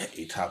be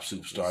a top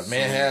superstar.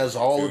 Man has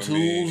all the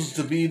tools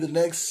to be the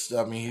next.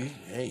 I mean,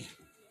 hey,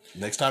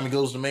 next time he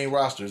goes to the main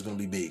roster, it's gonna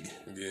be big.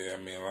 Yeah,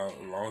 I mean, as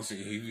long as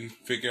he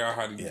figure out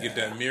how to get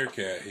that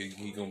meerkat,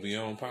 he gonna be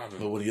on popping.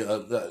 But what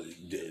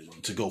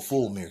to go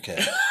full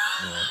meerkat?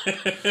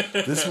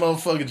 This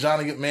motherfucker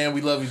Johnny, man, we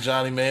love you,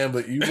 Johnny, man,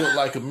 but you look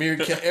like a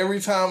meerkat. Every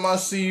time I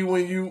see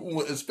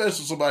you,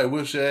 especially somebody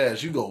whips your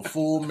ass, you go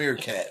full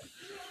meerkat.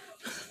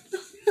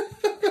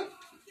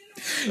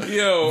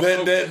 Yo,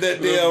 that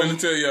damn let me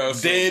tell y'all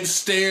dead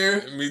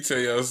stare. Let me tell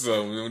y'all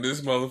something. When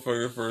this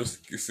motherfucker first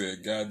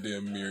said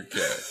 "goddamn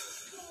meerkat,"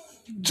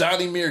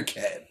 Johnny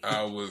Meerkat,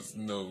 I was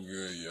no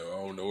good, yo.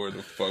 I don't know where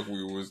the fuck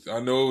we was. I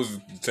know it was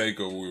the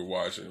Takeover we were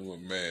watching, but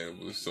man,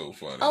 it was so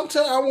funny. I'm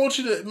telling. I want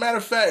you to. Matter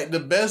of fact, the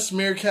best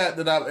meerkat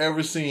that I've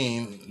ever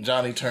seen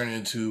Johnny turn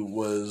into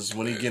was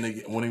when he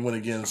went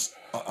against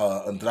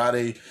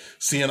Andrade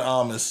Cien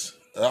Almas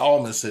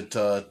at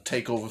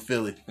Takeover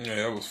Philly. Yeah,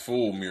 that was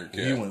full meerkat.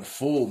 He went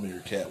full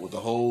meerkat with the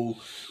whole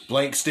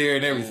blank stare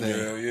and everything.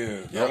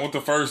 Yeah. Yep. I want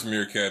the first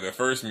meerkat. The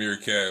first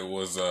meerkat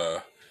was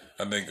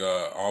I think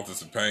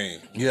Authors of Pain.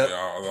 Yep. Yeah,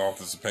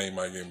 Authors of Pain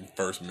might give him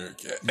first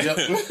meerkat. Yep.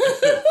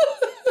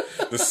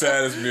 The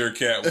saddest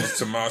meerkat was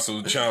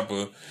Tommaso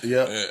Ciampa.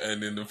 Yep.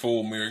 And then the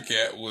full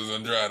meerkat was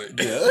Andrade.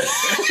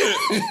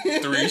 Yeah.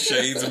 3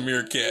 shades of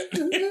meerkat.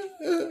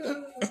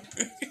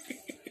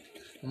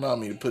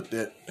 Remind me to put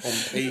that on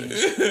the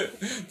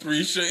page.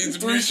 3 shades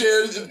of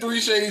meerkat.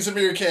 3 shades of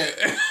meerkat.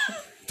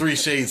 3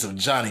 shades of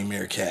Johnny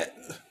Meerkat.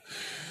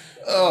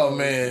 Oh,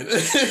 man.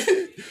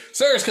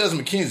 Sarah's cousin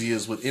Mackenzie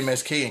is with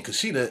MSK and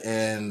Kushida,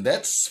 and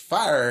that's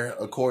fire,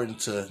 according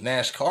to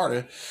Nash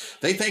Carter.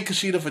 They thank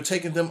Kushida for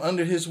taking them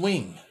under his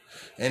wing.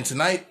 And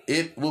tonight,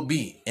 it will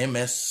be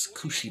MS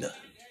Kushida.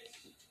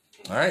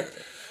 All right.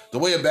 The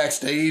way of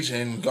backstage,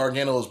 and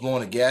Gargano is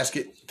blowing a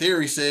gasket.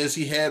 Theory says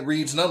he had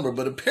Reed's number,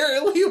 but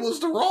apparently it was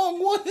the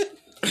wrong one.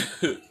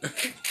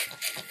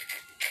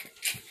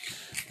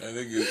 I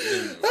think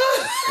it's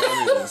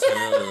funny as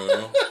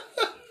hell.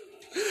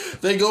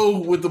 They go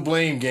with the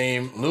blame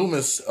game.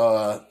 Loomis,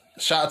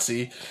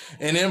 Shotzi,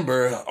 and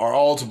Ember are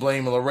all to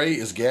blame, and LeRae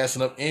is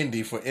gassing up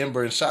Indy for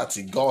Ember and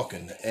Shotzi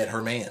gawking at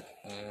her man.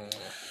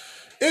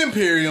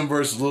 Imperium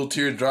versus Little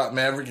Teardrop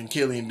Maverick and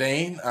Killian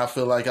Dane. I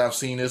feel like I've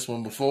seen this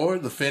one before.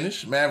 The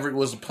finish. Maverick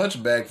was the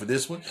punch bag for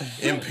this one.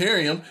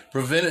 Imperium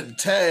prevented the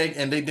tag,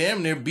 and they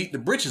damn near beat the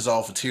britches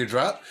off of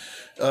Teardrop.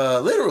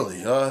 Literally.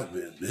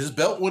 His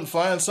belt went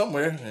flying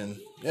somewhere, and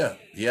yeah,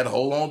 he had to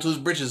hold on to his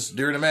britches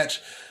during the match.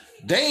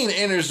 Dane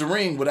enters the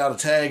ring without a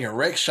tag and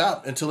wrecks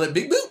shop until that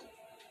big boot.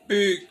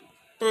 Big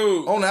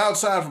Ooh. On the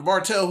outside for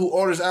Bartel, who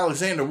orders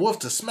Alexander Wolf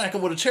to smack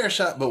him with a chair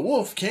shot, but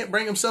Wolf can't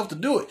bring himself to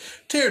do it.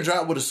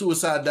 Teardrop with a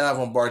suicide dive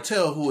on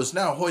Bartel, who is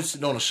now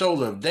hoisted on the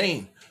shoulder of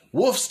Dane.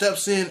 Wolf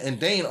steps in, and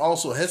Dane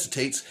also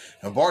hesitates,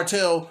 and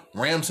Bartel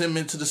rams him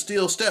into the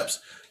steel steps.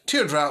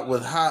 Teardrop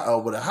with a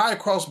high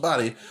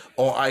crossbody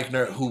on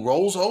Eichner, who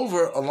rolls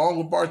over along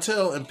with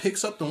Bartel and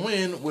picks up the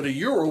win with a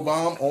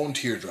Eurobomb on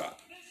Teardrop.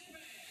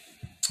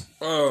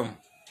 I'm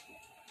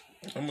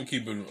gonna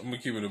keep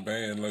it a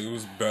band. Like, it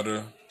was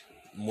better.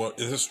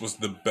 This was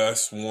the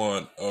best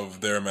one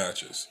of their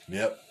matches.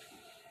 Yep.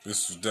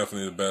 This was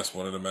definitely the best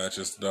one of the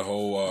matches. The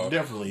whole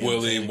definitely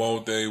Willie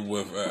Won't They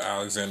with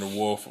Alexander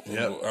Wolf.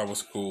 Yep. That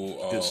was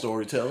cool. Good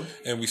storytelling.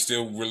 And we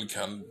still really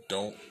kind of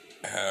don't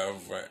have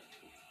an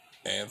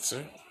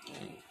answer.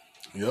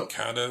 Yep.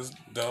 Kind of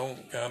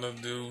don't, kind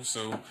of do.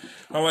 So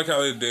I like how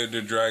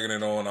they're dragging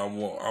it on. I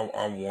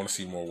want to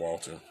see more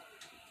Walter.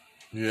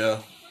 Yeah.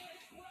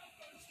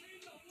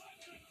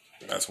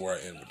 That's where I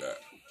end with that.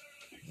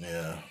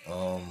 Yeah.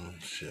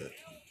 Shit.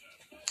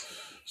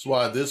 That's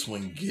why this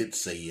one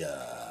gets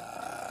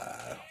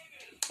a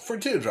for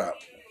Teardrop.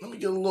 Let me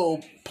get a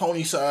little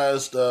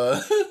pony-sized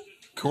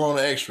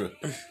Corona Extra.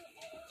 A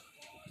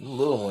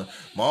little one.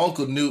 My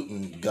Uncle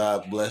Newton,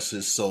 God bless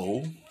his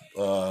soul.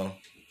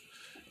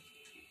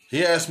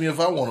 He asked me if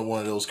I wanted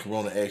one of those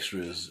Corona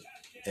Extras.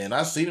 And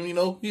I seen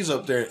him, he's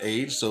up there in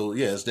age, so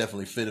yeah, it's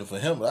definitely fitting for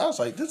him. But I was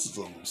like, this is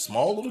a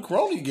small little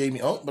Corona you gave me,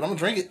 but I'm gonna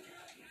drink it.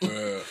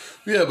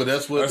 Yeah, but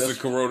that's the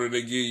Corona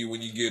they give you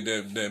when you get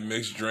that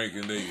mixed drink,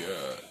 and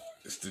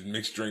it's the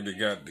mixed drink they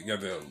got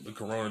the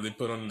Corona they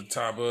put on the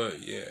top of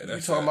it. Yeah,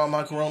 that's you talking about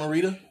my Corona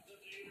Rita?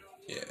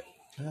 Yeah.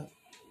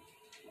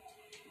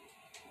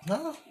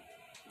 No,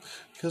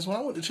 because when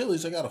I went to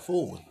Chili's, I got a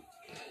full one.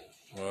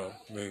 Well,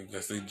 I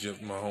guess they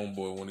gypped my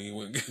homeboy when he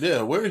went.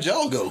 Yeah, where did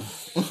y'all go?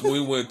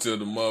 We went to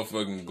the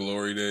motherfucking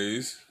Glory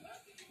Days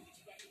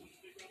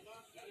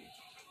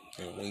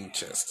in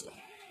Winchester.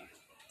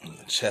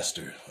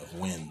 Chester of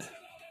Wind,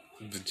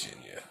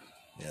 Virginia.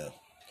 Yeah.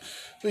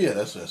 But yeah,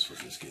 that's what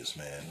this gets,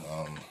 man.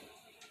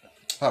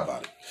 How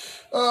about it?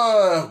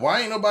 Why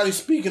ain't nobody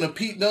speaking of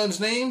Pete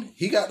Dunne's name?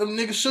 He got them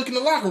niggas shook in the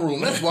locker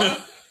room. That's why.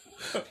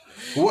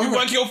 You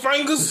like your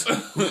fingers?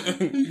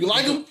 You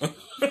like them?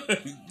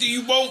 Do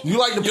you want? You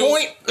like the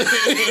point?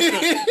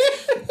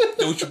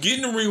 Don't you get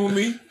in the ring with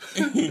me?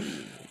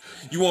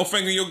 You want to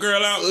finger your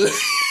girl out?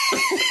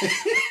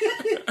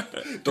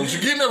 Don't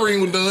you get in the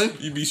ring with Dunn?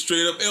 You be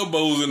straight up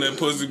elbows in that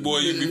pussy, boy.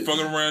 You be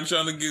fucking around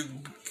trying to get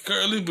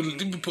curly, but let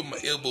me put my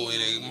elbow in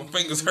it. My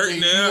fingers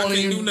hurting now. I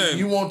can't do nothing.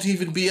 You won't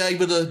even be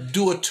able to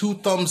do a 2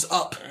 thumbs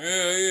up.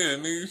 Yeah,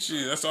 nigga,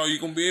 shit. That's all you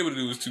gonna be able to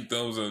do is 2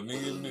 thumbs up,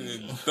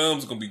 nigga.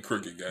 Thumbs gonna be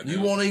crooked, goddamn.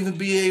 You won't even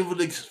be able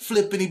to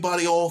flip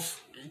anybody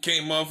off. You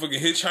can't motherfucking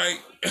hitchhike.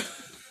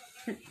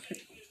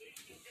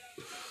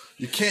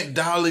 You can't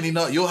dial any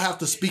number. You'll have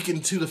to speak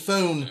into the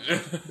phone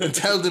and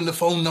tell them the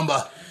phone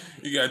number.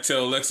 You gotta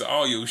tell Alexa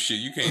all your shit.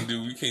 You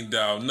can't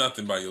dial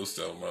nothing by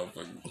yourself,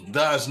 motherfucker.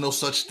 There's no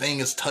such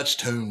thing as touch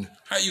tone.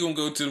 How you gonna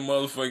go to the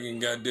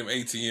motherfucking goddamn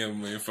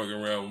ATM and fucking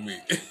around with me?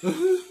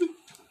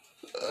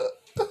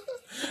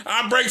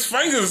 I breaks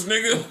fingers,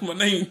 nigga. My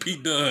name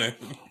Pete Dunne.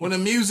 When the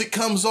music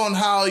comes on,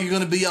 how are you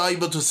gonna be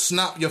able to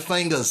snap your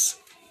fingers?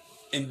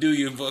 And do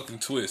your fucking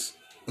twist.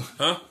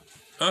 Huh?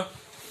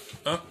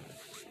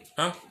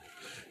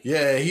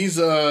 Yeah, he's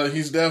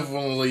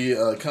definitely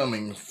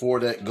coming for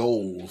that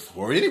gold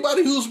for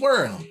anybody who's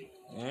wearing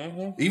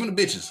them, even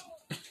the bitches.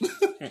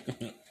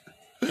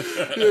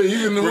 Yeah,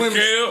 even the women.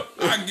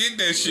 I get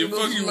that shit.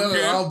 Fuck you,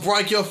 Raquel. I'll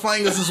break your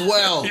fingers as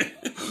well.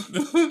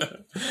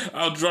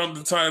 I'll drop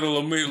the title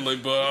immediately,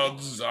 but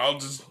I'll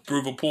just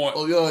prove a point.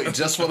 Oh, yo,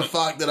 just for the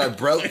fact that I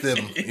broke them,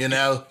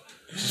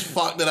 just the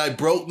fact that I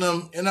broke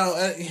them,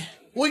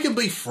 we can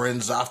be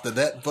friends after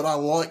that. But I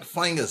like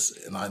fingers,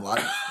 and I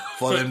like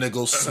for them to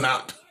go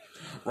snap.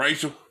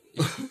 Rachel.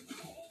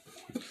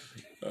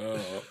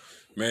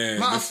 Man.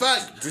 Matter of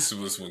fact, this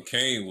was when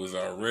Kane was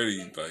already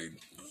like,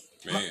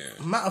 man.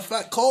 Matter of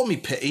fact, call me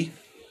petty,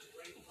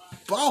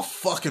 but I'll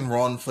fucking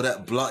run for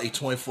that bloody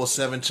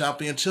 24/7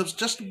 championships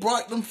just to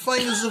break them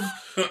fingers of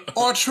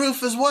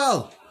R-Truth as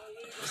well.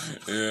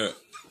 Yeah.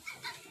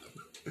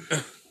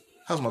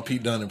 How's my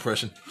Pete Dunne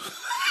impression?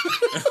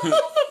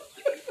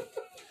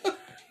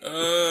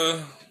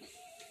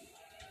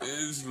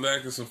 It's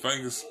lacking some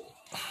fingers.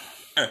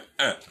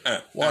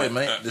 Why,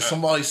 man? Did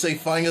somebody say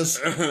fingers?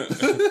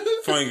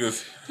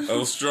 Fingers.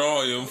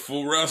 Australian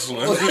for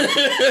wrestling.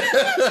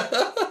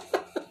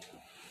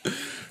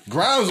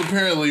 Grimes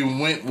apparently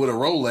went with a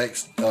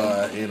Rolex,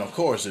 and of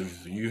course,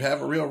 if you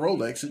have a real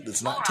Rolex, it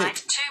does not tick.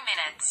 Alright, 2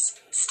 minutes.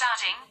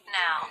 Starting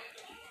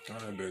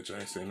now. I bet you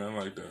ain't say nothing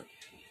like that.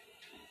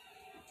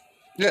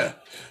 Yeah.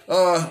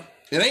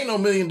 It ain't no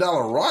 $1 million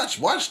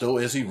watch though,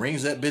 as he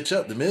rings that bitch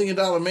up. The $1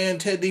 million man,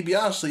 Ted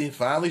DiBiase,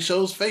 finally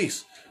shows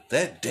face.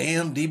 That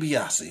damn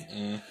DiBiase.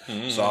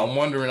 Mm-hmm. So I'm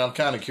wondering, I'm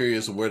kind of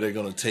curious where they're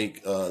going to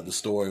take the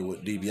story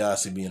with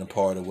DiBiase being a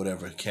part of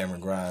whatever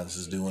Cameron Grimes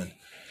is doing.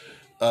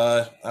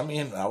 I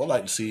mean, I would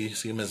like to see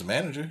him as a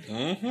manager.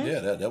 Mm-hmm. Yeah,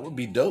 that would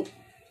be dope.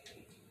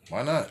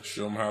 Why not?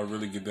 Show them how to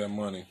really get that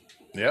money.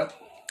 Yep.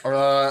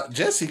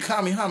 Jesse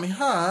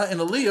Kamehameha and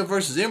Aaliyah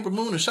versus Ember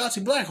Moon and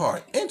Shotzi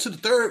Blackheart. Into the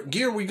third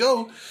gear we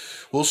go.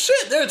 Well,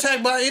 shit, they're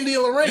attacked by Indy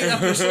and Lorraine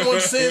after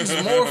someone sends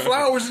more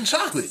flowers and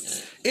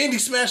chocolate. Indy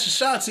smashes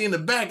Shotzi in the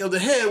back of the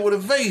head with a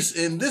vase,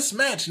 and this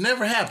match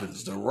never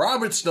happens. The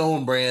Robert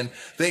Stone brand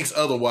thinks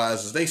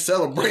otherwise as they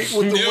celebrate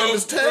with the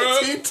women's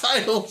tag team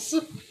titles.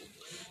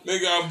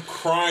 Nigga, I'm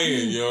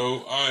crying,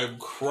 yo. I am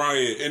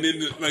crying. And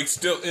then, like,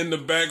 still in the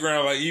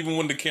background, like, even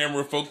when the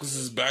camera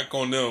focuses back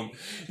on them,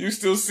 you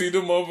still see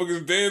them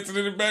motherfuckers dancing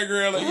in the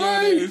background. Like,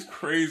 Right. yo, that is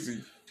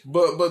crazy.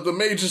 But the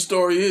major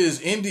story is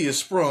Indy is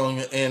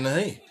sprung, and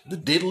hey, the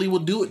diddly will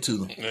do it to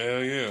them.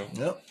 Hell yeah.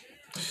 Yep.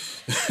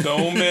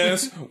 Don't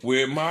mess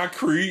with my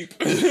creep.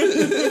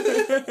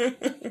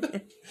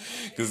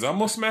 Cause I'm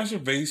gonna smash a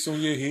vase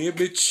on your head,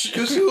 bitch.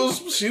 Cause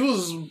she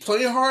was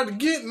playing hard to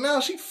get, and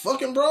now she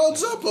fucking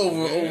broads up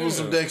over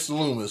some Dexter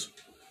Loomis.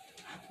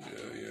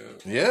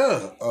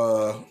 Yeah.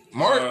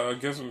 Mark. I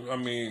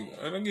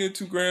don't get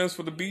 2 grams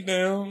for the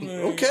beatdown.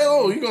 Okay.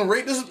 Oh, you gonna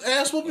rate this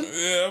ass whooping?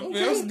 Yeah, Okay.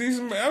 that was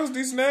decent. That was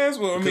decent ass.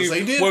 Well, I mean,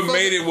 they did what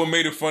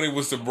made it funny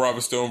was the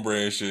Robert Stone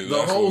brand shit. The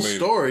That's whole what made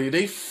story.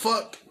 They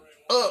fucked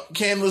up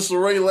Candice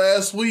LeRae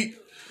last week.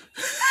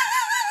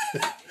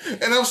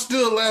 And I'm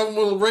still laughing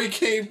when LeRae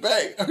came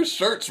back. Her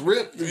shirt's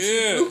ripped. And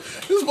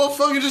this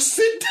motherfucker just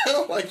sit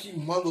down like, you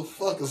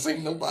motherfuckers.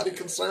 Ain't nobody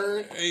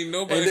concerned. Ain't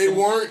nobody. And they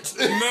weren't.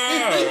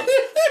 Nah.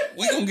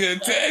 We gonna get a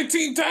tag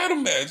team title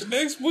match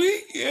next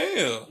week.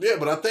 Yeah. Yeah,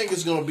 but I think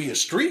it's gonna be a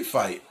street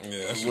fight.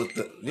 Yeah, that's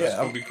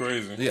gonna be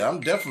crazy. Yeah,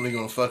 I'm definitely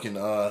gonna fucking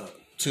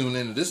tune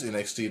into this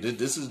NXT.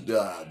 This is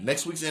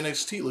next week's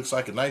NXT. Looks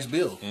like a nice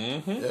build.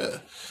 Mm-hmm. Yeah.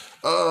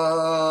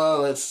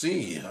 Let's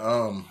see.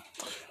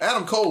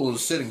 Adam Cole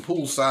is sitting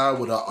poolside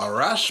with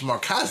Arash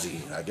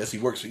Markazi. I guess he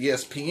works for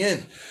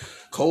ESPN.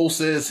 Cole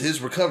says his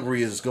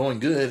recovery is going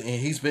good and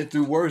he's been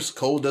through worse.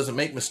 Cole doesn't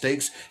make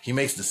mistakes. He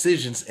makes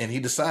decisions, and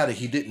he decided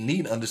he didn't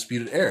need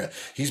Undisputed Era.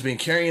 He's been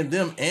carrying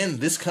them and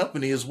this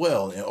company as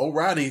well. And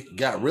O'Reilly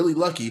got really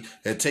lucky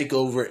at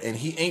TakeOver, and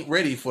he ain't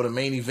ready for the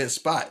main event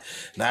spot.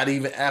 Not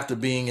even after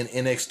being in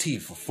NXT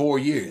for 4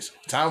 years.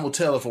 Time will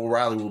tell if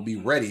O'Reilly will be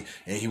ready,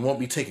 and he won't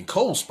be taking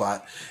Cole's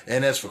spot.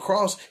 And as for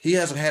Cross, he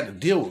hasn't had to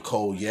deal with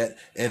Cole yet,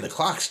 and the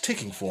clock's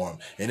ticking for him.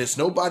 And it's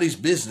nobody's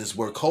business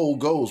where Cole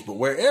goes, but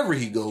wherever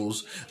he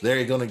goes,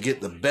 they're going to get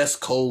the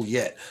best Cole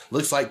yet.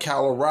 Looks like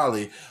Kyle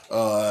O'Reilly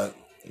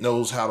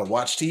knows how to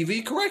watch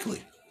TV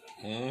correctly.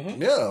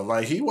 Mm-hmm. Yeah,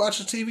 like he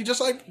watches TV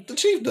just like the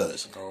Chief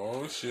does.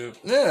 Oh, shit.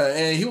 Yeah,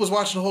 and he was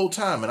watching the whole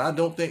time, and I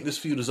don't think this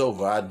feud is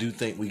over. I do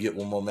think we get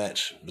one more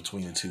match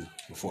between the two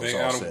before it's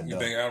all said and You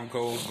done. think Adam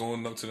Cole's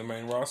going up to the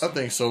main roster? I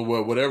think so.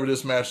 Whatever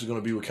this match is going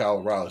to be with Kyle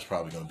O'Reilly is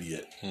probably going to be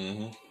it.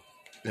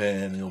 Mm-hmm.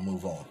 And he'll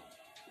move on.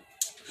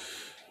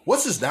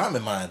 What's this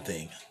Diamond Mine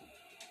thing?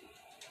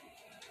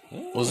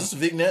 Was this a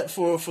vignette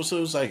for so it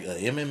was like a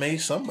MMA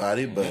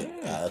somebody, but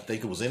I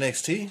think it was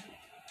NXT.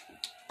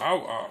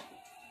 I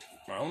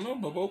don't know,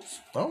 Bubbles.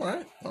 All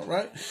right.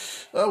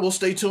 We'll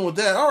stay tuned with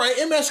that. All right,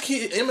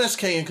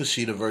 MSK and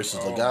Kushida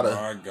versus Legado.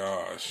 Oh my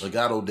gosh.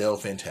 Legado del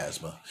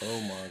Fantasma.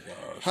 Oh my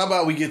gosh. How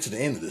about we get to the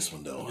end of this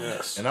one though?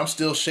 Yes. And I'm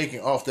still shaking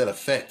off that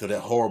effect of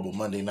that horrible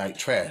Monday Night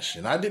trash,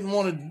 and I didn't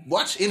want to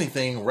watch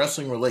anything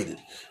wrestling related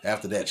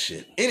after that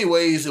shit.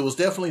 Anyways, it was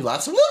definitely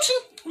lots of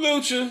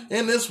lucha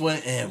in this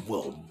one, and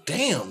well,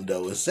 damn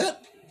though, is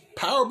that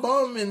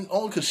powerbomb and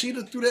on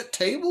Kushida through that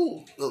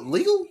table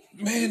legal?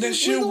 Man, that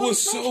shit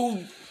was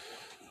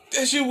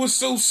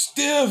so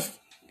stiff.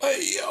 Like,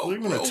 yo,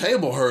 Even the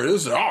table hurt. It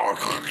was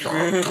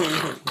that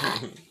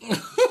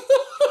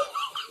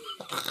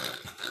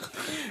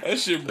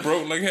shit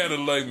broke like had a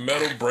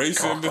metal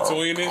brace in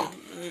between it.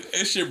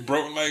 That shit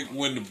broke like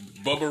when the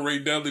Bubba Ray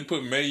Dudley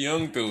put Mae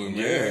Young through it,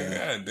 man.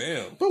 Yeah. God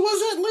damn. But was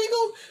that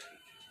legal?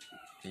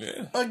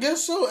 Yeah. I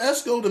guess so.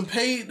 Esco done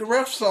paid the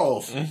refs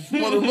off.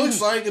 What it looks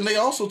like. And they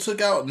also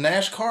took out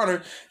Nash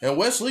Carter, and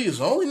Wes Lee is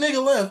the only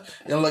nigga left,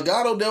 and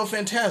Legado del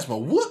Fantasma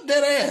whooped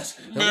that ass.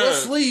 And Man.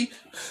 Wes Lee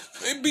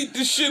They beat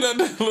the shit out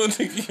of that little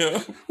nigga,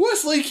 yo.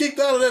 Wes Lee kicked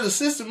out of that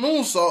assisted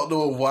moonsault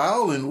though a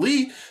while, and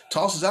Lee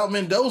tosses out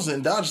Mendoza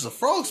and dodges a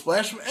frog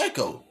splash from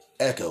Esco.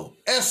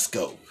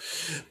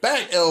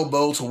 Back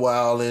elbow to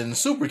Wild and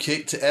super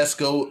kick to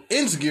Esco.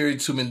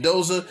 Enziguri to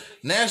Mendoza.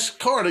 Nash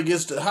Carter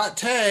gets the hot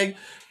tag.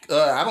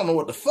 I don't know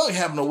what the fuck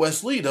happened to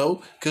Wes Lee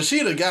though.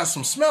 Kushida got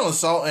some smelling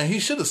salt and he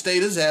should have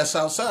stayed his ass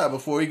outside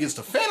before he gets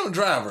the Phantom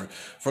Driver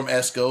from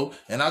Esco.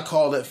 And I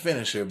call that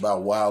finisher by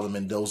Wild and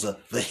Mendoza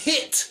the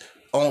hit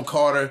on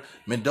Carter.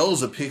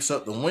 Mendoza picks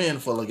up the win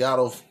for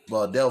Legado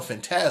del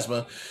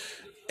Fantasma.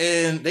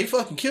 And they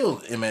fucking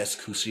killed MS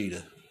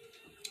Kushida.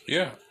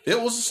 Yeah. It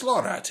was a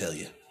slaughter, I tell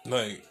you.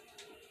 Like,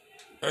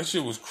 that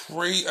shit was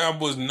crazy. I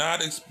was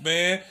not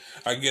expecting.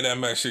 I get that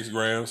max 6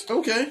 grams.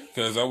 Okay.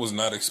 Because I was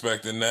not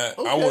expecting that.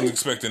 Okay. I wasn't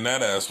expecting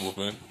that ass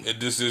whooping.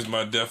 This is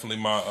definitely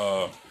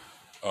my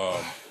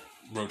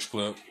roach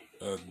clip.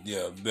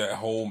 Yeah,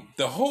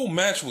 the whole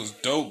match was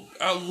dope.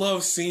 I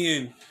love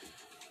seeing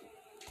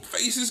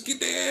faces get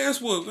their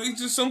ass whooped. Like,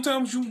 just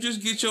sometimes you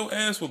just get your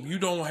ass whooped. You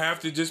don't have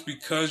to, just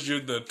because you're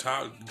the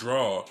top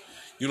draw,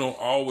 you don't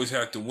always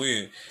have to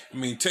win. I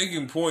mean,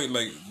 taking point,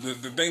 like the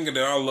thing that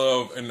I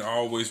love and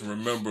always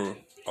remember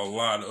a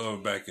lot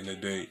of back in the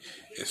day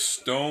is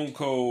Stone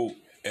Cold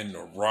and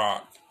The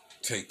Rock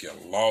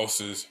taking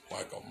losses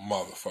like a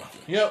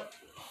motherfucker. Yep.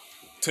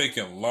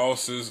 Taking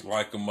losses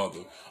like a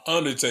mother.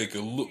 Undertaker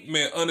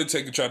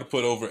tried to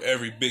put over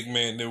every big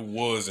man there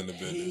was in the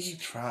business. He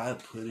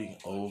tried putting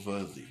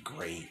over the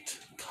great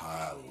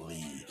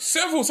Khali.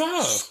 Several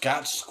times.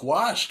 Got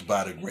squashed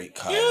by the great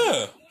Khali.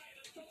 Yeah.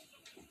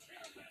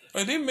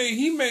 Like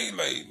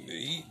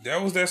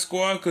that was that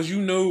squad, because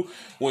you knew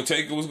when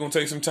Taker was gonna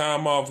take some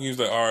time off, and he was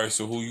like, all right,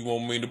 so who you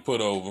want me to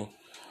put over?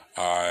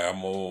 I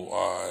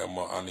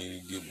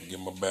need to get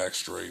my back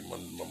straight,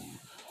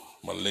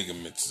 my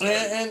ligaments.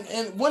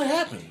 And what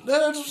happened?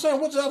 That's what I'm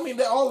saying. What I mean,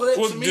 that all of that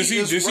to me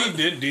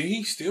did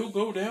he still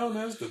go down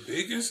as the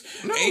biggest?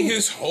 No. Ain't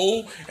his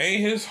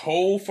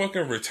whole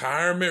fucking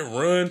retirement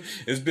run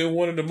has been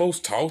one of the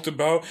most talked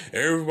about.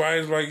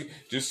 Everybody's like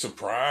just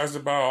surprised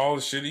about all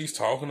the shit he's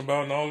talking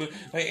about and all that.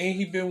 Like, ain't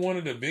he been one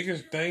of the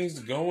biggest things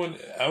going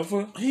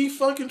ever? He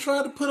fucking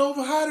tried to put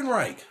over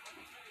Heidenreich.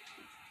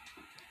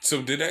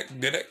 So did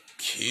that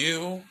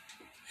kill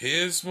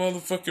his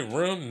motherfucking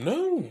run?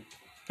 No.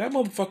 That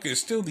motherfucker is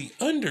still the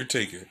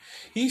Undertaker.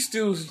 He's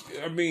still,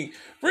 I mean,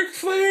 Ric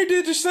Flair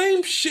did the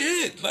same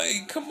shit.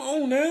 Like, come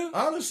on now.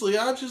 Honestly,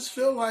 I just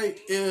feel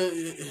like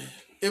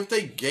if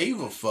they gave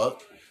a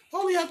fuck,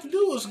 all you have to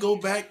do is go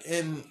back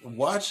and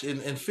watch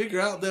and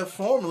figure out that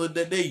formula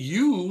that they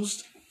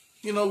used,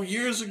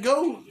 years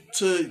ago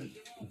to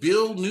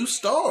build new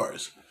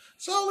stars.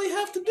 That's all we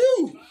have to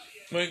do.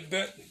 Like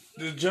that.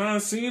 The John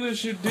Cena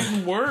shit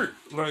didn't work.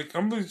 Like,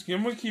 I'm gonna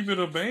keep it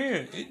a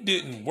band. It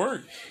didn't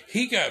work.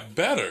 He got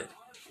better,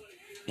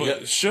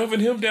 but shoving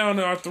him down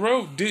our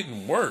throat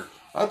didn't work.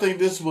 I think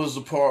this was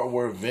the part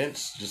where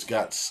Vince just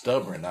got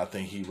stubborn. I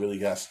think he really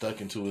got stuck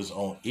into his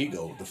own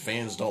ego. The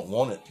fans don't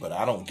want it, but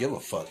I don't give a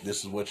fuck. This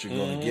is what you're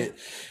going to get,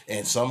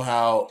 and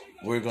somehow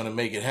we're going to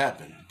make it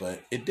happen.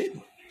 But it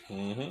didn't.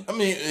 Mm-hmm. I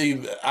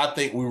mean, I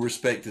think we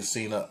respected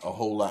Cena a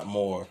whole lot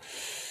more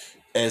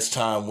as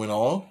time went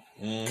on.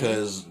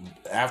 Because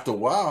after a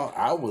while,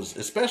 I was,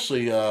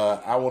 especially,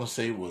 I want to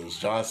say it was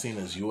John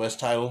Cena's U.S.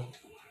 title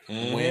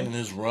win in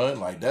his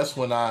run. Like, that's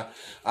when I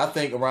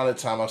think around that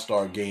time I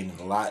started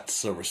gaining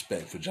lots of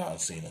respect for John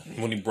Cena.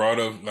 When he brought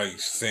up, like,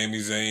 Sami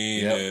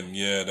Zayn, and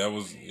that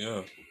was.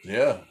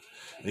 Yeah.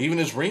 Even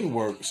his ring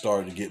work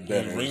started to get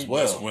better as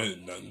well. That's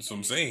what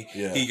I'm saying.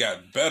 Yeah. He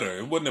got better.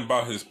 It wasn't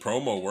about his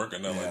promo work or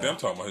nothing like that. I'm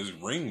talking about his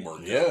ring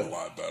work got a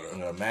lot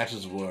better.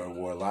 Matches were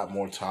a lot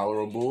more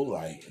tolerable.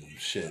 Like,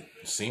 shit,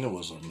 Cena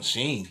was a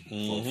machine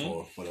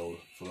for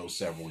those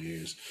several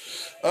years.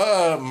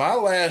 My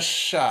last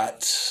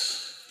shot.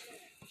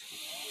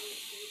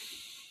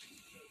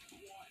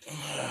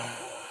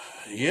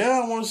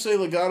 I want to say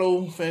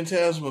Legado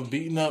Fantasma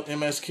beating up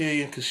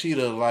MSK and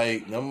Kushida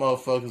like them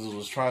motherfuckers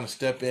was trying to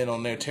step in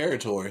on their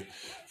territory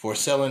for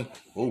selling.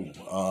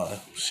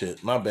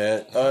 Shit, my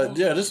bad.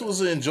 This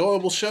was an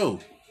enjoyable show.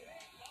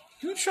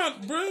 You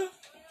trying, bruh?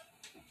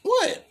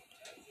 What?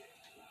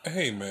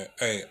 Hey, man.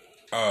 Hey,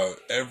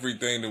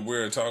 everything that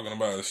we're talking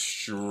about is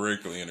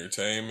strictly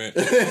entertainment.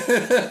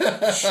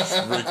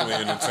 Strictly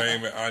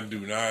entertainment. I do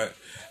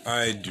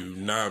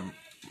not.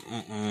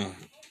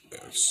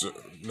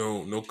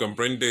 No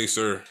comprende,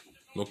 sir.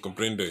 No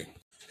comprende. And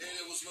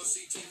it was my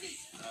CTV.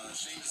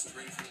 Sheamus is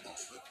ready for the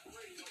boss.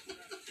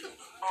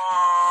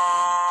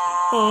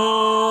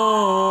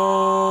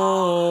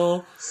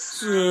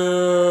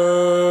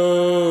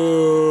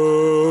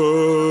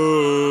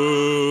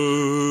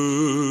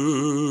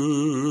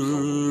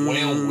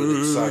 Overwhelmed with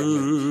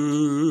excitement.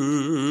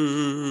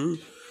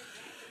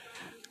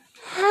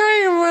 Hey,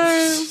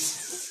 man.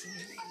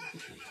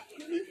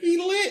 He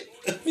lit.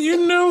 You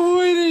know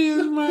who it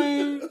is,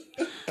 man.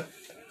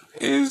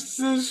 It's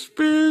the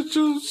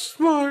spiritual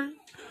smart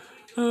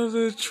of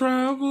the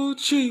tribal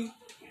chief,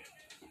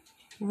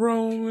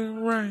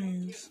 Roman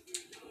Reigns.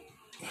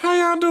 How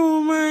y'all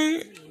doing,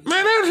 man?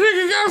 Man, that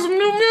nigga got some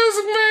new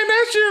music, man.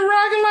 That shit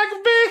rocking like a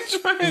bitch,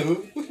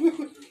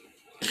 man.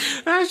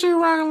 That shit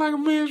rocking like a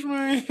bitch,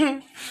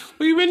 man.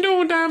 What you been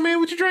doing, down, man?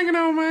 What you drinking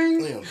on,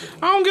 man?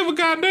 I don't give a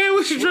goddamn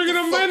what you drinking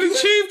on, man. The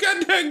Chief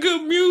got that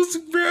good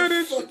music, bro. What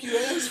the fuck you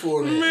asked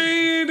for,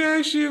 man?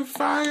 That shit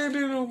fired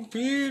in a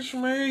bitch,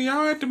 man.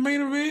 Y'all at the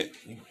main event?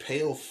 You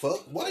pale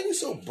fuck. Why you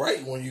so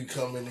bright when you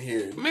come in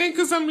here? Man,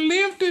 because I'm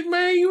lifted,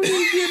 man. You need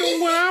to get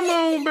on what I'm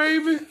on,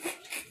 baby.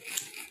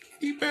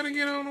 You better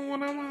get on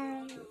what I'm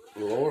on.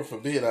 Lord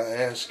forbid I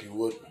ask you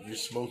what you're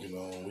smoking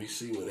on. We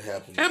see what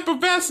happens.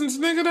 Effervescence,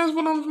 nigga. That's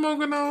what I'm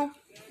smoking on.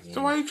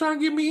 So why you trying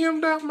to get me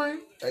hemmed up, man?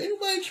 Ain't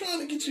nobody trying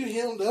to get you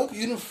hemmed up.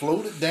 You done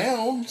floated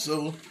down,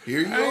 so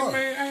here you are.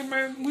 Hey,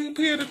 man, we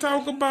here to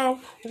talk about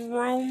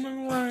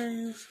Roman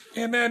Reigns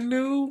and that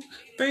new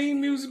theme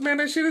music, man.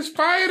 That shit is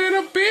fired in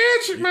a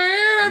bitch,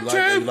 man.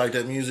 You like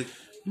that music?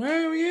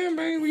 Man, yeah,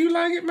 man. You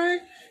like it, man?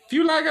 If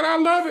you like it, I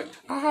love it.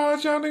 I holler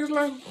at y'all niggas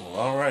like. Well,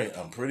 all right.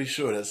 I'm pretty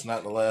sure that's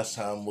not the last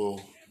time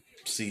we'll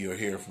see or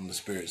hear from the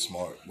Spirit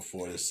Smart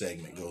before this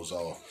segment goes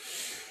off.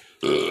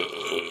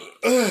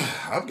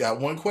 I've got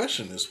one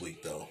question this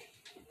week, though.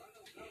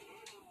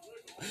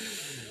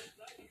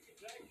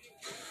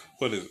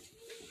 What is it?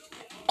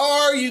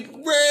 Are you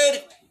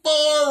ready for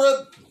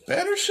a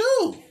better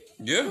show?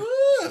 Yeah.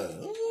 Yeah,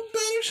 a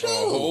better A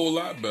show. whole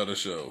lot better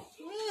show.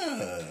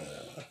 Yeah.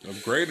 A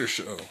greater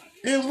show.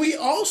 And we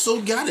also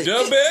got it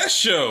The best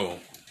show.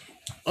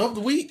 of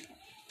the week.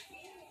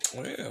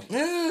 Yeah.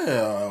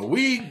 Yeah,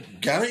 we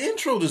got an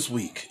intro this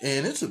week,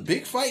 and it's a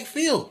big fight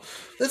feel.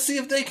 Let's see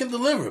if they can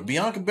deliver.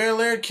 Bianca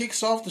Belair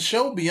kicks off the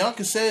show.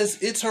 Bianca says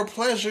it's her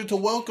pleasure to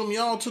welcome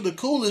y'all to the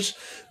coolest,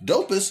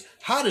 dopest,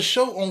 hottest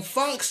show on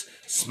Fox,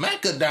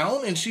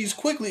 Smackdown, and she's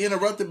quickly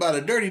interrupted by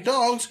the Dirty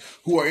Dogs,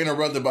 who are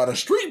interrupted by the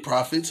Street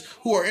Profits,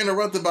 who are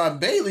interrupted by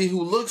Bayley,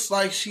 who looks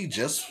like she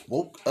just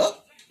woke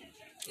up.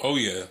 Oh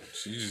yeah.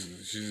 She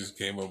just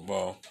came up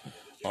off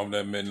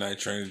that midnight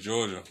train to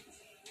Georgia.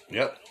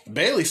 Yep.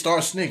 Bayley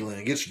starts sniggling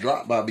and gets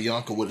dropped by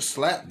Bianca with a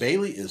slap.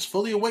 Bayley is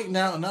fully awake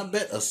now, and I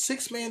bet a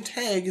 6-man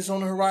tag is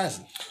on the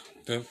horizon.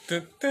 Dun,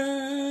 dun,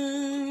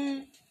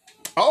 dun.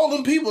 All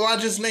them people I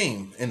just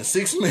named in a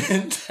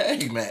 6-man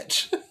tag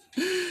match.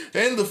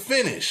 And the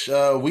finish.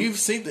 We've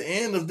seen the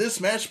end of this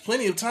match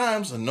plenty of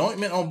times.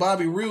 Anointment on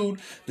Bobby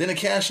Roode, then a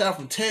cash out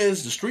from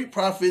Tez, the Street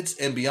Profits,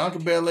 and Bianca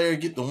Belair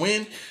get the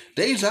win.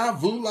 Deja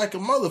vu like a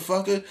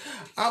motherfucker.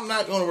 I'm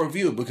not going to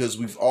review it because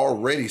we've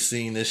already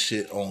seen this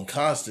shit on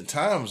constant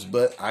times,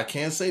 but I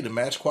can say the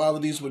match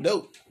qualities were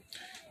dope.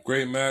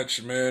 Great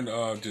match, man.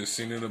 Just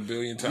seen it a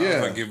billion times.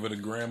 Yeah. I give it a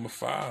gram of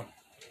 5.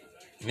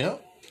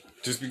 Yep.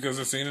 Just because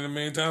I've seen it a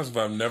million times. If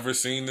I've never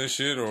seen this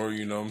shit, or,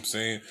 you know what I'm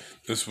saying,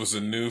 this was a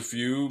new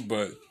feud,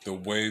 but the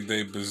way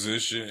they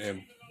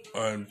position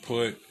and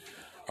put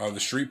the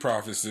Street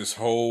Profits,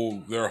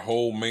 their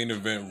whole main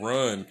event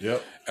run,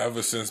 Yep.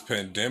 ever since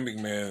Pandemic,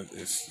 man,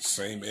 it's the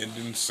same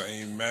ending,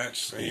 same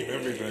match, same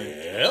everything.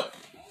 Yep.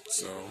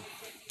 So,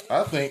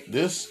 I think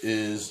this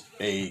is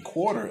a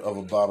quarter of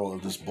a bottle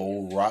of this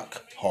Bold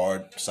Rock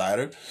hard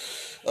cider.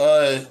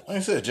 Like I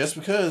said, just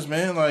because,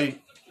 man, like,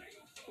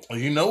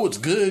 you know it's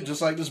good,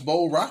 just like this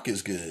Bold Rock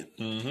is good.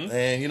 Mm-hmm.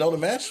 And, you know, the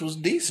match was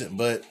decent,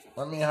 but,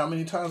 I mean, how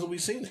many times have we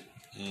seen it?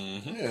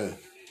 Mm-hmm. Yeah.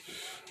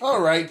 All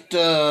right,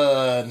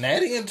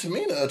 Natty and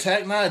Tamina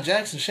attack Nia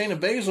Jax and Shayna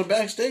Baszler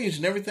backstage,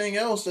 and everything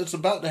else that's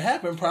about to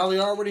happen probably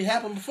already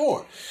happened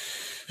before.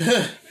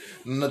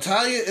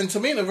 Natalya and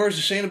Tamina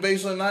versus Shayna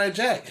Baszler and Nia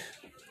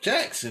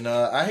Jax. And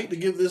I hate to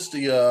give this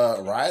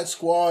the Riot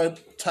Squad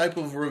type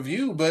of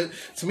review, but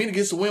Tamina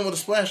gets the win with a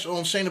splash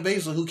on Shayna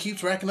Baszler, who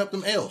keeps racking up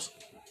them L's.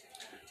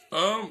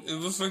 it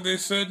looks like they're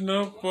setting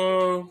up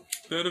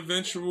that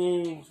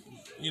eventual,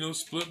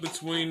 split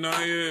between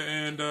Nia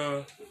and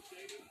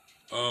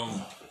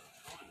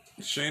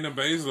Shayna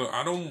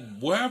Baszler.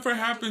 Whatever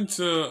happened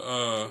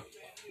to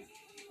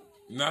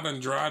not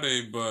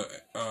Andrade, but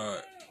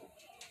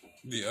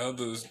the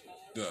others,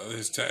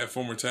 his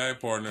former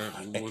tag partner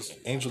was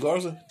Angel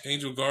Garza?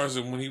 Angel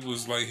Garza, when he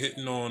was like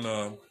hitting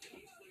on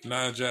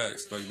Nia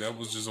Jax. Like that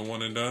was just a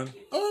one and done.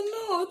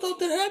 Oh no, I thought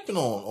that happened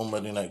on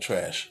Monday Night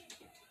Trash.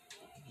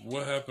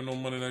 What happened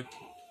on Monday Night?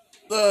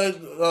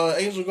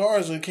 Angel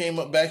Garza came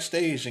up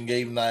backstage and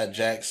gave Nia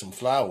Jax some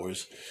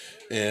flowers.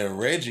 And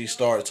Reggie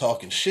started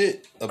talking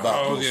shit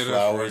about those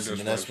flowers,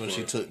 and that's when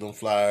she took them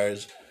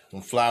flowers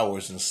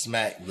and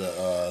smacked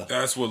the.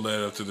 That's what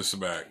led up to the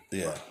smack.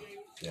 Yeah.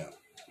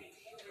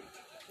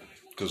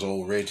 Because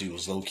old Reggie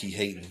was low key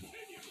hating.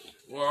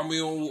 Well, I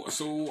mean,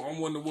 so I'm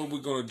wondering what we're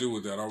gonna do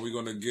with that. Are we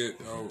gonna get?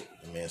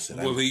 The man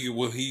said, will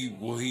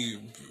he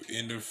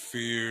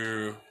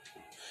interfere?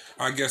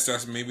 I guess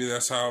that's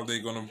how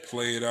they're gonna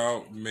play it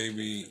out.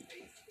 Maybe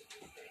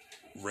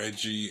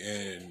Reggie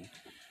and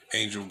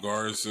Angel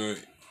Garza,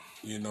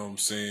 you know what I'm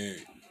saying,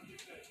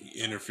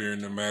 interfere in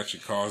the match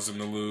and cause them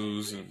to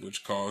lose,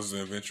 which caused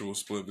the eventual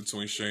split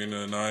between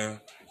Shayna and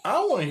Nia.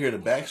 I want to hear the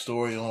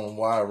backstory on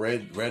why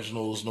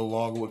Reginald is no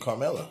longer with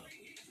Carmella.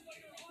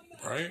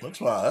 Right? That's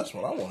what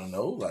I want to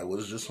know. Like,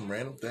 was it just some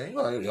random thing?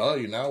 Like, oh,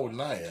 you're now with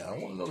Nia. I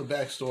want to know the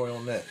backstory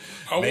on that.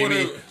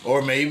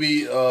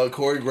 Maybe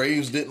Corey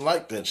Graves didn't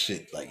like that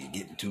shit. Like, you're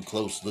getting too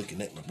close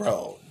looking at my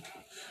bro.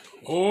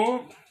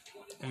 Or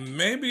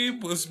maybe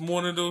it was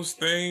one of those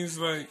things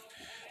like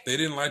they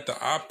didn't like the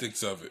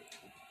optics of it.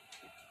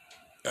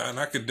 And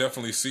I could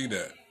definitely see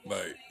that.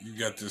 Like, you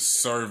got this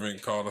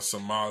servant called a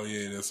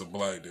sommelier that's a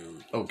black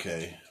dude.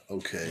 Okay.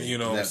 You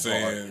know what I'm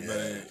saying? Part,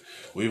 yeah.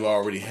 We've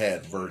already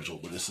had Virgil,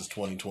 but this is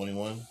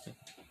 2021.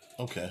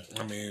 Okay.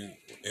 I mean,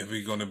 if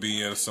we're going to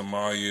be at a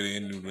sommelier, the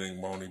ending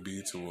thing won't only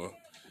be to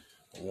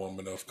a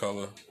woman of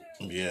color.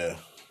 Yeah.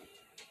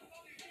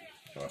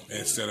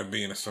 Instead of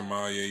being a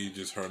sommelier, you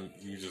just her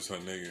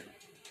nigga.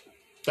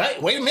 Hey,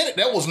 wait a minute.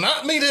 That was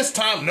not me this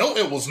time. No,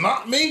 it was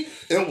not me.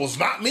 It was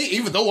not me,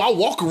 even though I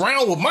walk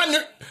around with my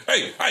nerd.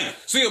 Hey,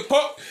 see a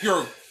pup?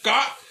 You're a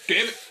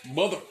goddamn it,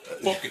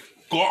 motherfucking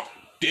goddamn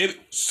it,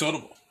 son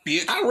of a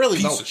bitch. I really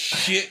piece don't. Of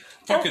shit.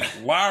 Fucking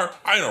liar.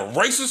 I ain't a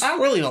racist. I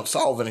really don't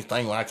solve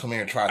anything when I come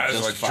here and try to I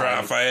just like to justify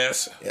drive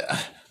fast. Yeah,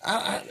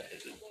 I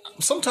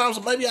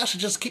sometimes maybe I should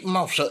just keep my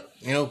mouth shut,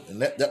 and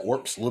that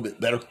works a little bit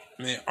better.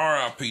 Man,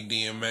 R.I.P.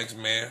 DMX,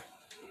 man.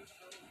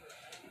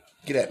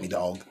 Get at me,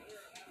 dog.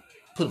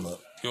 Put him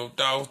up. Your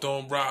dogs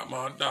don't bark,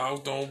 my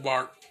dogs don't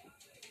bark.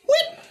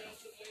 What?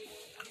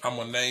 I'm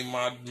gonna name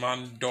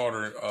my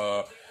daughter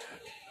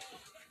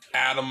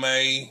Adam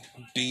A.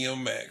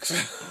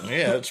 DMX.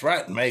 Yeah, that's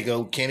right,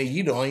 Mago Kenny.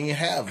 You don't even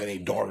have any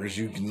daughters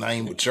you can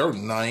name with your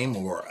name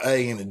or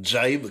A and a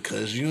J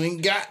because you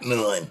ain't got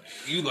none.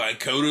 You like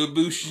Kota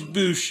Bush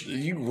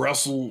You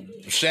wrestle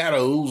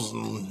shadows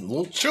and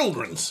little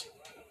children's.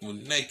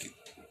 with naked.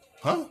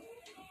 Huh?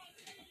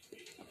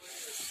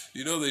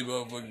 You know they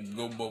motherfucking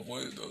go both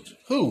ways, don't you?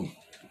 Who?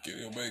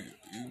 Kenny Omega.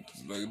 He's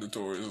like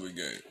notoriously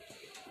gay.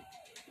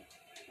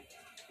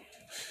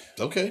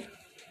 Okay.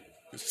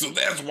 So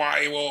that's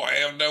why he won't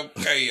have no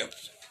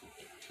kids.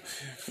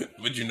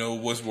 But you know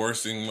what's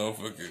worse than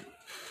motherfucking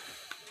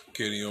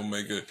Kenny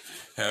Omega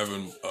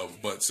having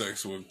butt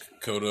sex with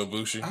Kota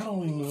Ibushi? I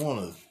don't even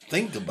want to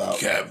think about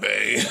Cat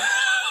Bay.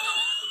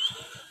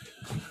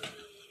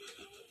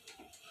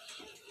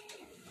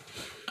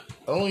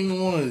 I don't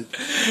even want to.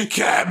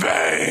 Cat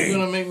Bay. You're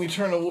gonna make me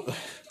turn away.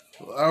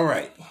 All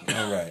right.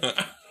 Man,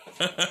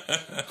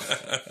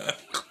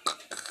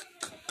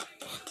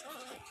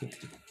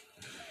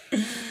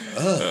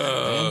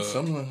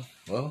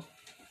 well,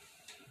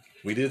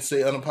 we did say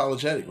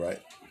unapologetic,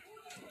 right?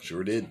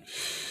 Sure did.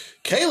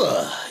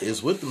 Kayla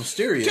is with the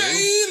Mysterios.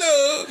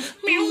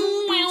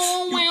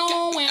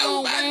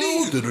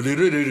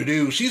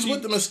 She's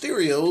with the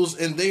Mysterios,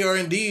 and they are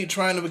indeed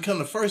trying to become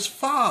the first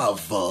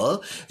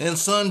father and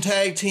son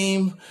tag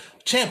team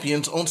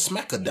champions on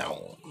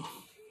SmackDown.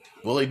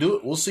 Will they do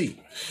it? We'll see.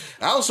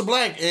 Aleister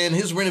Black and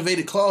his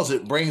renovated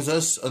closet brings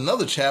us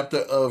another chapter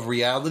of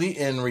reality,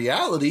 and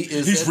reality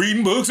is He's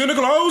reading books in the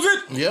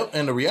closet. Yep,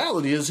 and the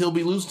reality is he'll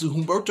be losing to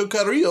Humberto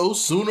Carrillo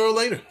sooner or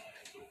later.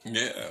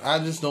 Yeah. I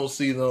just don't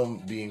see them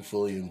being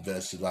fully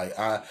invested. Like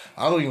I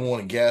don't even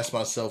want to gas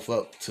myself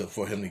up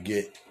for him to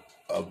get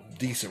a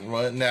decent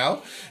run.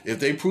 Now,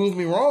 if they prove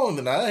me wrong,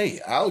 then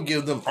I'll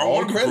give them I all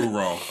want to be credit. proved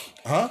wrong.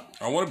 Huh?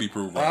 I want to be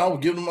proved wrong. I'll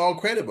give them all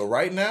credit. But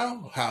right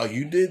now, how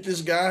you did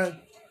this guy,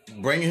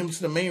 bringing him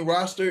to the main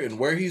roster and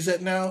where he's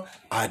at now,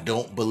 I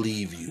don't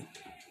believe you.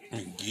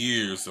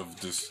 Years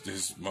of this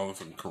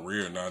motherfucking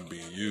career not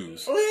being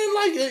used.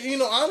 I mean,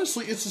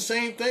 honestly, it's the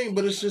same thing,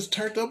 but it's just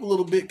turned up a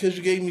little bit because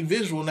you gave me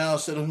visual now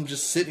instead of him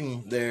just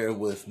sitting there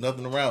with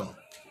nothing around him.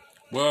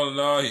 Well,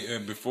 no,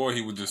 before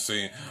he was just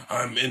saying,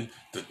 I'm in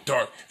the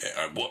dark and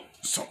I want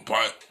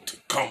somebody to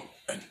come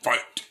and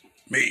fight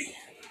me.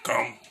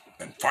 Come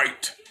and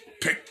fight.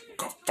 Pick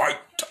a fight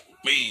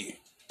me.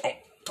 Oh,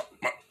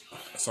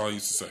 that's all he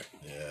used to say.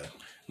 Yeah.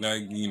 Now,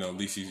 at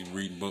least he's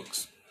reading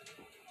books.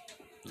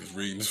 He's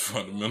reading is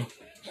fundamental.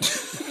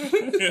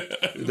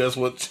 That's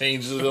what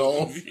changes it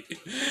all.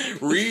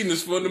 Reading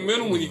is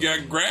fundamental when you got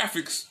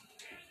graphics.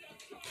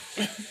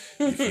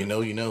 If you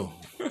know, you know.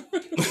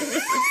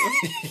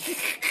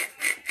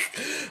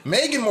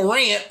 Megan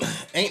Morant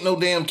ain't no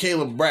damn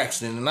Caleb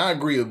Braxton, and I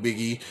agree with Big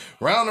E.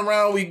 Round and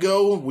round we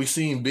go. We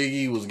seen Big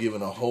E was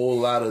given a whole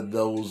lot of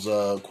those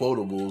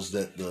quotables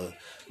that the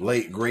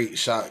late great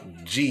Shock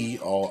G,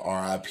 all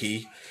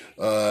R.I.P.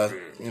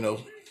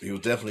 He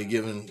was definitely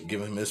giving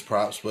him his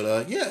props,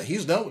 but yeah,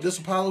 he's done with this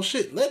Apollo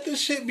shit. Let this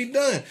shit be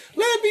done. Let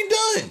it be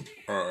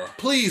done.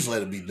 Please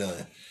let it be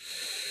done.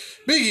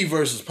 Big E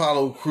versus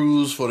Apollo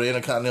Crews for the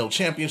Intercontinental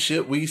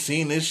Championship. We've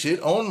seen this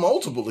shit on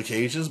multiple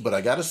occasions, but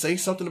I gotta say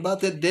something about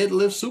that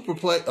deadlift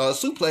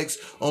suplex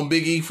on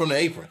Big E from the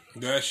apron.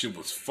 That shit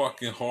was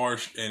fucking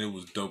harsh, and it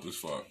was dope as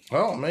fuck.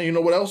 Oh man, you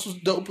know what else was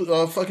dope?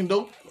 Fucking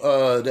dope.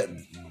 That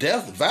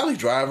Death Valley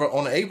Driver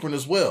on the apron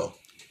as well.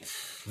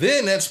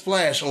 Then that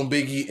splash on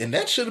Big E, and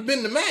that should have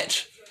been the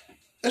match.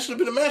 That should have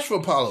been the match for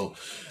Apollo.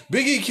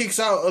 Big E kicks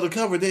out of the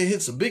cover, then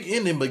hits a big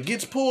ending, but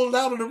gets pulled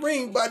out of the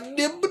ring by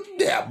Dib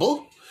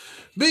Dabble.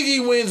 Big E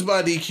wins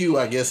by DQ.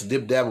 I guess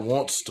Dib Dabble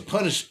wants to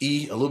punish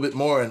E a little bit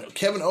more, and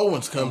Kevin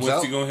Owens comes out.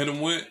 What's he gonna hit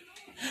him with?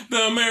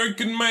 The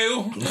American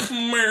male,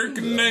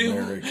 American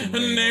male,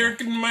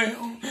 American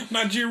male,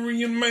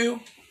 Nigerian male.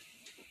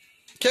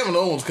 Kevin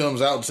Owens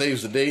comes out and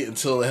saves the day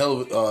until the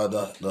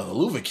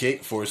Helluva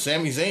Kick for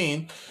Sami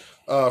Zayn.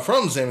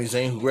 From Sami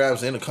Zayn, who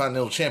grabs the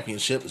Intercontinental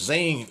Championship.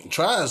 Zayn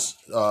tries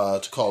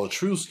to call a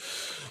truce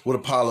with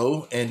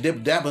Apollo, and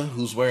Dib Dabba,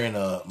 who's wearing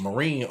a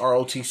Marine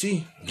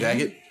ROTC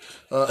jacket,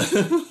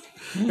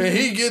 and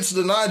he gets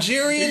the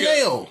Nigerian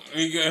nail.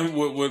 He got him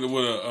with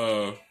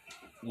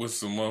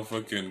some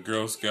motherfucking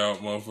Girl Scout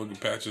motherfucking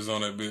patches on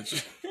that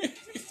bitch.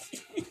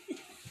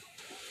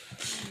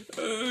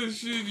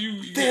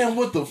 Shit, damn,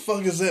 what the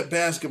fuck is that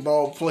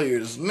basketball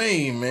player's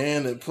name,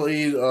 man? That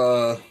played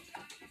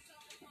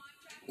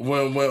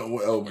when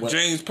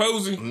James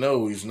Posey?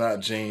 No, he's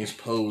not James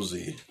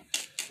Posey.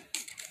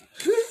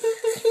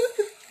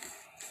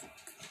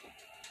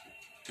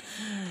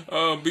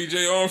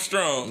 BJ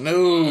Armstrong.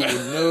 No.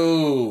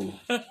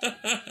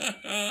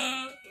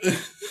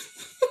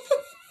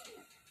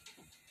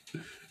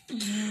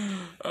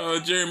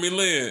 Jeremy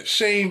Lin.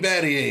 Shane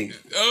Battier.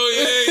 Oh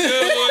yeah, he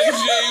does like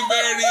Shane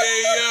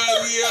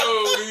Battier. Yo,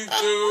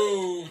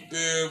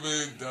 damn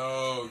it,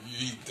 dog.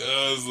 He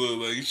does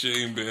look like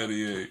Shane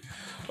Battier.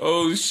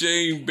 Oh,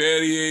 Shane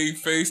Battier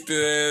faced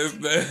the ass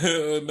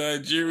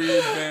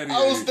Nigerian Battier.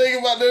 I was thinking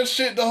about that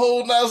shit the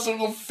whole night, so I'm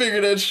gonna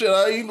figure that shit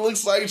out. He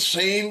looks like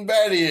Shane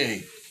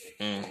Battier.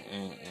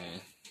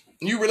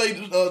 You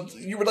related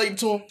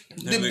to him?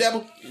 Dibble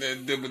Dabble?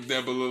 That Dibble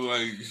Dabble look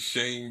like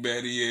Shane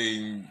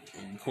Battier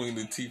and Queen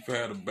Latifah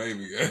had a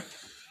baby.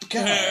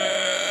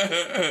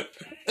 God.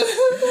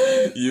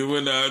 You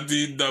and I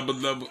did double.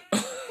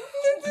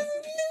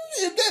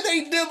 If that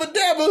ain't Dibble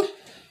Dabble.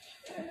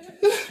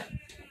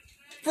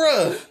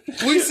 Bruh,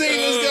 we seen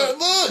this guy.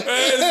 Look. I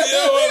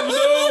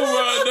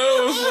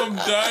know. I'm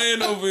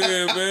dying over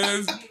here,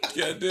 man.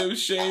 Goddamn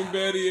Shane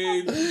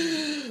Battier.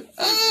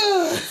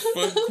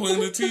 Fuck Queen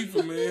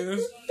Latifah, man.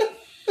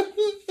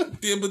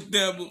 Dibble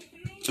Dabble.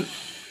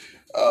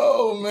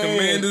 Oh, man.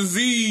 Commander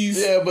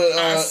Z's. Yeah, but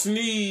I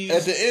sneeze.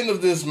 at the end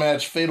of this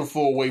match, Fatal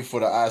 4-Way for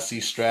the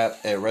IC strap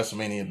at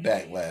WrestleMania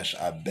Backlash,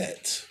 I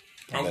bet.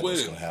 I'm bet with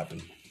that's it. going to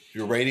happen.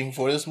 Your rating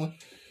for this one?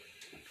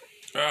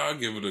 I'll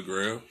give it a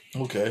grab.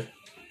 Okay.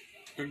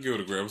 I'll give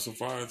it a grab. It's a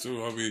fire,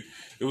 too.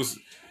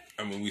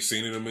 We've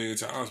seen it a million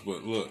times,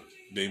 but look,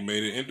 they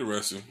made it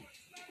interesting.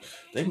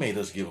 They made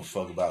us give a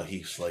fuck about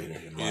Heath Slater.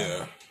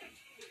 Yeah.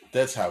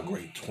 That's how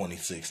great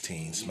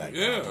 2016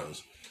 SmackDown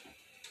was.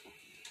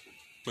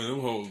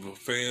 Man, the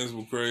fans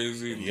were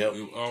crazy. Yep.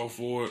 They were all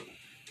for it.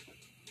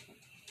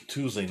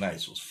 Tuesday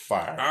nights was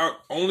fire.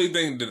 Only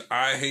thing that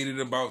I hated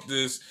about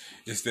this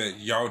is that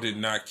y'all did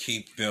not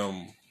keep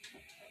them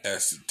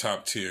as a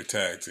top tier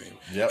tag team.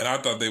 Yep. And I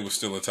thought they were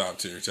still a top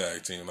tier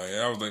tag team. Like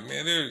I was like,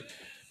 man,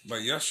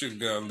 y'all should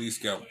have at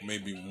least got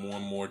maybe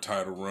one more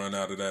title run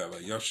out of that.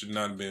 Like y'all should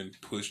not have been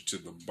pushed to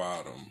the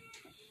bottom.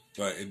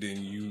 Like and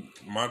then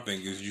my thing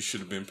is you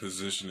should have been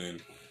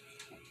positioning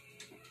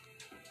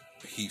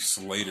Heath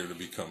Slater to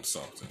become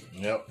something.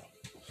 Yep.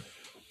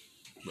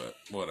 But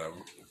whatever.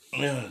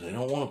 Yeah, they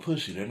don't want to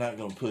push you. They're not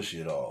going to push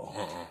you at all.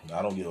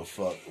 I don't give a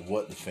fuck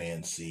what the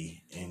fans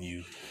see in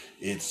you.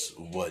 It's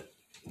what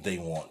they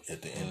want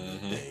at the end of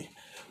the day.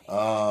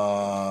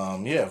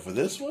 Yeah, for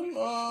this one,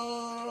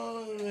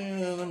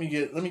 let me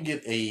get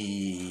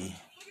a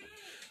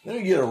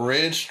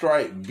Red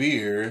Stripe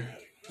beer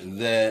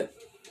that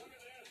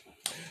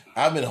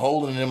I've been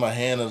holding in my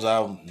hand as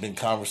I've been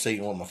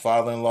conversating with my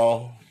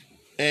father-in-law.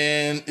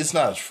 And it's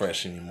not as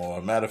fresh anymore.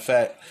 Matter of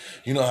fact,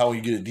 you know how when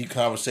you get a deep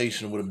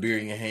conversation with a beer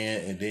in your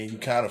hand and then you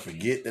kind of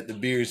forget that the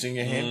beer is in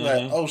your hand?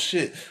 Like, oh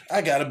shit,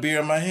 I got a beer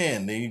in my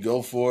hand. Then you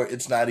go for it.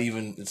 It's not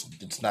even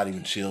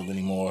chilled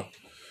anymore.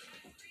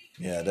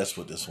 Yeah, that's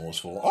what this one was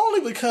for.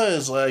 Only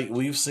because like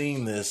we've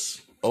seen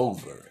this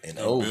over and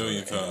over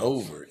and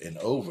over and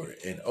over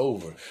and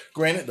over.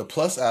 Granted, the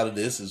plus out of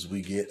this is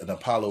we get an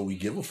Apollo we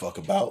give a fuck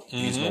about.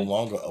 He's no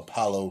longer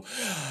Apollo.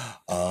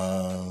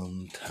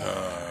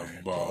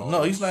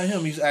 No, he's not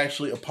him. He's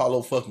actually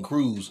Apollo fucking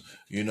Crews.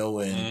 You know,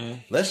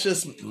 and let's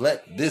just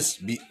let this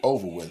be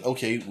over with.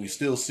 Okay, we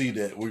still see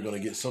that we're gonna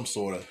get some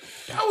sort of.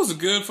 That was a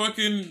good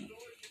fucking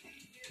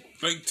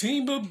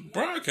team of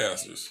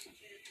broadcasters.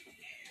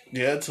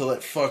 Yeah, till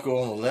that fucker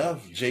on the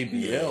left,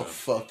 JBL,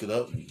 fucked it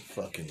up. You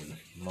fucking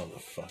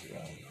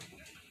motherfucker.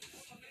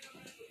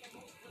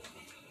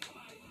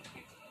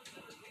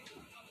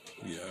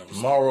 Yeah.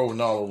 Mauro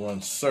Ronaldo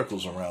runs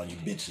circles around you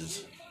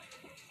bitches.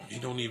 He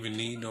don't even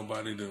need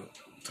nobody to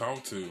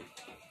talk to.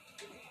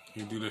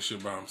 He do that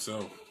shit by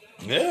himself.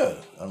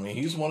 Yeah, I mean,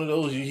 he's one of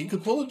those. He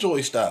could pull a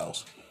Joey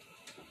Styles.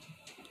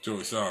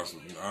 Joey Styles,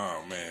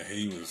 oh man,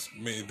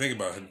 think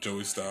about it,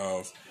 Joey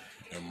Styles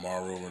and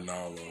Mauro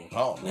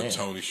Ronaldo with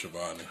Tony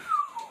Schiavone.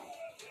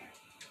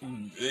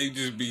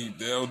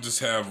 They'll just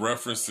have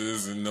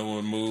references and no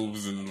one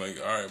moves and like,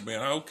 all right,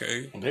 man,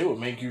 okay. They would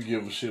make you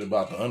give a shit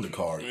about the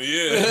undercard.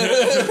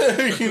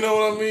 Yeah. You know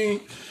what I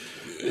mean?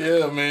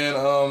 Yeah, man.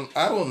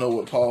 I don't know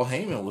what Paul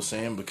Heyman was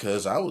saying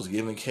because I was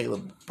giving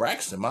Caleb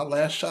Braxton my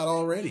last shot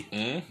already.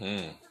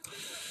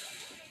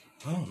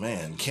 Oh,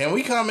 man. Can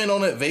we comment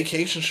on that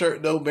vacation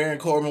shirt, though, Baron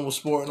Corbin was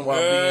sporting while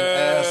being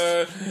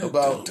asked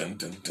about...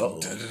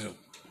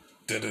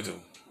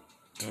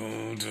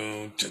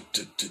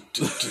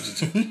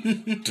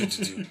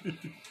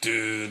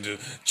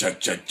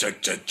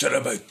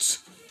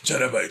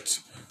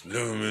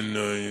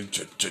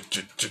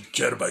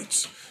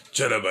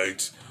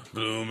 Chetabytes,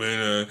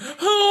 blooming,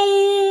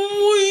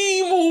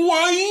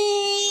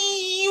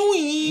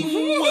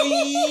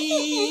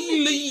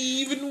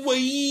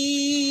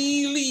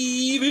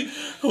 leaving,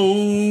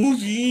 oh,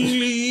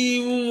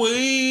 leaving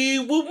way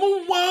with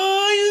my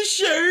wire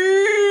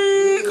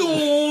shirt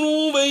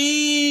on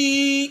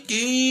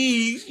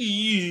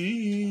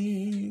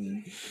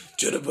vacation.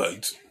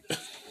 Chetabytes,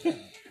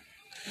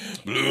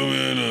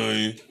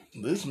 blooming,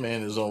 This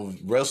man is on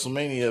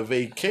WrestleMania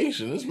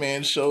vacation. This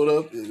man showed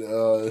up.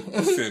 I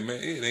said, man,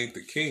 it ain't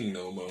the king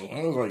no more.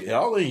 I was like,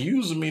 y'all ain't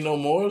using me no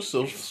more,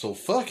 so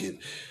fuck it.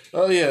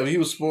 Oh yeah, he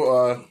was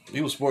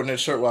sporting that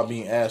shirt while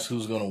being asked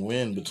who's going to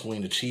win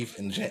between the Chief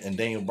and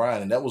Daniel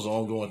Bryan, and that was an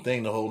ongoing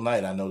thing the whole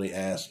night. I know they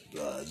asked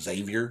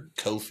Xavier,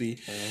 Kofi,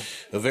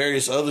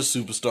 various other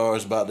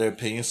superstars about their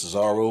opinions.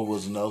 Cesaro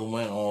was another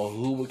one on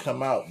who would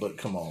come out, but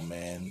come on,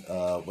 man,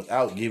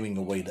 without giving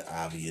away the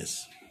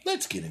obvious.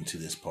 Let's get into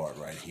this part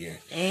right here.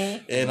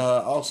 And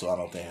also, I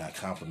don't think I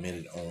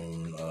complimented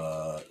on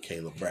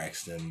Kayla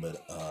Braxton,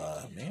 but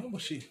man,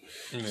 was she?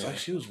 It's like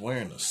she was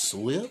wearing a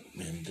slip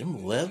and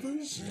them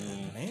leathers.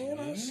 And man,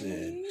 I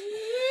said,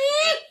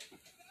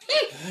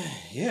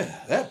 yeah,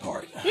 that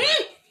part.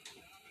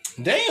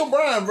 Daniel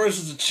Bryan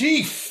versus the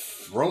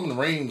Chief. Roman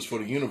Reigns for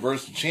the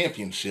Universal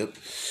Championship.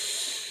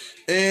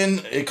 And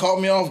it caught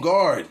me off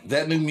guard.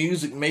 That new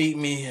music made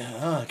me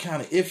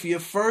kind of iffy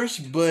at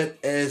first, but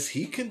as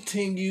he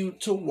continued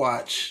to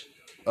watch,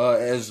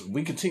 as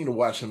we continue to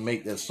watch him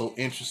make that so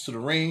entrance to the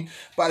ring,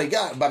 by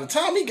the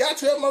time he got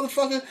to that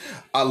motherfucker,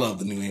 I love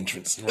the new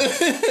entrance. Right.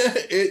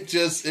 it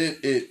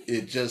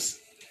just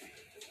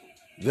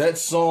that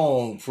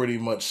song pretty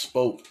much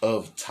spoke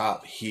of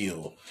top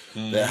heel,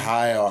 that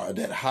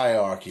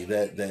hierarchy,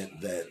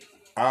 that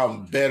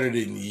I'm better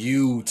than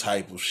you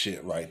type of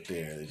shit right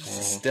there. It's just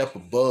a step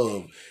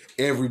above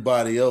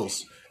everybody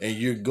else, and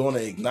you're going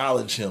to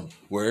acknowledge him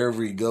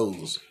wherever he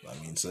goes. I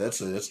mean, so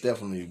that's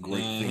definitely a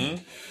great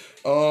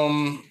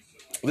thing.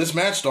 This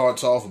match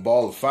starts off a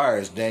ball of fire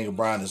as Daniel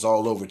Bryan is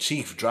all over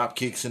Chief. Drop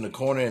kicks in the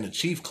corner, and the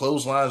Chief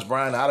clotheslines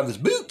Bryan out of his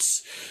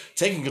boots,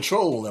 taking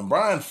control. And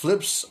Bryan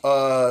flips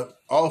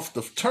off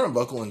the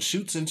turnbuckle and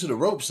shoots into the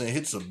ropes and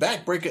hits a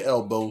backbreaker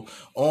elbow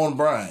on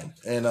Bryan.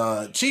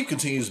 And Chief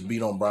continues to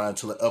beat on Bryan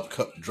until an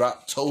upcut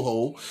drop toe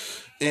hold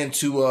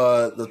into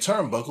the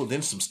turnbuckle.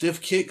 Then some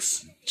stiff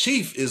kicks.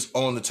 Chief is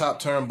on the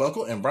top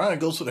turnbuckle, and Bryan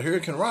goes for the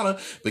Hurricane Rana,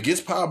 but gets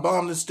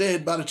powerbombed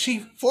instead by the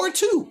Chief for a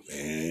 2.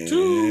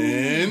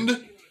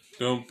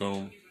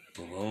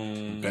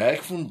 And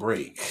back from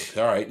break.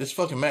 All right, this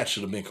fucking match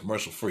should have been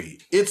commercial free.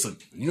 It's a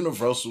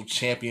Universal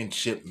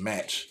Championship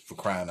match, for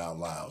crying out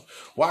loud.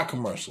 Why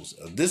commercials?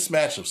 This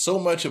match of so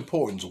much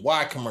importance.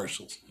 Why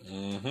commercials?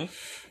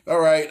 All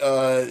right,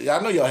 I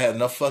know y'all had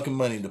enough fucking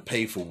money to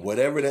pay for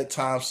whatever that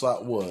time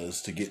slot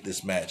was to get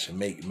this match and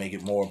make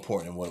it more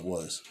important than what it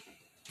was.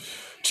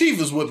 Chief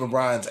is whipping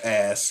Bryan's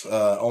ass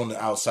on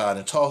the outside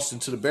and tossed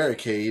into the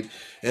barricade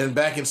and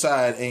back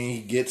inside, and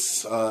he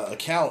gets a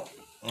count.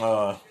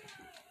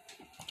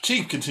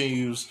 Chief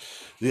continues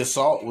the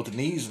assault with the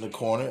knees in the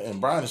corner,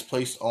 and Bryan is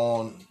placed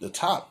on the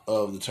top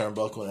of the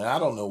turnbuckle, and I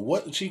don't know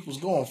what the Chief was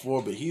going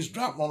for, but he's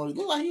dropped on it.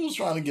 Looked like he was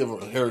trying to give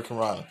a Hurricane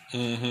Rana.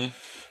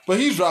 But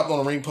he's dropped on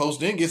the ring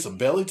post, then gets a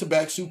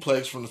belly-to-back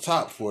suplex from the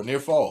top for a near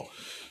fall.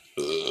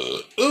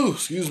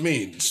 Excuse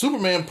me.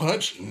 Superman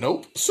punch.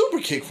 Nope. Super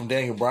kick from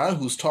Daniel Bryan,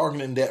 who's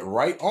targeting that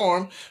right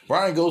arm.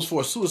 Bryan goes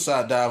for a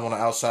suicide dive on the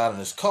outside and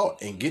is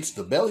caught and gets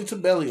the belly to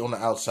belly on the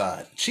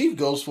outside. Chief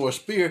goes for a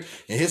spear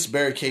and hits the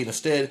barricade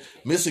instead,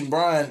 missing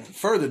Bryan,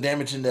 further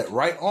damaging that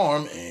right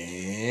arm.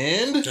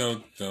 And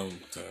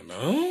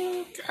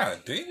God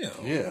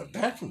damn. Yeah,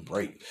 back from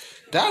break.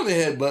 Diving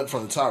headbutt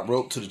from the top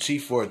rope to the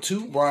Chief for a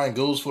 2. Bryan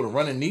goes for the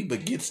running knee,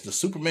 but gets the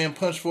Superman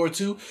punch for a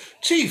 2.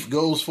 Chief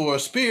goes for a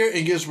spear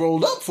and gets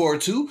rolled up for a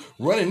 2.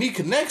 Running knee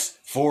connects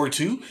for a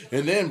 2.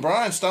 And then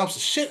Bryan stomps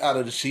the shit out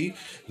of the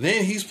Chief.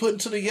 Then he's put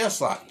into the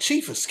yes lock.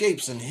 Chief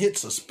escapes and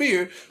hits a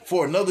spear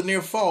for another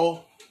near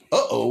fall.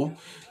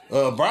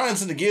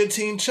 Bryan's in the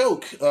guillotine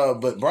choke,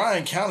 but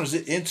Bryan counters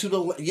it into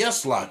the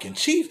yes lock, and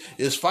Chief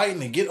is fighting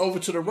to get over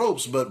to the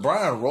ropes, but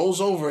Bryan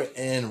rolls over,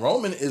 and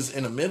Roman is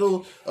in the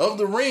middle of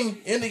the ring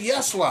in the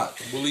yes lock.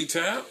 Will he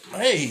tap?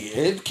 Hey,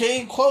 it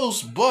came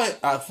close, but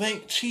I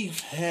think Chief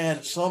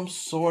had some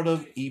sort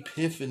of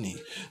epiphany,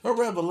 a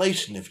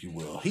revelation, if you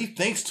will. He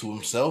thinks to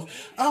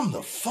himself, I'm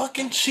the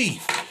fucking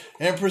Chief,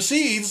 and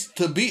proceeds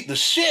to beat the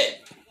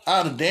shit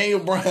out of Daniel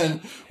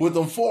Bryan with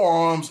them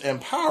forearms and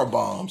power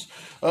bombs.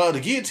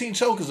 The guillotine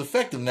choke is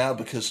effective now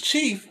because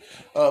Chief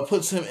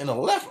puts him in the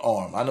left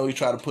arm. I know he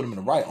tried to put him in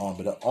the right arm,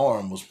 but the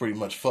arm was pretty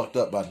much fucked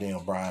up by Daniel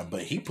Bryan.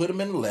 But he put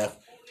him in the left,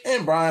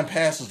 and Bryan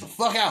passes the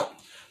fuck out.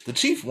 The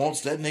Chief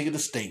wants that nigga to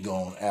stay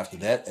gone after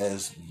that,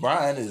 as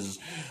Bryan is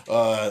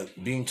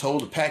being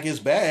told to pack his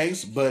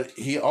bags, but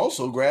he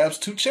also grabs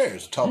 2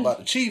 chairs to talk about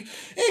the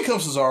Chief. In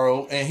comes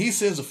Cesaro, and he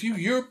sends a few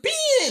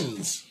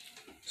Europeans.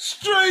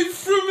 Straight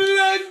from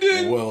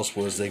London. Where else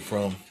was they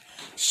from?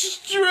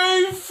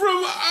 Straight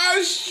from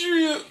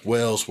Austria.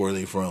 Where else were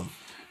they from?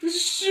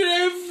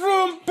 Straight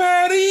from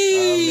Paris.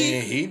 I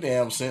mean, he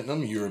damn sent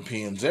them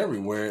Europeans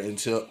everywhere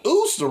until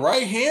Oos, the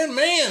right-hand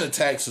man,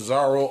 attacks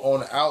Cesaro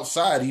on the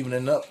outside,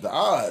 evening up the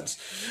odds.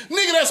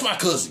 Nigga, that's my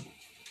cousin.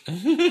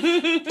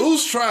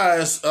 Oos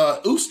ties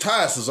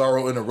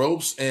Cesaro in the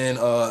ropes, and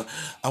I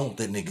want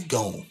that nigga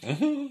gone.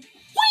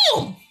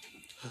 Wham!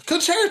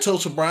 Concerto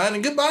to Bryan,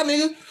 and goodbye,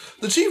 nigga.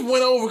 The Chief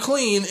went over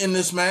clean in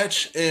this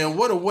match, and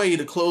what a way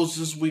to close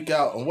this week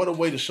out, and what a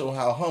way to show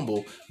how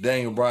humble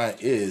Daniel Bryan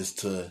is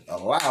to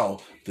allow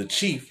the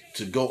Chief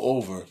to go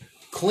over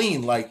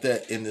clean like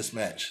that in this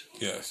match.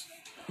 Yes.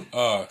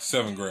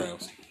 7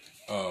 grams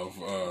of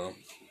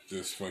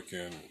this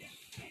fucking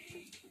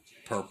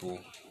purple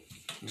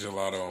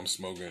gelato I'm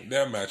smoking.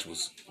 That match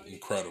was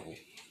incredible.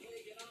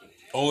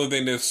 Only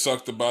thing that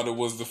sucked about it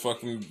was the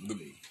fucking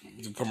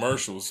the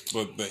commercials,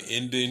 but the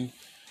ending,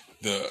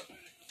 the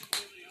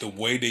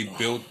way they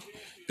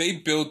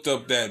built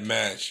up that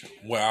match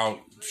without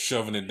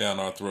shoving it down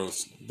our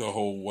throats the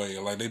whole way.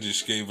 Like they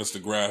just gave us the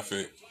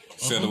graphic,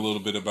 said a little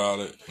bit about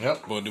it,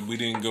 but we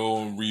didn't go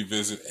and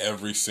revisit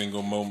every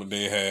single moment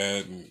they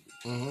had.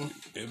 And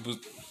it was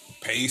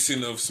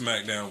pacing of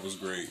SmackDown was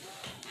great.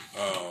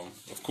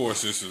 Of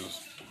course, this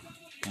is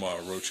my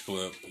Roach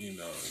clip. You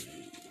know,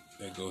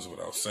 that goes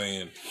without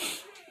saying.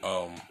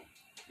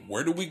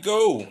 Where do we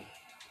go?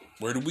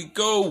 Where do we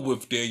go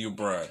with Daniel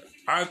Bryan?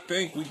 I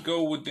think we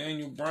go with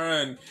Daniel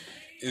Bryan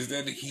is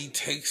that he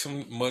takes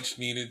some much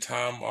needed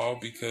time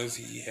off because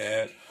he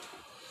had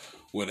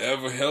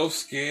whatever health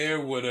scare,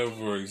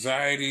 whatever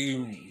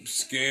anxiety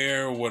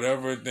scare,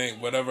 whatever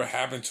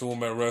happened to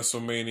him at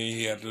WrestleMania.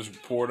 He had to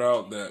report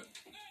out that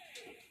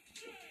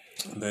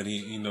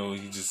he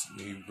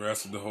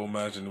wrestled the whole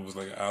match and it was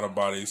like an out of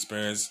body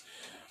experience.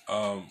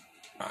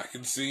 I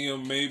can see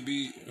him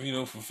maybe,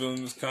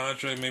 fulfilling this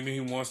contract. Maybe he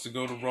wants to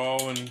go to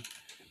Raw and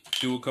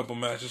do a couple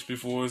matches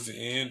before it's the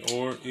end,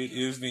 or it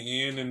is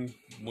the end, and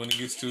when it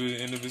gets to the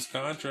end of his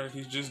contract,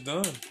 he's just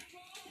done.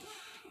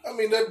 I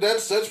mean,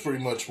 that's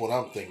pretty much what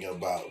I'm thinking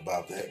about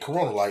that.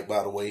 Corona Light,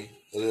 by the way.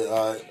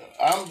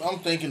 I'm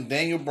thinking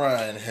Daniel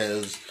Bryan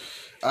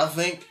I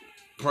think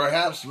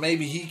perhaps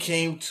maybe he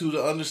came to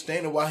the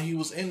understanding while he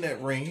was in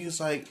that ring. He's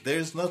like,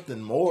 there's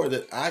nothing more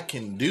that I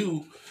can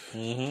do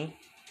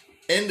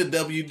in the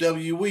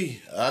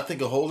WWE. I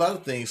think a whole lot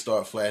of things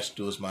start flashing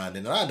through his mind,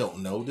 and I don't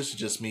know. This is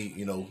just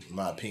me,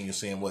 my opinion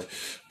saying what.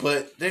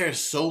 But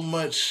there's so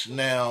much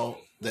now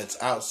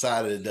that's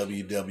outside of the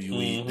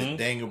WWE that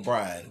Daniel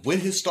Bryan,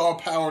 with his star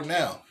power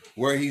now,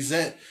 where he's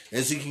at,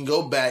 as he can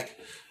go back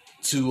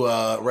to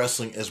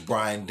wrestling as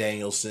Bryan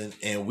Danielson,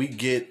 and we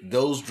get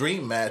those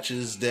dream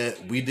matches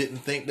that we didn't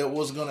think that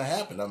was going to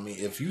happen. I mean,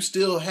 if you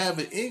still have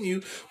it in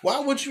you, why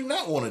would you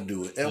not want to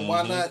do it? And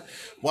why not?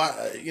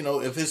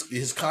 If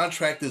his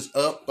contract is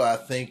up, I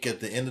think at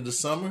the end of the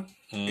summer,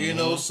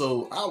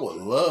 so I would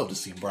love to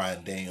see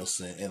Bryan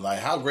Danielson, and like,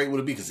 how great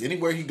would it be? Because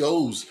anywhere he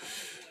goes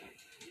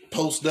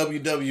post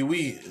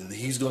WWE,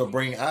 he's going to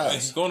bring eyes.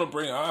 He's going to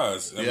bring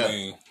eyes. I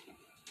mean,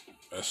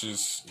 that's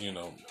just,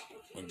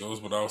 it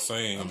goes without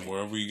saying.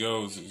 Wherever he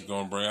goes, he's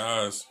going to bring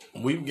eyes.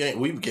 We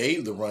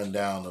gave the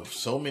rundown of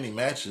so many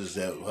matches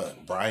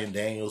that Bryan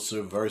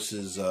Danielson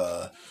versus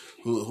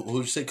who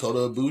you say,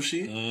 Kota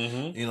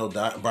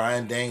Ibushi?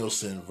 Bryan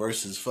Danielson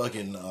versus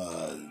fucking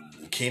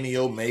Kenny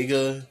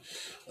Omega.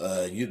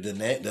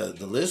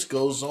 The list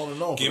goes on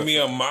and on. Give me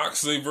a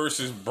Moxley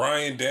versus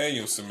Bryan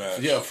Danielson match.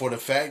 Yeah, for the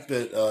fact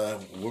that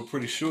we're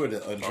pretty sure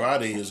that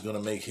Andrade is going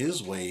to make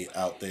his way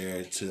out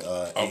there to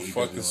AEW.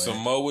 Fucking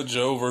Samoa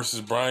Joe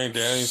versus Bryan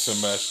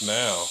Danielson match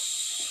now.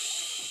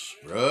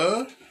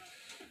 Bruh.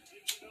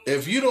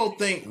 If you don't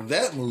think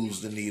that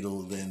moves the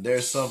needle, then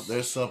there's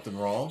something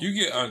wrong. You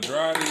get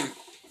Andrade,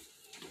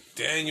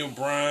 Daniel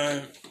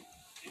Bryan.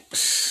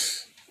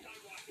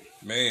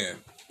 Man.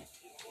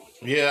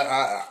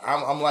 Yeah,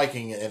 I'm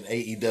liking an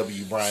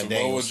AEW Bryan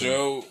Danielson.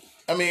 Joe.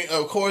 I mean,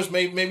 of course,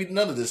 maybe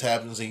none of this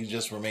happens and he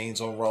just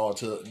remains on Raw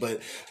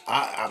but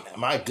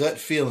my gut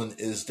feeling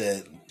is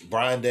that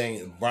Bryan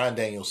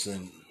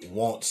Danielson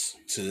wants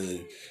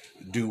to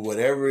do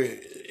whatever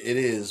it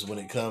is when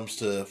it comes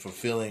to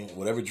fulfilling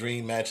whatever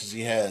dream matches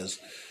he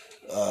has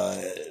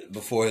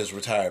before his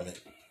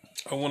retirement.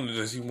 I wonder,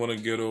 does he want to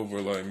get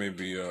over like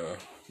maybe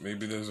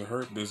there's a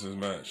Hurt Business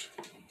match?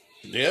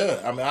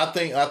 Yeah, I mean, I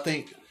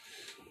think.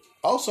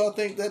 Also, I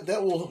think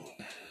that will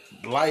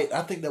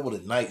will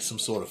ignite some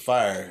sort of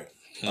fire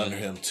under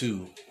him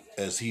too,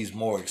 as he's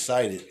more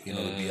excited,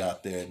 to be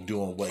out there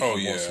doing what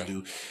he wants to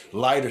do.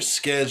 Lighter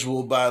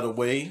schedule, by the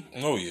way.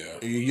 Oh yeah,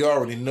 you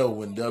already know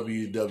when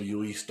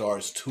WWE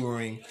starts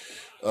touring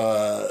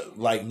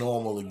like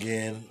normal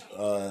again.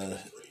 The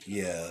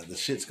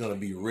shit's gonna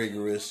be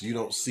rigorous. You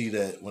don't see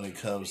that when it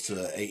comes to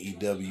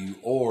AEW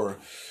or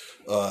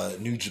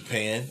New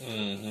Japan,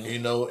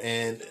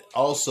 and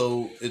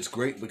also it's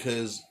great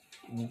because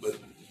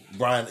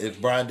if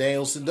Bryan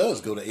Danielson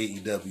does go to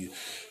AEW,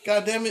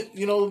 God damn it,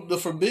 the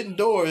forbidden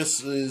door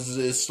is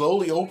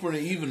slowly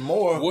opening even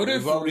more. What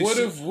if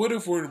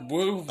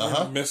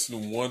we're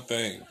missing one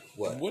thing?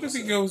 What if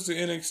he goes to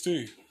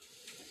NXT?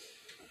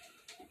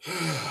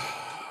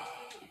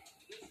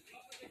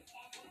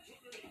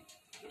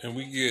 And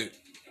we get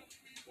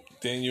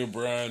Daniel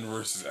Bryan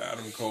versus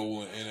Adam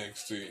Cole in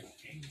NXT.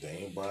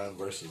 Daniel Bryan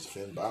versus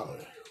Finn Balor.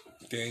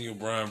 Daniel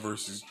Bryan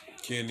versus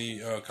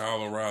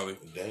Kyle O'Reilly.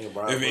 Daniel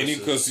Bryan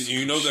because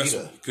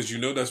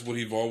that's what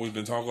he's always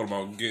been talking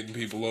about, getting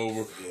people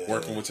over,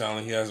 working with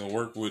talent he hasn't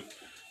worked with.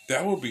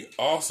 That would be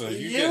awesome.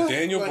 You get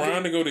Daniel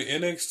Bryan to go to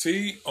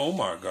NXT. Oh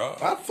my god,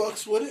 I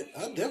fucks with it.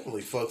 I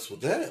definitely fucks with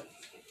that.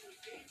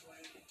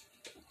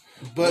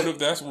 But what if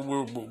that's what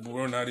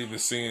we're not even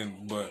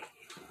seeing? But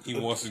he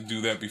wants to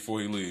do that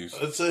before he leaves.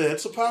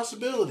 It's a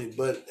possibility,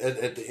 but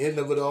at the end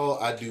of it all,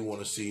 I do want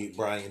to see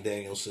Bryan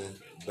Danielson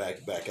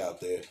back out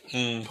there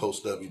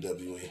post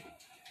WWE.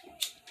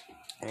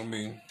 I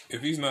mean,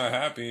 if he's not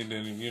happy,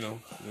 then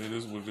it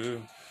is what it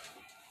is.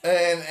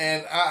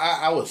 And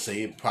I would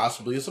say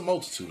possibly it's a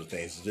multitude of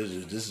things.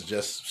 This is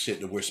just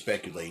shit that we're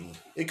speculating.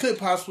 It could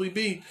possibly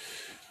be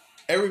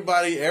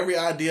every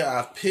idea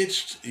I've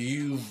pitched,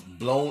 you've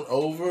blown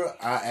over.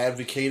 I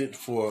advocated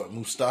for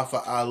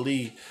Mustafa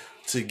Ali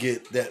to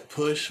get that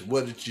push.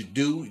 What did you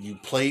do? You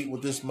played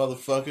with this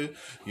motherfucker.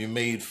 You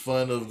made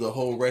fun of the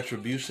whole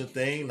Retribution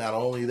thing. Not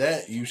only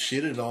that, you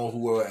shitted on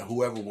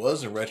whoever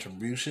was in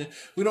Retribution.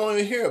 We don't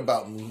even hear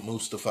about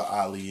Mustafa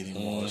Ali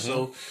anymore.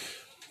 So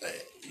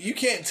you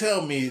can't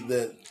tell me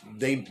that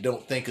they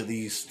don't think of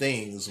these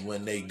things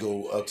when they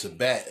go up to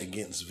bat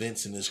against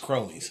Vince and his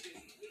cronies.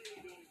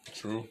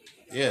 True.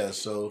 Yeah,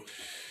 so,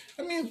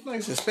 I mean, like I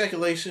said,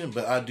 speculation,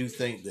 but I do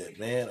think that,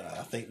 man,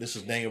 I think this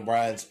is Daniel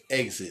Bryan's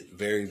exit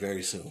very,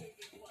 very soon.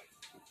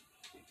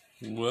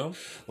 Well,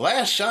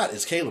 last shot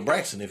is Caleb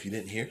Braxton, if you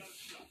didn't hear.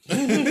 I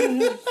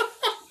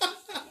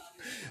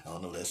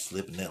don't know, that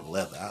slipping that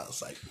leather. I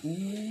was like,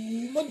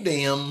 ooh, my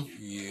damn.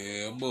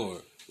 Yeah, boy.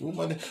 Ooh,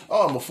 my damn.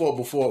 Oh, and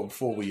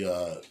before we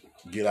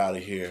get out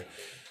of here,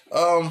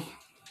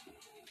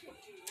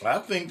 I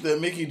think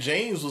that Mickie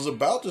James was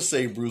about to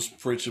say Bruce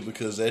Pritchard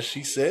because, as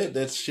she said,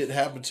 that shit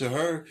happened to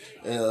her.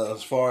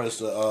 As far as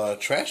the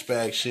trash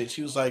bag shit,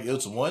 she was like,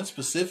 it's one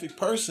specific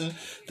person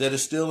that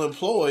is still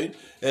employed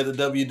at the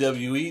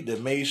WWE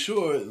that made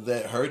sure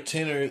that her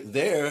tenure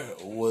there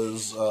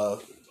was,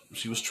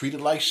 she was treated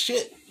like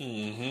shit.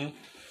 Mm-hmm.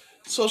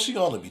 So she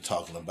only be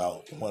talking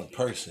about one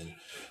person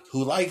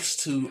who likes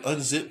to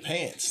unzip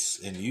pants,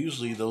 and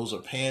usually those are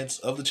pants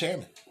of the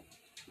chairman.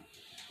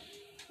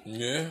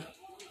 Yeah.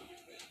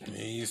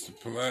 He's the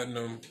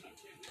platinum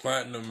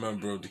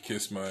member of the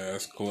Kiss My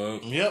Ass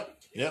Club. Yep.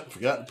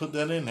 Forgot to put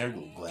that in there.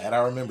 Glad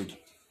I remembered.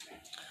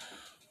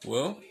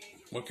 Well,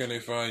 what can they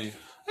find you?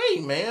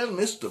 Hey, man,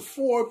 Mr.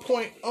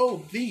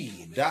 4.0, the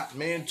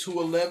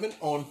Dotman211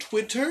 on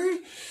Twitter,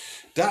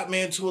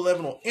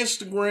 Dotman211 on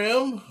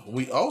Instagram.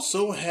 We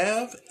also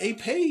have a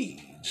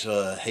page,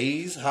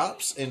 Hayes,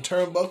 Hops, and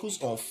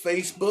Turnbuckles on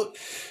Facebook,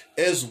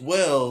 as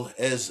well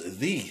as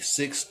the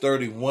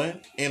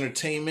 631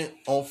 Entertainment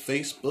on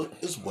Facebook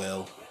as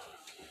well.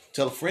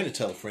 Tell a friend to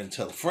tell a friend to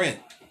tell a friend.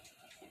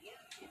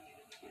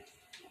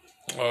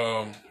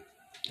 I'm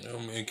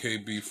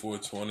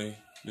NKB420.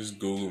 Just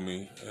Google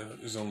me.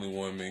 There's only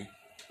one me.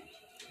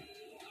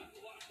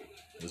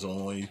 There's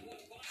only one you.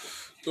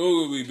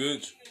 Google me,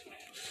 bitch.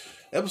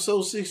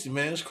 Episode 60,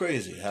 man, it's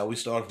crazy how we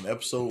started from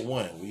episode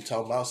 1. We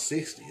talk about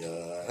 60.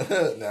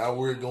 Now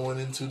we're going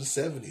into the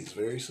 70s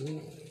very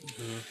soon.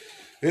 Mm-hmm.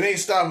 It ain't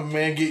stopping,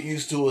 man. Get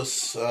used to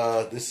us.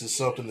 This is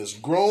something that's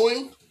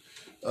growing.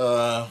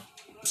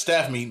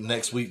 Staff meeting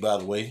next week, by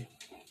the way.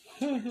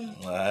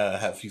 I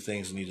have a few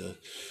things I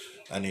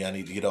need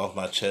to get off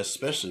my chest,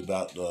 especially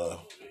about the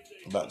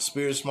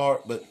Spirit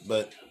Smart. But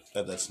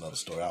that's another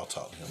story. I'll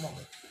talk to him on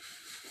it.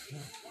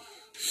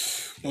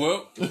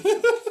 Well,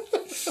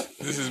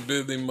 this has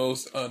been the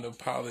most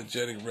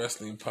unapologetic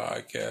wrestling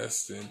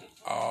podcast in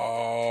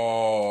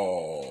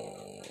all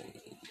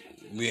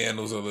the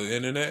handles of the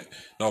internet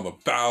and all the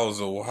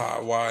bowels of hot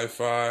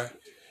Wi-Fi.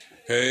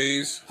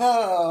 Hayes. And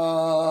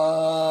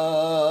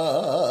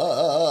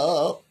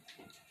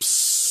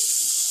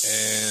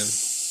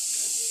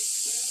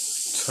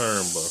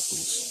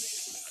Turnbuckles.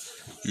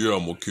 Yeah,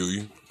 I'm gonna kill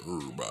you.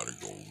 Everybody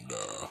gonna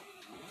die.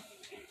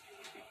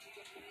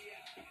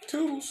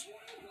 Toodles.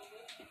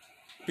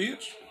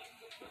 Bitch.